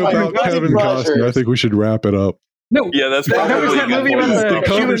talking about Kevin Costner, I think we should wrap it up. No, yeah, that's probably that movie when the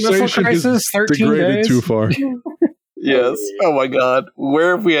Cuban Missile Crisis, 13 degraded days. Too far. Yes. Oh my God.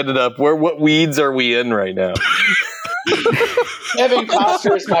 Where have we ended up? What weeds are we in right now? Kevin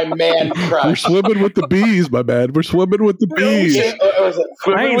Costner is my man crush. We're swimming with the bees, my man. We're swimming with the bees.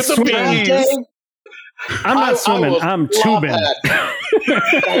 I ain't swimming. I'm not swimming. I'm tubing.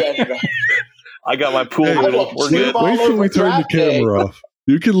 I got my pool noodle. We're good. Wait till we turn the camera off.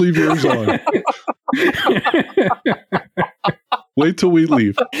 You can leave yours on. Wait till we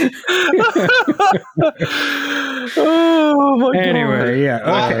leave. Oh my God. Anyway, yeah.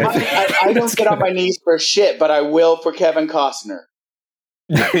 Okay. I don't get on my knees for shit, but I will for Kevin Costner.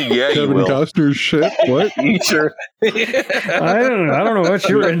 Yeah, Kevin Costner's shit. What? Sure. I don't know what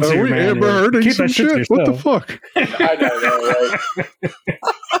you're into, Are we man. Amber Hearding some shit? What the fuck? I know, right?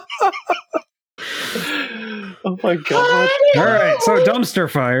 Oh my God. All right, so dumpster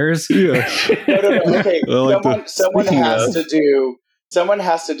fires. Yeah. No. Okay. Someone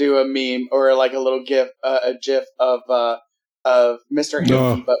has to do a meme or like a little gif, a gif of Mr.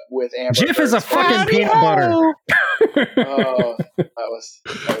 Hanky, but with Amber. GIF is a fucking peanut butter. Oh,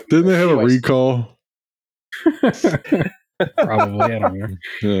 Didn't they have a recall? Probably, I don't know.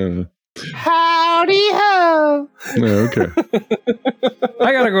 Yeah. Howdy ho! Yeah, okay.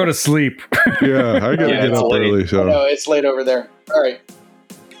 I gotta go to sleep. Yeah, I gotta get up early. So no, it's late over there. All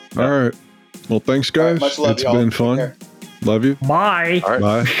right. Well, thanks, guys. Much love, it's y'all. been fun. Love you. Bye. All right.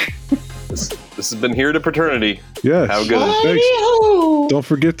 Bye. This has been Here to Paternity. Yes. Have a good one. Thanks. Don't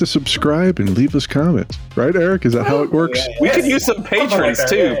forget to subscribe and leave us comments. Right, Eric? Is that how it works? We could use some patrons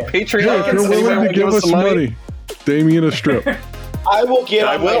too. Patreon. Yeah, if you're willing to give us some money. Damien a strip. I will get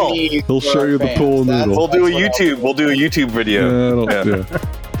on my knees. He'll show you the pool noodle. We'll do a YouTube video. Yeah.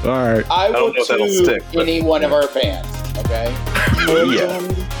 All right. I will do any one of our fans. Okay.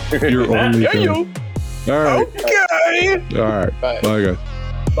 You're only fan. All right. Okay. All right. Bye, guys.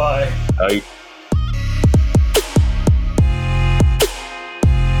 Bye. Bye.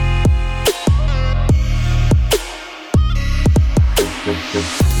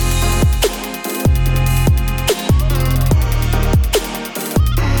 Good.